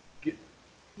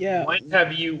 Yeah. when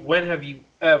have you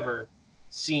ever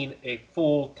seen a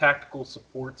full tactical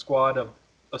support squad of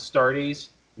Astartes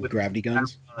With gravity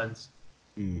guns?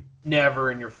 Mm.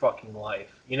 Never in your fucking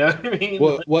life. You know what I mean?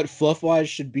 What fluff wise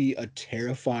should be a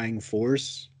terrifying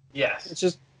force. Yes. It's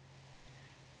just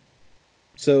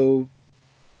so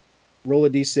roll a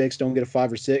d6, don't get a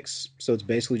 5 or 6, so it's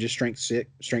basically just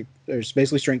it's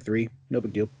basically strength 3, no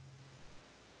big deal.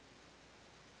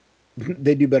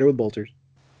 They do better with bolters.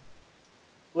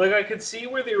 Like, I could see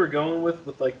where they were going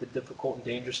with like the difficult and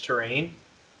dangerous terrain,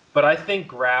 but I think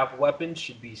grav weapons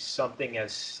should be something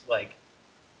as like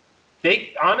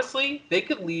they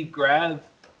could leave grav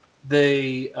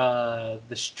the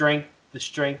strength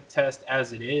test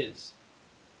as it is.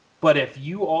 But if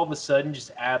you all of a sudden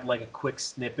just add like a quick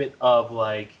snippet of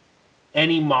like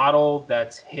any model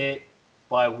that's hit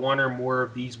by one or more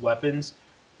of these weapons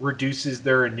reduces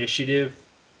their initiative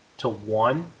to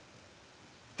 1,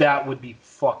 that would be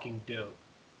fucking dope.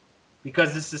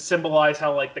 Because this is symbolize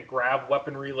how like the grav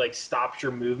weaponry like stops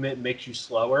your movement and makes you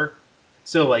slower.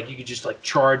 So like you could just like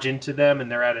charge into them,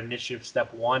 and they're at initiative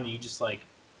step 1, and you just like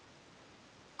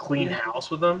clean house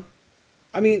with them.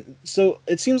 I mean, so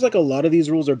it seems like a lot of these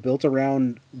rules are built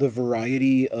around the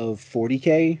variety of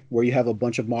 40K, where you have a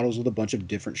bunch of models with a bunch of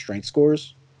different strength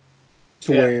scores,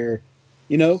 to Yeah. where,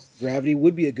 gravity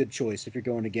would be a good choice if you're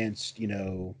going against,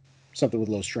 something with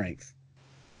low strength.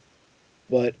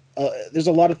 But there's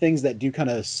a lot of things that do kind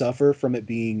of suffer from it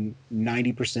being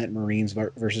 90% Marines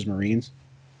versus Marines.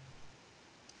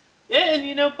 Yeah,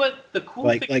 and but the cool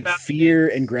thing Like about fear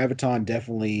it and is, graviton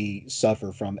definitely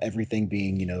suffer from everything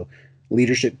being,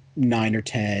 leadership 9 or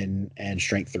 10 and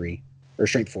strength 3 or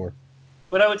strength 4.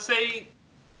 but I would say,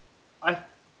 I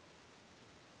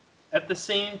at the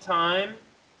same time,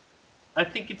 I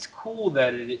think it's cool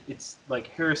that it's like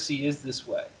heresy is this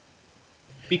way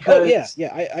Oh yeah, because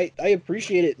yeah. I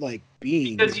appreciate it like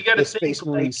because you being got to the think Space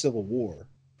Marine like Civil War.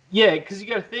 yeah, because you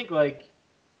got to think like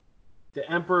the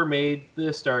Emperor made the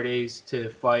Astartes to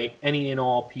fight any and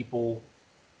all people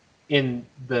in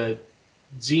the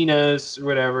Xenos or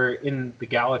whatever in the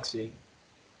galaxy,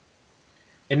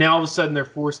 and now all of a sudden they're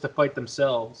forced to fight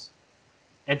themselves,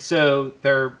 and so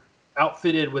they're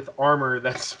outfitted with armor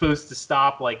that's supposed to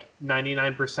stop like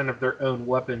 99% of their own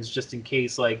weapons just in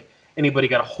case like anybody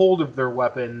got a hold of their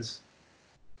weapons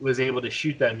was able to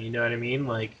shoot them, you know what I mean?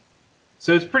 Like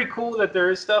so it's pretty cool that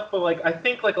there is stuff, but like I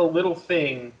think like a little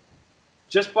thing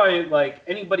just by like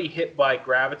anybody hit by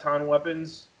graviton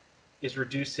weapons is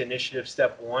reduced to initiative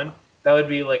step 1. That would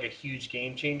be like a huge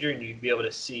game changer, and you'd be able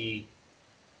to see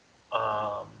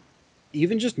um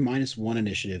Even just -1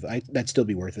 initiative, that'd still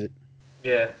be worth it.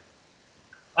 yeah.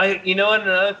 What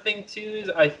another thing too is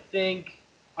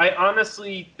I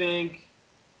honestly think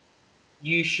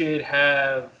you should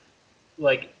have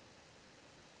like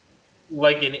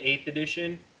in 8th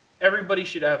edition, everybody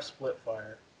should have split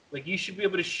fire. Like you should be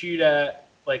able to shoot at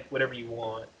like whatever you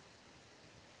want.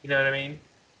 You know what I mean?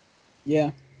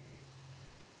 Yeah,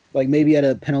 like maybe add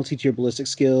a penalty to your ballistic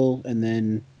skill, and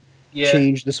then Yeah,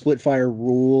 change the split fire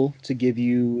rule to give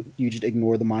you just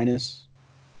ignore the minus.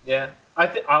 yeah. I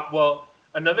think well,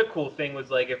 another cool thing was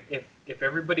like if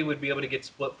everybody would be able to get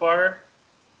split fire,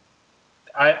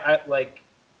 I like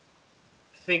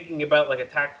thinking about like a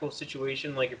tactical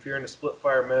situation, like if you're in a split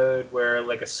fire mode where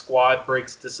like a squad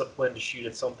breaks discipline to shoot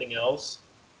at something else,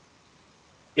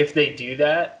 if they do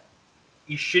that,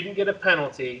 you shouldn't get a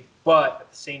penalty, but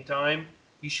at the same time,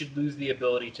 you should lose the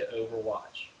ability to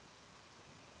overwatch.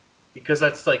 Because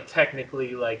that's like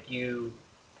technically like you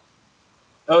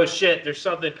oh shit, there's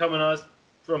something coming us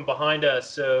from behind us,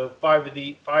 so five of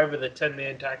the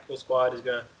 10-man tactical squad is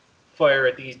gonna fire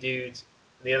at these dudes,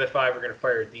 and the other 5 are gonna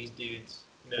fire at these dudes.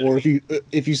 You know what I Or mean?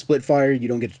 if you split fire, you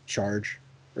don't get to charge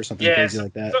or something Yeah, crazy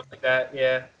like that. something like that.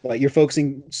 Yeah. Like you're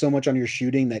focusing so much on your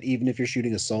shooting that even if you're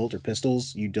shooting assault or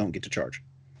pistols, you don't get to charge.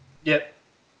 Yep.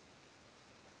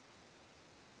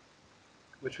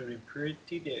 Which would be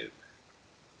pretty dope.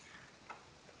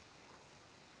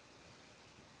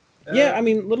 Yeah, Uh, I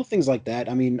mean, little things like that.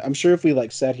 I mean, I'm sure if we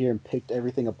like sat here and picked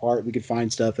everything apart, we could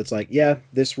find stuff that's like, yeah,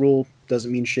 this rule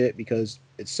doesn't mean shit because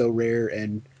it's so rare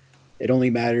and it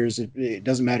only matters. It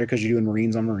doesn't matter because you're doing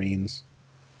Marines on Marines.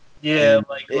 yeah, And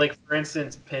like for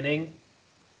instance, pinning.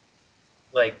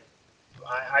 Like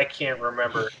I can't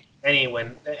remember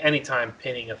anytime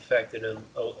pinning affected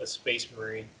a space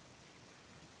marine.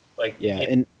 Like yeah, in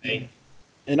and a way.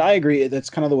 and I agree that's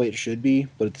kind of the way it should be.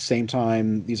 But at the same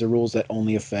time, these are rules that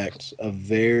only affect a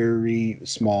very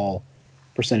small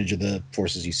percentage of the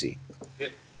forces you see.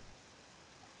 It-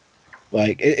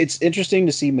 Like it's interesting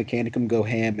to see Mechanicum go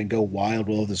ham and go wild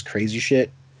with all this crazy shit,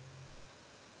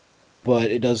 but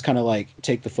it does kind of like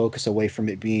take the focus away from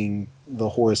it being the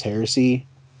Horus Heresy.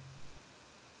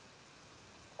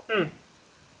 hmm.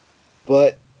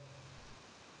 But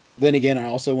then again, I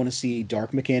also want to see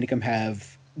Dark Mechanicum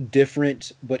have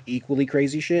different but equally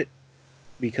crazy shit.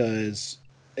 Because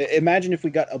imagine if we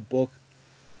got a book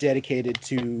dedicated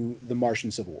to the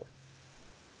Martian Civil War.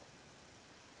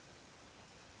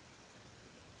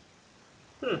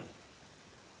 Hmm.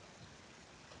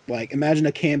 Like imagine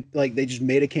a camp like they just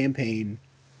made a campaign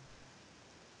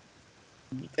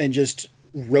and just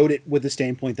wrote it with the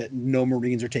standpoint that no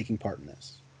Marines are taking part in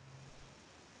this.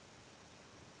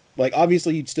 Like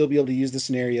obviously you'd still be able to use the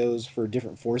scenarios for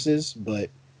different forces, but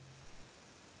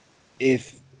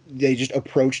if they just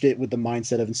approached it with the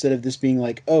mindset of instead of this being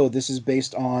like, oh, this is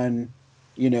based on,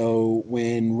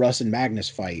 when Russ and Magnus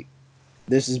fight,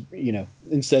 this is,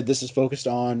 instead this is focused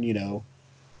on,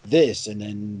 this and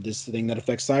then this thing that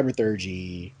affects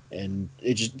cyberthurgy, and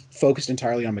it just focused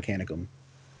entirely on Mechanicum.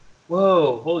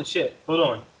 Whoa! Holy shit! Hold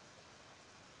on,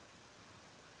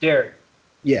 Derek.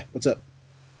 Yeah, what's up?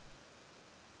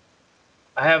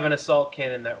 I have an assault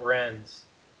cannon that rends.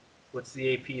 What's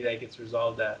the AP that gets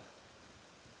resolved at?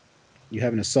 You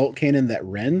have an assault cannon that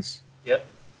rends. Yep.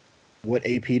 What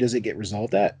AP does it get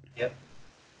resolved at? Yep.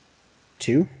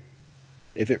 2.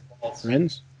 If it False.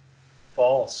 rends.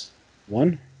 False.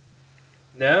 1.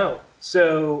 No.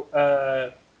 So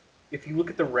if you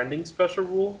look at the rending special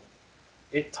rule,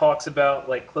 it talks about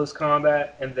like close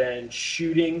combat and then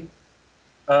shooting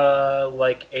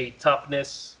like a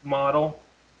toughness model.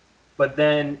 But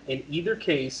then in either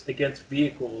case, against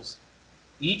vehicles,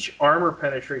 each armor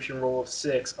penetration roll of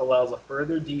 6 allows a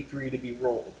further D3 to be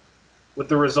rolled, with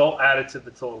the result added to the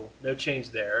total. No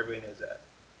change there. Everybody knows that.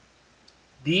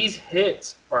 These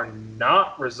hits are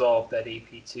not resolved at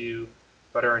AP2,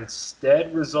 but are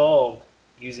instead resolved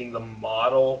using the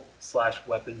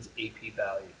model/weapons AP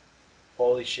value.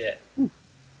 Holy shit.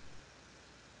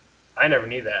 I never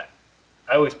knew that.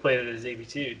 I always played it as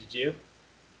AP2. Did you?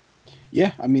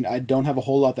 Yeah, I mean, I don't have a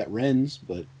whole lot that rends,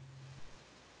 but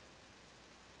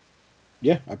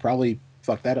yeah, I probably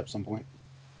fucked that up some point.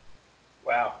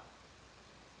 Wow.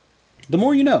 The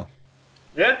more you know.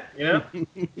 Yeah, you know,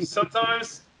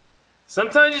 sometimes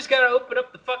you just gotta open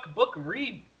up the fucking book and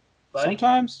read, buddy.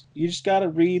 Sometimes you just gotta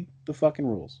read the fucking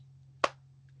rules.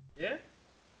 Yeah.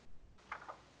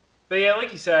 But yeah,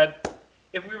 like you said,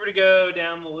 if we were to go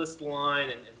down the list line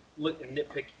and look and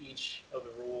nitpick each of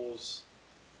the rules,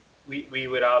 we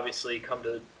would obviously come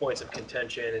to points of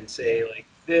contention and say like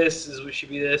this is what should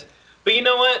be this. But you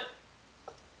know what?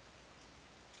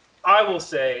 I will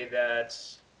say that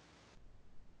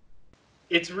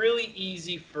it's really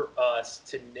easy for us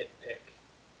to nitpick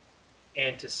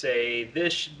and to say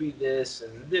this should be this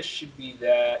and this should be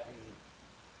that,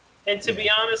 and to be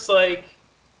honest, like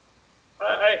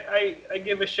I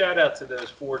give a shout out to those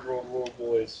Forge World Rule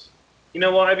boys. You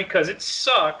know why? Because it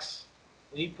sucks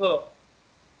when you put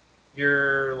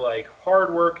your like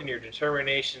hard work and your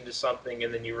determination into something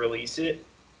and then you release it,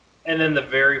 and then the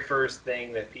very first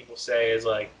thing that people say is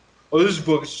like, "Oh, this is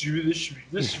fucking stupid. This should be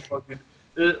this is fucking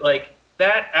like."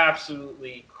 That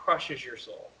absolutely crushes your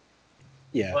soul.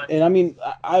 Yeah, But, and I mean,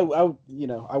 I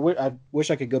wish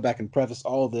I could go back and preface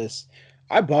all of this.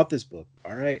 I bought this book,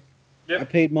 all right. yep. I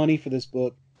paid money for this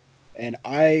book, and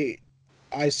I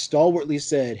stalwartly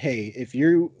said, "Hey, if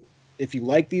you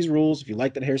like these rules, if you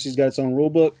like that Heresy's got its own rule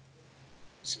book,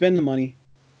 spend the money,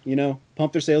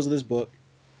 pump their sales of this book,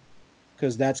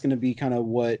 because that's going to be kind of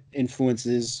what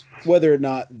influences whether or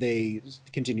not they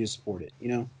continue to support it,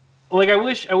 Like I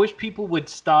wish people would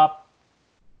stop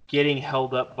getting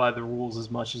held up by the rules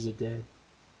as much as it did.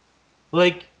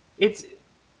 Like it's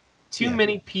too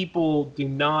many people do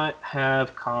not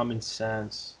have common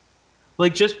sense.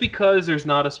 Like just because there's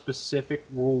not a specific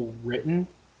rule written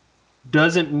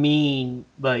doesn't mean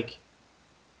like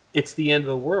it's the end of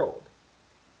the world.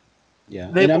 Yeah.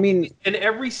 And I mean in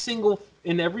every single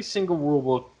rule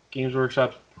book Games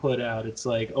Workshop's put out, it's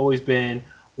like always been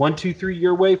 1, 2, 3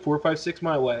 your way, 4, 5, 6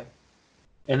 my way.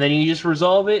 And then you just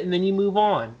resolve it, and then you move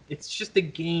on. It's just a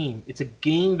game. It's a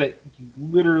game that you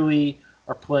literally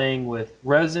are playing with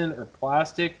resin or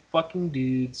plastic fucking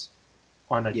dudes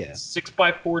on a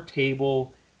 6x4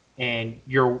 table, and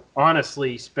you're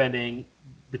honestly spending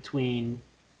between,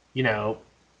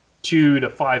 2 to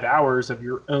 5 hours of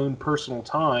your own personal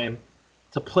time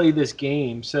to play this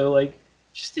game. So, like,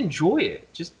 just enjoy it.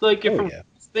 Just, like, if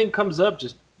this thing comes up,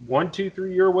 just 1, 2,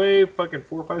 3 your way, fucking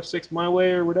 4, 5, 6 my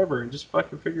way, or whatever, and just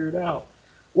fucking figure it out.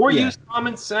 Or use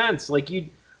common sense.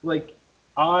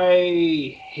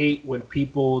 I hate when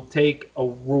people take a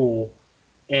rule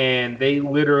and they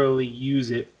literally use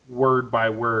it word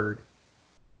by word.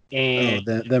 And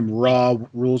them raw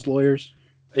rules lawyers.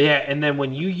 Yeah, and then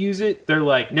when you use it, they're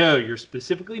like, "No, you're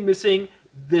specifically missing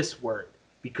this word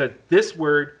because this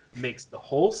word makes the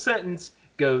whole sentence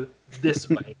go this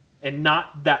way." And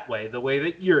not that way, the way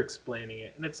that you're explaining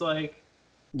it. And it's like,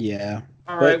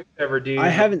 all right, whatever, dude. I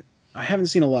haven't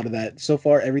seen a lot of that so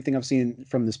far. Everything I've seen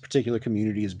from this particular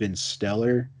community has been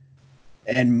stellar.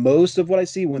 And most of what I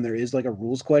see when there is like a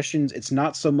rules questions, it's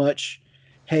not so much,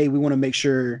 "Hey, we want to make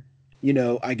sure,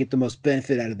 I get the most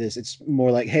benefit out of this." It's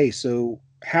more like, "Hey, so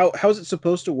how's it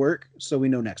supposed to work so we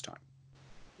know next time?"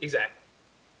 Exactly.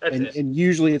 And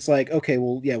usually it's like, "Okay,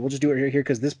 well, yeah, we'll just do it here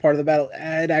because this part of the battle,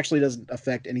 it actually doesn't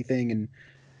affect anything, and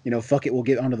fuck it, we'll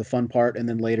get onto the fun part, and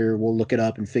then later we'll look it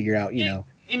up and figure out, And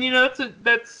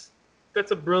that's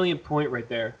a brilliant point right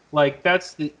there. Like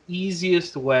that's the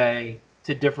easiest way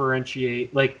to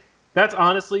differentiate. Like that's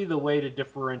honestly the way to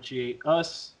differentiate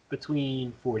us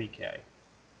between 40K.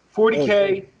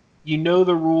 40K, you know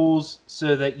the rules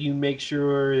so that you make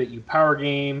sure that you power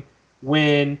game,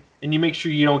 win, and you make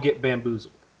sure you don't get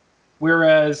bamboozled.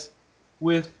 Whereas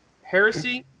with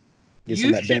Heresy, Get some you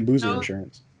of that should bamboozle know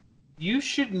insurance. you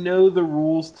should know the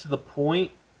rules to the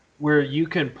point where you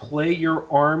can play your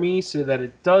army so that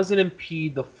it doesn't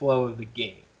impede the flow of the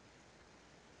game.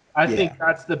 I think Yeah.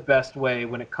 that's the best way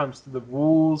when it comes to the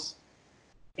rules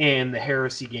and the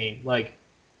Heresy game. Like,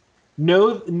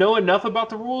 know enough about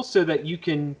the rules so that you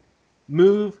can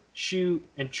move, shoot,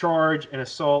 and charge and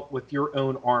assault with your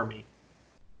own army.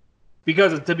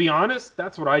 Because to be honest,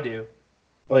 that's what I do.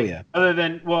 Oh Like, yeah. other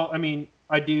than, well, I mean,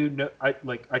 I do know,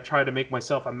 I try to make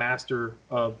myself a master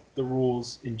of the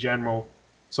rules in general,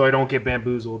 so I don't get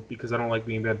bamboozled because I don't like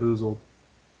being bamboozled.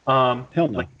 Hell no.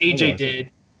 Like AJ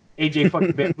did. AJ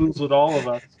fucking bamboozled all of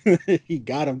us. He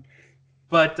got him.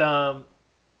 But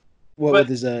What but with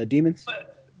his demons?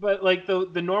 but like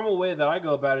the normal way that I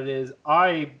go about it is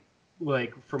I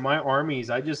like for my armies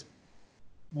I just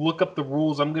look up the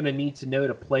rules I'm gonna need to know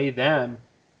to play them,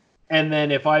 and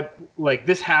then if I like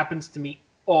this happens to me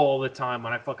all the time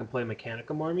when I fucking play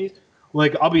Mechanicum armies.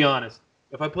 Like I'll be honest,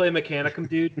 if I play a Mechanicum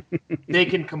dude, they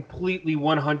can completely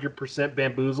 100%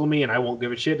 bamboozle me, and I won't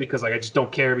give a shit because like I just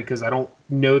don't care because I don't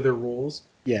know their rules.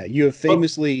 Yeah, you have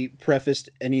famously prefaced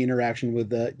any interaction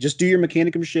with just do your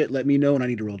Mechanicum shit, let me know when I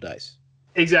need to roll dice.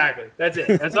 Exactly. That's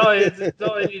it. That's all I need to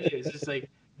do. It's just like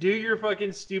do your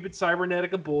fucking stupid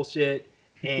Cybernetica bullshit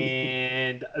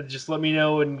and just let me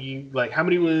know when you like how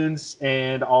many wounds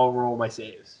and I'll roll my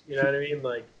saves. You know what I mean?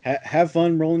 Like Have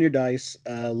fun rolling your dice.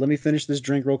 Let me finish this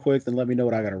drink real quick, then let me know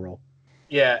what I gotta roll.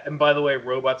 yeah, and by the way,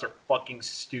 robots are fucking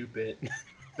stupid.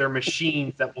 They're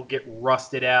machines that will get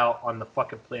rusted out on the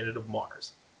fucking planet of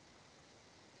Mars.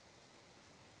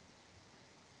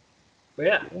 But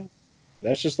yeah.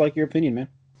 That's just like your opinion, man.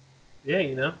 Yeah,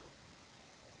 you know.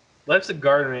 Life's a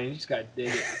garden, man. You just gotta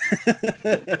dig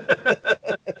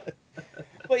it.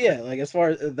 But yeah, like as far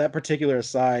as that particular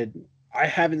aside, I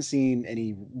haven't seen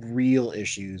any real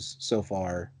issues so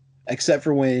far, except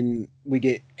for when we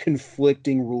get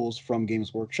conflicting rules from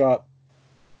Games Workshop,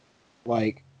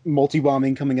 like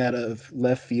multi-bombing coming out of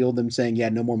left field, them saying, yeah,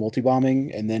 no more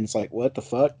multi-bombing, and then it's like, what the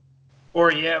fuck?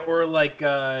 Or yeah, or like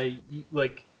the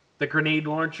grenade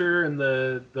launcher and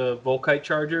the Volkite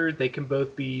charger, they can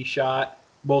both be shot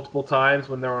multiple times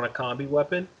when they're on a combi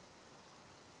weapon.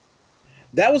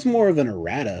 That was more of an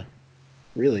errata,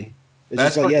 really. It's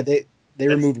That's just like, yeah, fucking they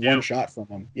that's removed one dope. shot from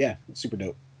them. Yeah, it's super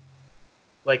dope.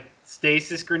 Like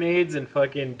stasis grenades and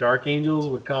fucking Dark Angels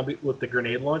with combi with the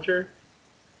grenade launcher.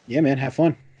 Yeah, man, have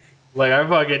fun. Like I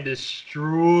fucking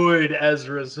destroyed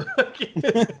Ezra's fucking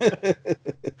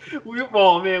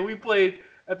we played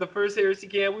at the first Heresy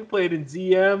camp, we played in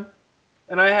ZM,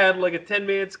 and I had like a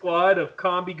 10-man squad of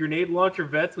combi grenade launcher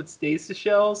vets with stasis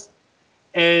shells.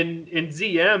 And in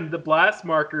ZM, the blast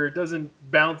marker doesn't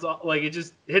bounce off, like it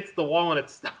just hits the wall and it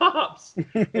stops.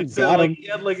 And so Got like him. he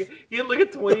had like a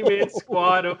 20-man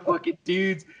squad of fucking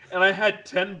dudes, and I had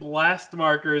 10 blast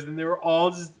markers, and they were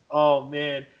all just oh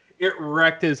man, it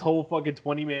wrecked his whole fucking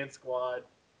 20-man squad.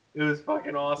 It was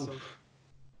fucking awesome.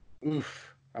 Oof.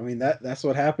 I mean that's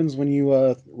what happens when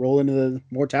you roll into the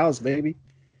Mortalis, baby.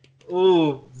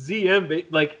 Ooh, ZM,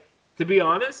 like to be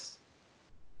honest,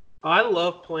 I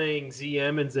love playing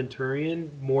ZM and Zenturion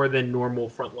more than normal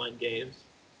frontline games.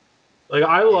 Like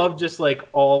I love just like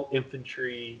all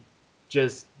infantry,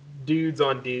 just dudes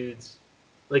on dudes.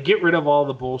 Like get rid of all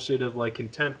the bullshit of like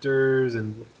contemptors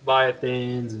and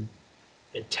leviathans and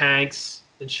tanks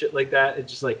and shit like that. It's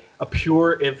just like a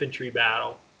pure infantry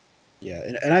battle. Yeah,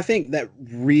 and I think that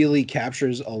really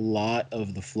captures a lot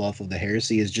of the fluff of the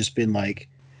Heresy has just been like,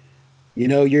 you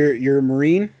know, you're a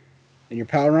Marine and your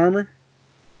power armor,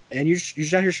 and you're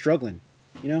just out here struggling,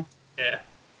 you know? Yeah.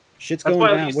 Shit's That's going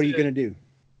why I down. used What are you to- gonna do?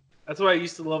 That's why I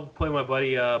used to love to play my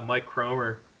buddy Mike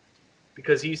Cromer,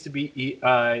 because he used to be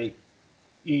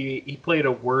he played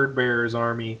a word bearer's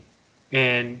army,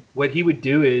 and what he would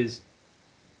do is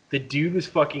the dude was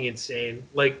fucking insane.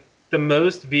 Like the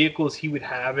most vehicles he would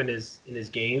have in his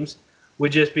games would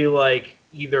just be like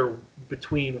either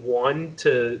between 1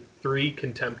 to 3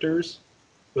 contemptors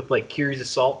with like Kiri's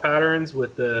assault patterns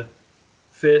with the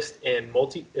fist and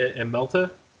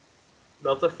Melta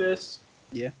fist.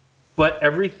 Yeah. But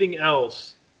everything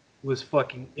else was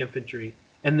fucking infantry.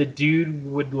 And the dude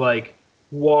would like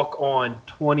walk on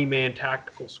 20-man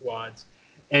tactical squads.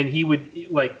 And he would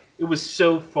like it was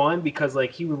so fun because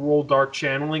like he would roll dark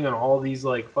channeling on all these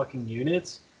like fucking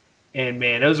units. And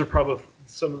man, those are probably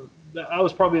that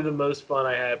was probably the most fun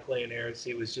I had playing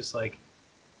Heresy. It was just like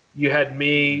you had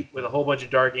me with a whole bunch of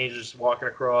Dark Angels just walking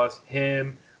across,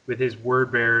 him with his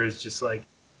word bearers just like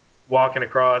walking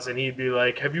across, and he'd be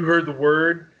like, "Have you heard the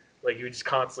word?" Like he would just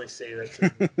constantly say that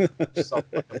to me. Just all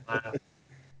fucking laugh.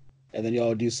 And then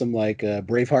y'all do some like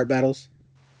Braveheart battles.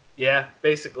 Yeah,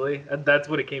 basically. That's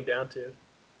what it came down to.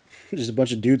 Just a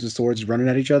bunch of dudes with swords running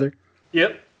at each other.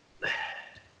 Yep.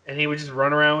 And he would just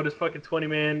run around with his fucking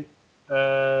 20-man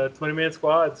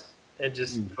squads and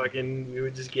just fucking we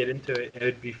would just get into it. It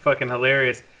would be fucking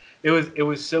hilarious. It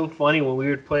was so funny when we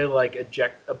would play like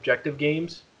objective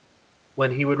games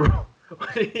when he would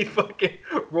when he fucking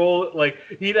roll like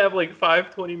he'd have like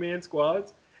 5 20-man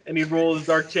squads and he'd roll his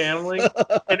dark channeling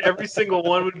and every single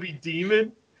one would be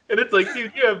demon. And it's like,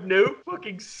 dude, you have no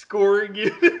fucking scoring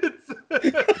units.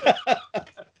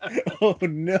 Oh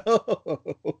no.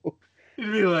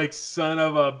 You'd be like, son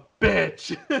of a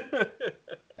bitch.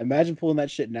 Imagine pulling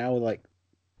that shit now with like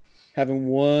having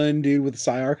one dude with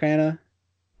Psi Arcana.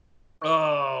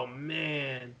 Oh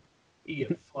man. You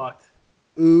get fucked.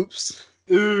 Oops.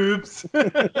 Oops.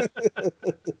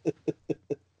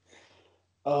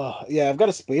 Oh yeah, I've got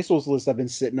a Space Wolves list I've been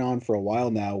sitting on for a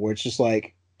while now where it's just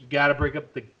like You gotta break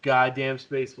up the goddamn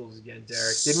Space Wolves again,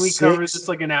 Derek. Didn't we cover this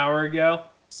like an hour ago?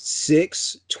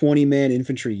 6 20-man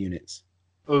infantry units.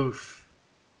 Oof.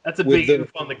 That's a With big the-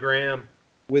 oof on the gram.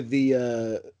 With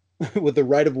the with the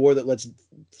right of war that lets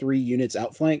 3 units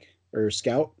outflank or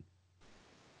scout.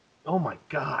 Oh my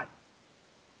god.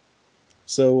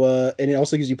 So and it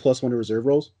also gives you +1 to reserve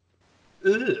rolls.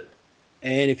 Ugh.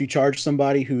 And if you charge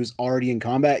somebody who's already in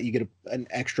combat, you get an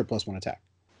extra +1 attack.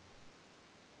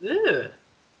 Ugh.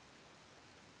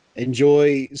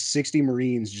 Enjoy 60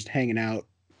 Marines just hanging out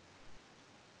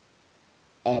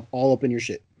all up in your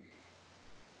shit.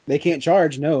 They can't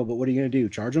charge, no, but what are you going to do?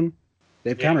 Charge them? They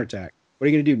have counterattack. What are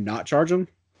you going to do? Not charge them?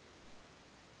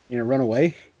 You know, run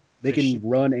away? They can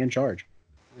run and charge.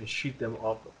 And shoot them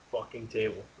off the fucking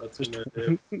table. That's what I'm gonna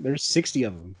do. There's 60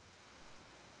 of them.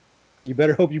 You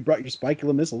better hope you brought your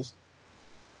Spikula missiles.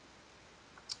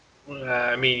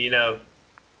 I mean, you know,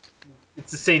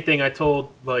 it's the same thing I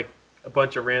told like a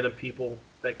bunch of random people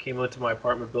that came into my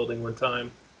apartment building one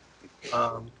time.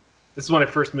 This is when I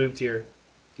first moved here.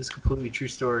 Just completely true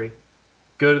story.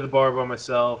 Go to the bar by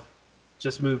myself.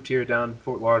 Just moved here down in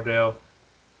Fort Lauderdale.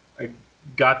 I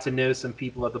got to know some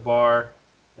people at the bar,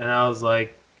 and I was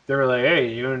like, they were like,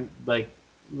 "Hey, you like,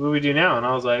 what do we do now?" And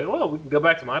I was like, "Well, we can go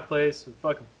back to my place and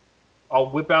fucking, I'll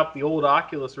whip out the old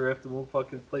Oculus Rift and we'll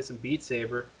fucking play some Beat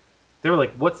Saber." They were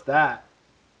like, "What's that?"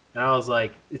 And I was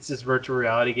like, "It's this virtual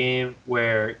reality game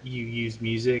where you use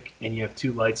music and you have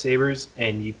 2 lightsabers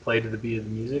and you play to the beat of the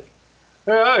music."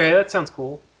 They're like, "Okay, that sounds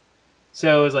cool."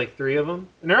 So it was like 3 of them,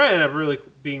 and they ended up really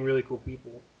being really cool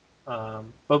people.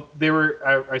 But they were.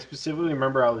 I specifically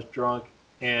remember I was drunk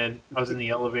and I was in the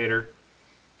elevator,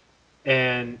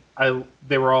 and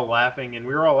they were all laughing and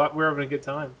we were having a good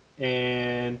time.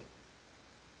 And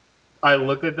I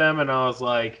looked at them and I was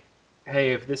like,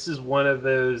 "Hey, if this is one of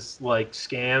those like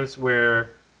scams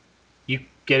where you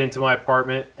get into my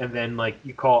apartment and then like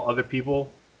you call other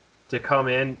people to come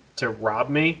in to rob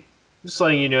me, just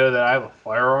letting you know that I have a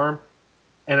firearm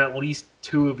and at least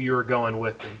 2 of you are going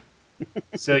with me.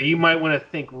 So you might want to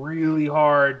think really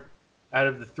hard out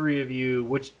of the 3 of you,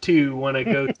 which 2 want to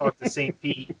go talk to St.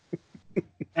 Pete."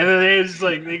 And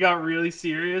then they got really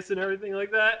serious and everything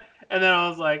like that. And then I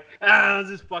was like, I was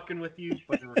just fucking with you.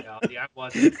 But in reality, I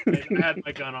wasn't. I had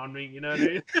my gun on me, you know what I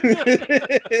mean?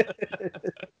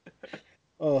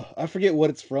 Oh, I forget what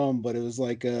it's from, but it was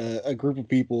like a group of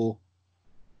people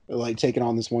like taking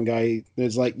on this one guy.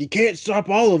 There's like, "You can't stop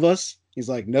all of us." He's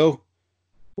like, "No,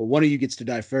 but one of you gets to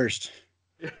die first."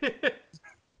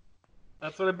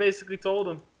 That's what I basically told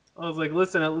him. I was like,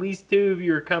 "Listen, at least 2 of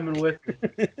you are coming with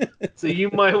me. So you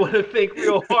might want to think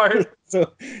real hard."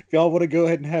 So if y'all want to go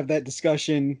ahead and have that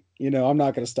discussion, you know, I'm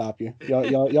not going to stop you.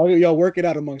 Y'all work it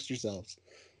out amongst yourselves.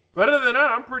 But other than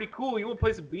that, I'm pretty cool. You want to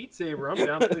play some Beat Saber? I'm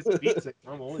down to play some Beat Saber.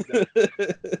 I'm always down.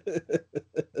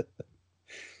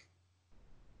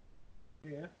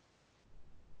 Yeah.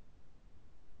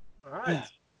 All right.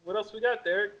 What else we got,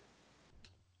 Derek?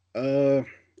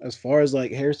 As far as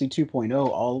like Heresy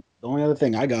 2.0, the only other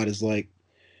thing I got is like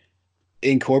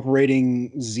incorporating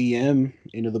ZM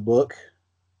into the book,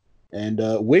 and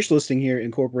wish listing here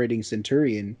incorporating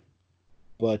Centurion.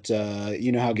 But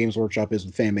you know how Games Workshop is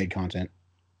with fan made content.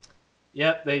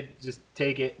 Yep, they just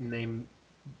take it and they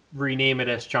rename it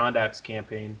as Chondak's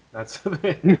campaign. That's what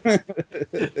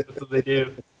they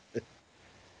do.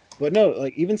 But no,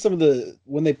 like even some of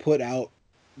when they put out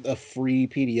a free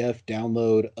PDF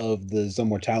download of the Zone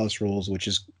Mortalis rules, which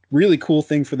is really cool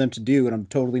thing for them to do, and I'm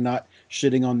totally not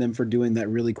shitting on them for doing that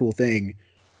really cool thing.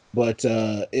 But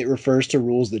it refers to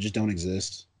rules that just don't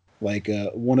exist. Like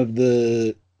one of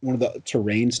the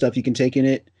terrain stuff you can take in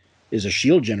it is a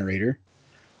shield generator.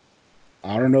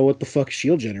 I don't know what the fuck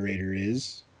shield generator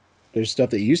is. There's stuff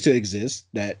that used to exist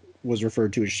that was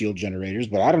referred to as shield generators,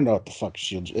 but I don't know what the fuck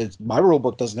shield. My rule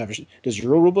book doesn't have a. Does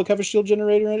your rule book have a shield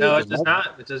generator in it? No, it does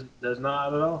not. It does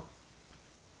not at all.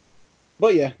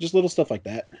 But yeah, just little stuff like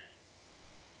that.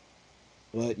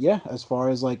 But yeah, as far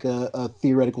as like a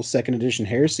theoretical second edition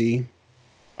heresy,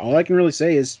 all I can really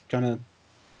say is kind of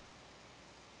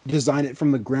design it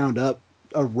from the ground up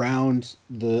around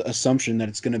the assumption that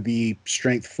it's going to be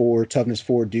strength 4, toughness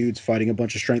 4 dudes fighting a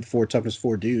bunch of strength 4, toughness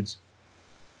 4 dudes.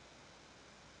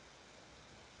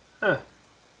 Huh.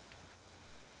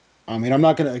 I mean, I'm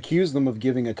not going to accuse them of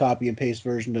giving a copy and paste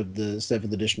version of the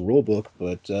 7th edition rulebook,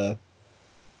 but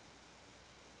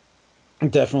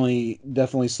definitely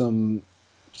some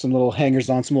little hangers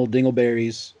on, some little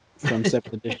dingleberries from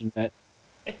 7th edition that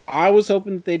I was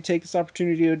hoping that they'd take this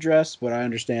opportunity to address, but I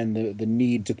understand the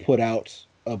need to put out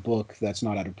a book that's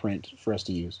not out of print for us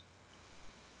to use.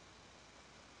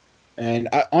 And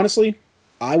honestly,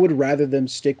 I would rather them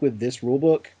stick with this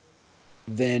rulebook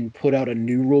than put out a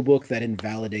new rulebook that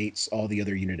invalidates all the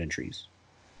other unit entries.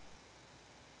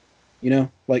 You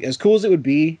know, like as cool as it would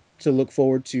be to look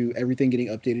forward to everything getting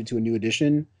updated to a new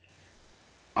edition,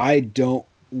 I don't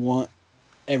want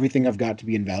everything I've got to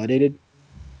be invalidated.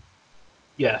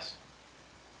 Yes.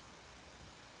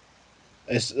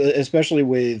 Especially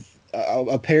with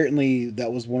apparently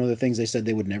that was one of the things they said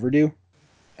they would never do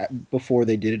before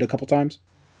they did it a couple times.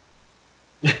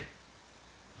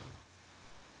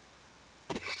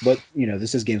 But you know,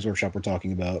 this is Games Workshop we're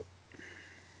talking about.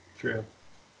 True.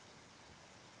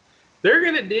 They're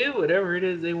gonna do whatever it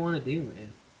is they want to do,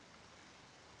 man.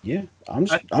 Yeah, I'm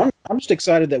just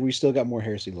excited that we still got more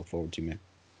Heresy to look forward to, man.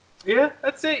 Yeah,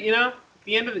 that's it. You know, at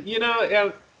the end of it, you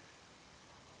know,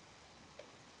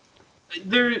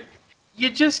 there, you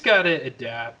just gotta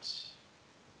adapt.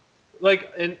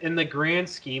 Like in the grand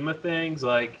scheme of things,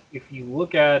 like if you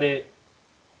look at it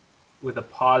with a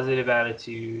positive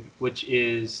attitude, which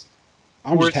is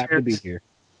I'm just happy to be here.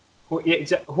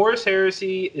 Horus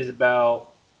Heresy is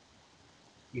about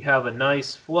you have a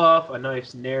nice fluff, a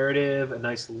nice narrative, a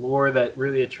nice lore that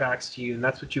really attracts to you, and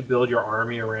that's what you build your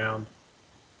army around.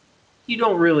 You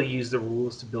don't really use the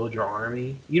rules to build your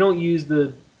army. You don't use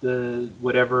the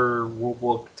whatever rule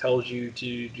book tells you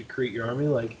to create your army.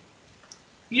 Like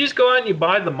you just go out and you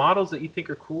buy the models that you think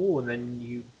are cool, and then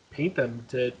you paint them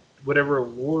to whatever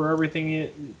lore,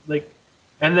 everything like,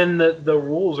 and then the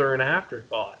rules are an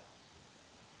afterthought.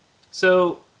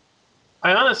 So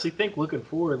I honestly think looking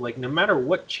forward, like no matter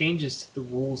what changes to the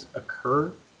rules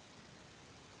occur,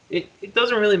 it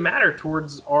doesn't really matter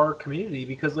towards our community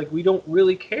because like we don't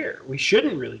really care. We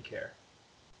shouldn't really care.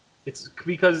 It's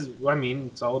because I mean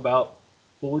it's all about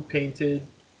fully painted,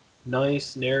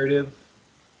 nice narrative,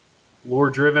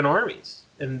 lore-driven armies,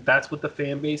 and that's what the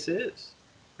fan base is,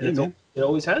 and it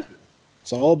always has been.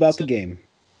 It's all about the game.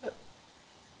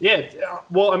 Yeah,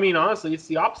 well, I mean, honestly, it's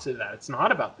the opposite of that. It's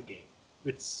not about the game.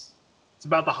 It's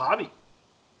about the hobby.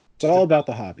 It's all about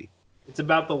the hobby. It's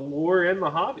about the lore and the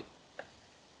hobby.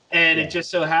 And it just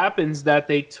so happens that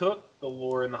they took the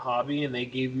lore and the hobby and they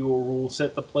gave you a rule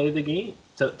set to play the game,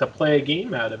 to play a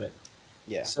game out of it.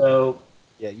 Yeah. So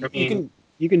yeah,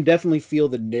 you can definitely feel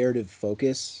the narrative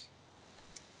focus.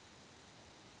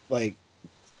 Like,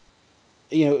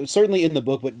 you know, certainly in the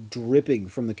book, but dripping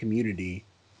from the community.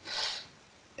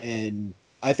 And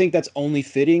I think that's only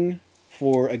fitting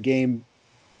for a game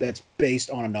that's based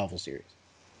on a novel series.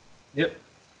 Yep.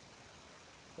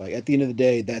 Like at the end of the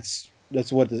day, that's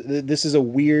what this is, a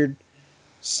weird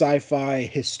sci-fi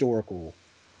historical,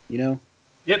 you know?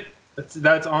 Yep.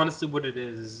 That's honestly what it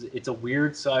is. It's a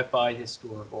weird sci-fi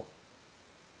historical.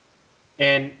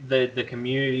 And the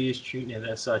community is treating it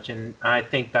as such, and I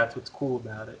think that's what's cool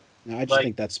about it. No, I just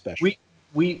think that's special.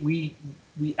 We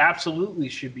absolutely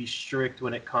should be strict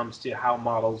when it comes to how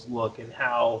models look and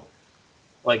how,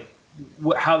 like,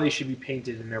 how they should be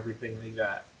painted and everything like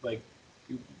that. Like,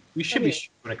 we should be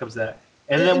strict when it comes to that.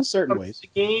 And then in certain ways,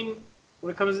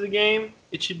 when it comes to the game,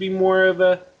 it should be more of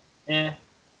a,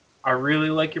 I really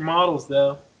like your models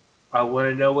though. I want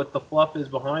to know what the fluff is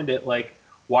behind it. Like,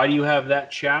 why do you have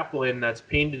that chaplain that's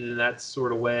painted in that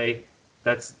sort of way?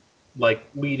 That's like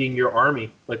leading your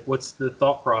army. Like, what's the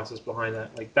thought process behind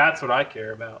that? Like, that's what I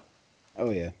care about. Oh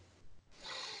yeah.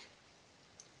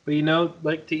 But you know,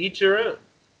 like, to each your own.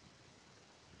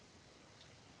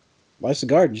 Life's a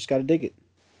garden. You just got to dig it.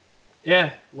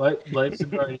 Yeah, life's a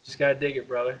garden. You just gotta dig it,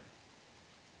 brother.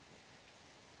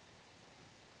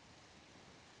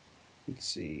 Let's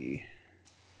see.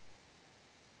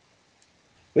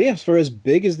 But yeah, for as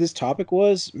big as this topic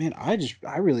was, man, I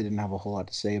really didn't have a whole lot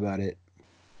to say about it.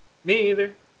 Me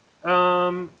either.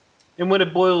 And what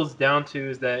it boils down to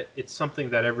is that it's something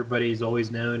that everybody's always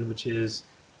known, which is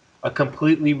a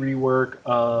completely rework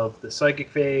of the psychic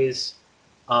phase,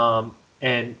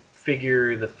 and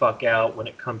figure the fuck out when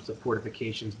it comes to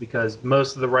fortifications, because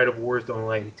most of the Rite of Wars don't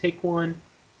allow you to take one.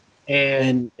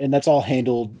 And that's all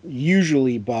handled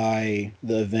usually by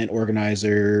the event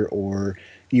organizer, or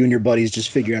you and your buddies just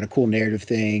figure out a cool narrative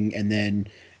thing, and then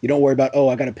you don't worry about, oh,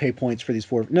 I got to pay points for these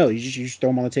four. No, you just throw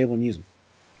them on the table and use them.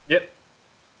 Yep.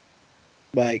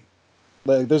 Like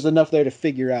there's enough there to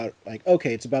figure out, like,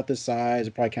 okay, it's about this size,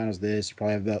 it probably counts as this, you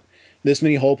probably have about this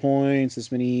many hull points,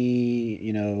 this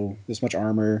many, this much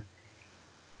armor.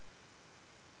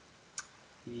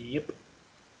 Yep.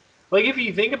 Like, if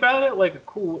you think about it, like, a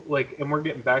cool, like, and we're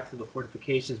getting back to the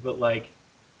fortifications, but, like,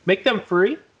 make them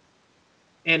free.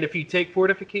 And if you take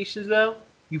fortifications, though,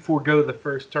 you forego the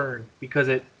first turn, because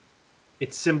it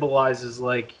symbolizes,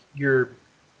 like, your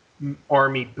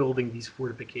army building these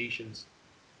fortifications.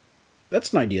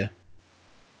 That's an idea.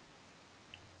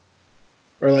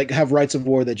 Or, like, have rights of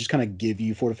war that just kind of give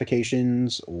you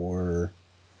fortifications, or...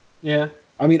 Yeah.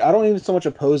 I mean, I don't even so much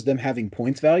oppose them having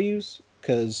points values,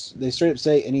 because they straight up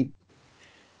say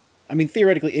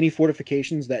theoretically, any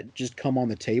fortifications that just come on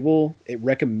the table, it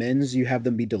recommends you have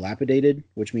them be dilapidated,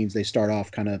 which means they start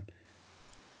off kind of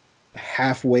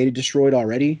halfway destroyed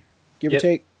already, give or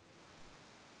take.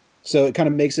 So it kind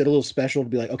of makes it a little special to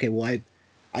be like, okay, well,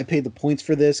 I paid the points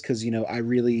for this because,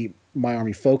 my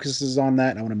army focuses on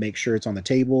that, and I want to make sure it's on the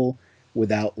table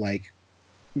without, like,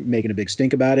 making a big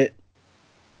stink about it.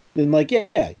 Then, like,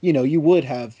 yeah, you would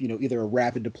have, either a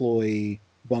rapid deploy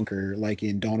bunker, like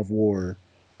in Dawn of War,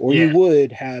 or you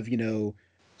would have,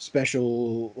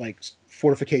 special, like,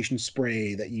 fortification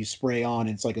spray that you spray on.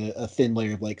 It's like a thin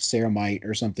layer of, like, ceramite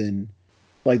or something.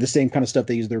 Like the same kind of stuff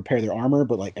they use to repair their armor,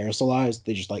 but, like, aerosolized.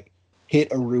 They just, like, hit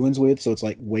a ruins with, so it's,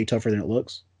 like, way tougher than it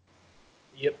looks.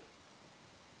 Yep.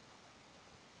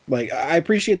 Like, I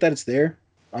appreciate that it's there.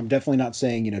 I'm definitely not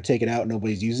saying, take it out,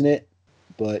 nobody's using it.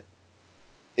 But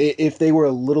if they were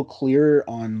a little clearer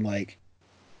on, like,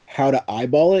 how to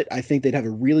eyeball it, I think they'd have a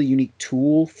really unique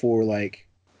tool for, like,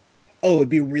 oh, it'd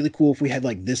be really cool if we had,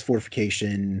 like, this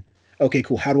fortification. Okay,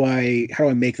 cool. How do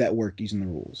I make that work using the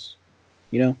rules?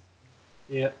 Yeah.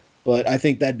 But I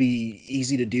think that'd be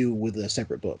easy to do with a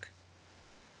separate book.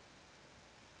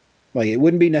 Like, it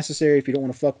wouldn't be necessary if you don't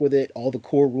want to fuck with it. All the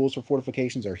core rules for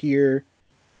fortifications are here.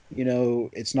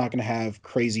 It's not going to have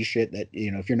crazy shit that,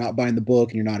 if you're not buying the book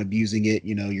and you're not abusing it,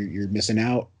 you're missing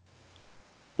out.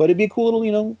 But it'd be a cool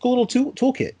little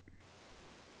toolkit.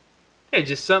 Hey,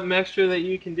 just something extra that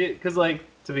you can do. Because, like,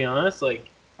 to be honest, like,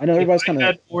 I know everybody's kind of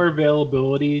had more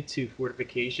availability to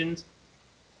fortifications,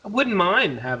 I wouldn't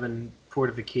mind having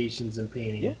fortifications and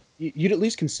painting it. You'd at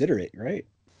least consider it, right?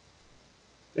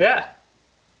 Yeah.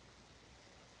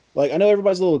 Like, I know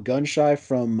everybody's a little gun shy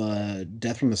from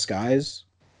Death from the Skies,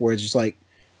 where it's just like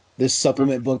this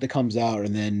supplement book that comes out,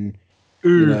 and then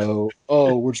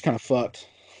oh, we're just kind of fucked.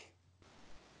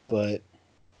 But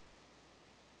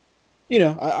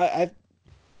I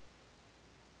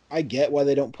get why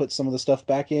they don't put some of the stuff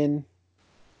back in.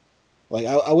 Like,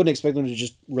 I wouldn't expect them to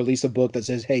just release a book that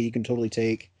says, hey, you can totally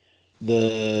take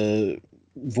the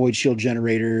Void Shield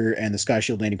generator and the Sky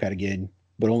Shield landing pad again,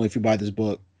 but only if you buy this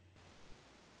book.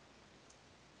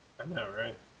 I know,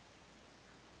 right?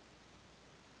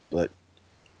 But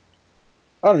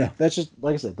I don't know. That's just,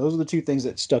 like I said, those are the two things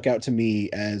that stuck out to me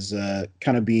as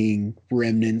kind of being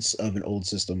remnants of an old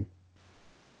system.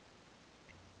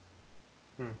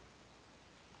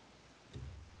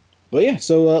 But yeah,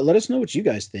 so let us know what you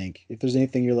guys think. If there's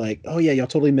anything you're like, oh yeah, y'all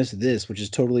totally missed this, which is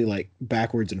totally, like,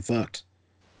 backwards and fucked.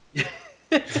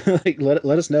 Like, let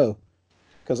us know,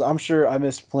 because I'm sure I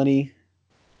missed plenty.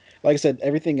 Like I said,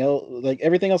 everything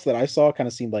else that I saw kind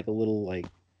of seemed like a little, like,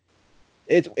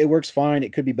 it works fine.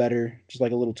 It could be better, just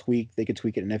like a little tweak. They could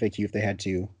tweak it in FAQ if they had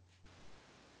to.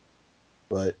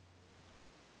 But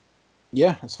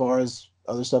yeah, as far as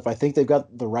other stuff, I think they've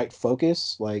got the right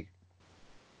focus. Like,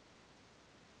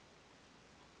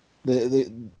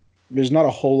 there's not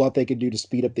a whole lot they could do to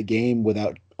speed up the game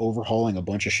without overhauling a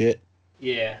bunch of shit.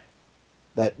 Yeah.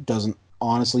 That doesn't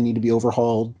honestly need to be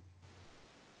overhauled.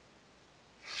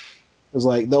 It's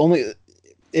like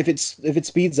if it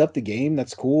speeds up the game,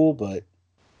 that's cool, but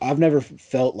I've never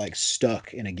felt like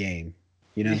stuck in a game,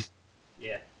 Yeah.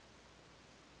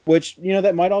 Which,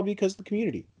 that might all be because of the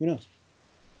community. Who knows?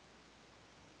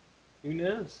 Who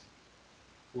knows?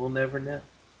 We'll never know.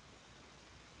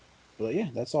 But yeah,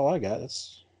 that's all I got.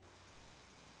 That's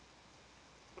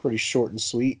pretty short and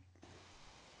sweet.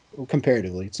 Well,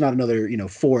 comparatively, it's not another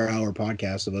 4-hour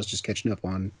podcast of us just catching up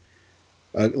on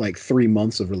like 3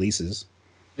 months of releases.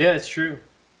 Yeah, it's true.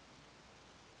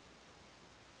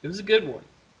 It was a good one.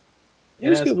 It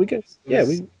was And as good. We got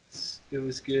always, it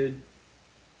was good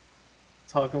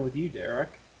talking with you, Derek.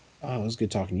 Oh, it was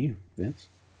good talking to you, Vince.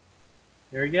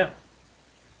 There you go.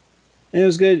 And it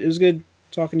was good. It was good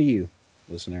talking to you,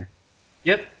 listener.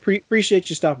 Yep.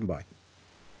 Appreciate you stopping by.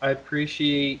 I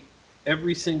appreciate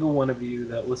every single one of you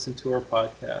that listen to our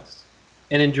podcast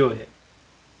and enjoy it.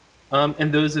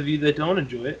 And those of you that don't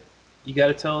enjoy it, you got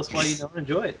to tell us why you don't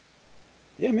enjoy it.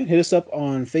 Yeah, man. Hit us up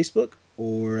on Facebook,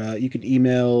 or you can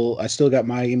email. I still got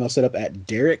my email set up at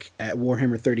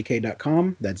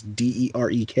Derek@warhammer30k.com. That's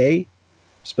DEREK.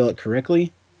 Spell it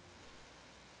correctly.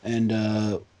 And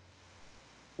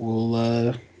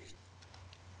we're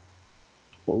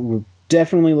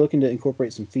definitely looking to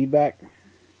incorporate some feedback.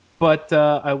 But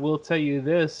I will tell you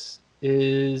this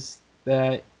is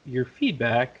that your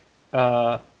feedback,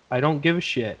 I don't give a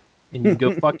shit, and you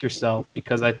go fuck yourself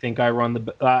because I think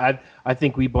I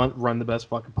think we run the best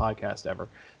fucking podcast ever.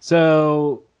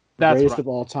 So that's Greatest of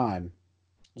all time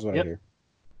is what I hear.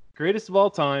 Greatest of all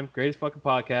time, greatest fucking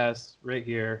podcast right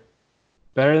here.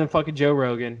 Better than fucking Joe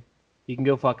Rogan. He can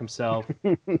go fuck himself.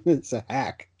 It's a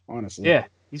hack, honestly. Yeah,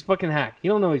 he's fucking hack. He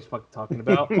don't know what he's fucking talking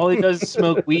about. All he does is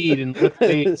smoke weed and lift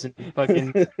weights and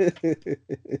fucking.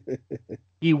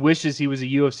 He wishes he was a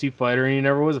UFC fighter, and he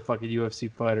never was a fucking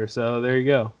UFC fighter. So there you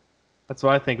go. That's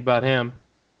what I think about him.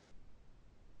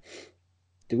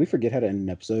 Did we forget how to end an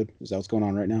episode? Is that what's going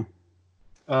on right now?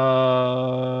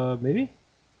 Maybe.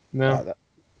 No.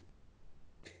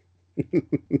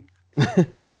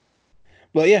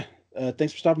 But yeah,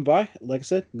 thanks for stopping by. Like I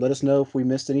said, let us know if we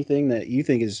missed anything that you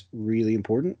think is really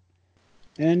important.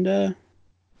 And you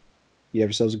have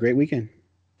yourselves a great weekend.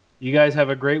 You guys have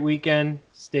a great weekend.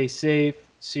 Stay safe.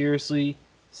 Seriously,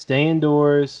 stay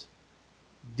indoors.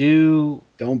 Don't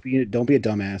be a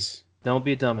dumbass. Don't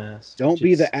be a dumbass. Don't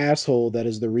be the asshole that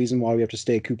is the reason why we have to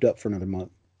stay cooped up for another month.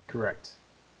 Correct.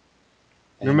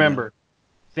 And remember,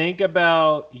 think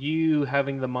about you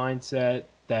having the mindset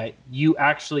that you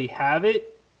actually have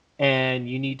it and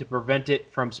you need to prevent it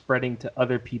from spreading to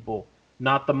other people.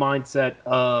 Not the mindset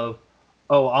of,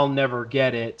 oh, I'll never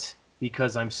get it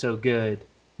because I'm so good.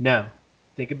 No.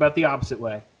 Think about the opposite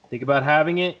way. Think about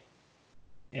having it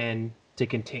and to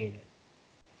contain it.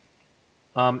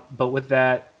 But with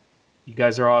that, you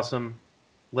guys are awesome.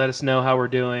 Let us know how we're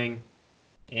doing.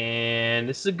 And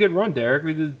this is a good run, Derek.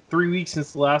 We did 3 weeks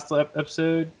since the last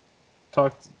episode.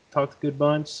 Talked a good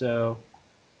bunch. So,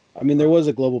 I mean, there was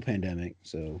a global pandemic,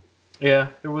 so yeah,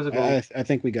 there was a global. I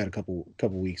think we got a couple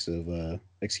weeks of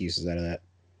excuses out of that.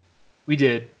 We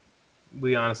did.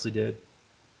 We honestly did.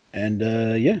 And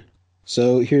yeah,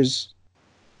 so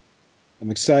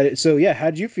I'm excited. So yeah,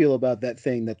 how'd you feel about that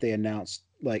thing that they announced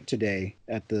like today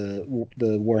at the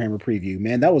Warhammer preview?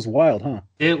 Man, that was wild, huh?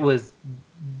 It was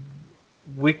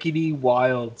wickedy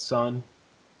wild, son.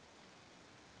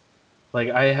 Like,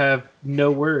 I have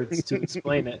no words to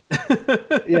explain it.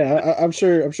 Yeah, I'm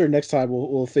sure next time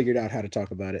we'll figure out how to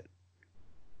talk about it.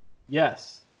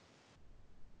 Yes,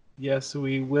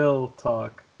 we will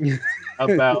talk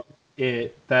about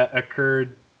it that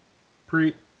occurred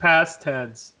past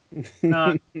tense,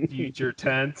 not future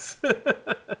tense.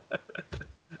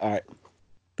 All right.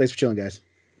 Thanks for chilling, guys.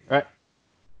 All right.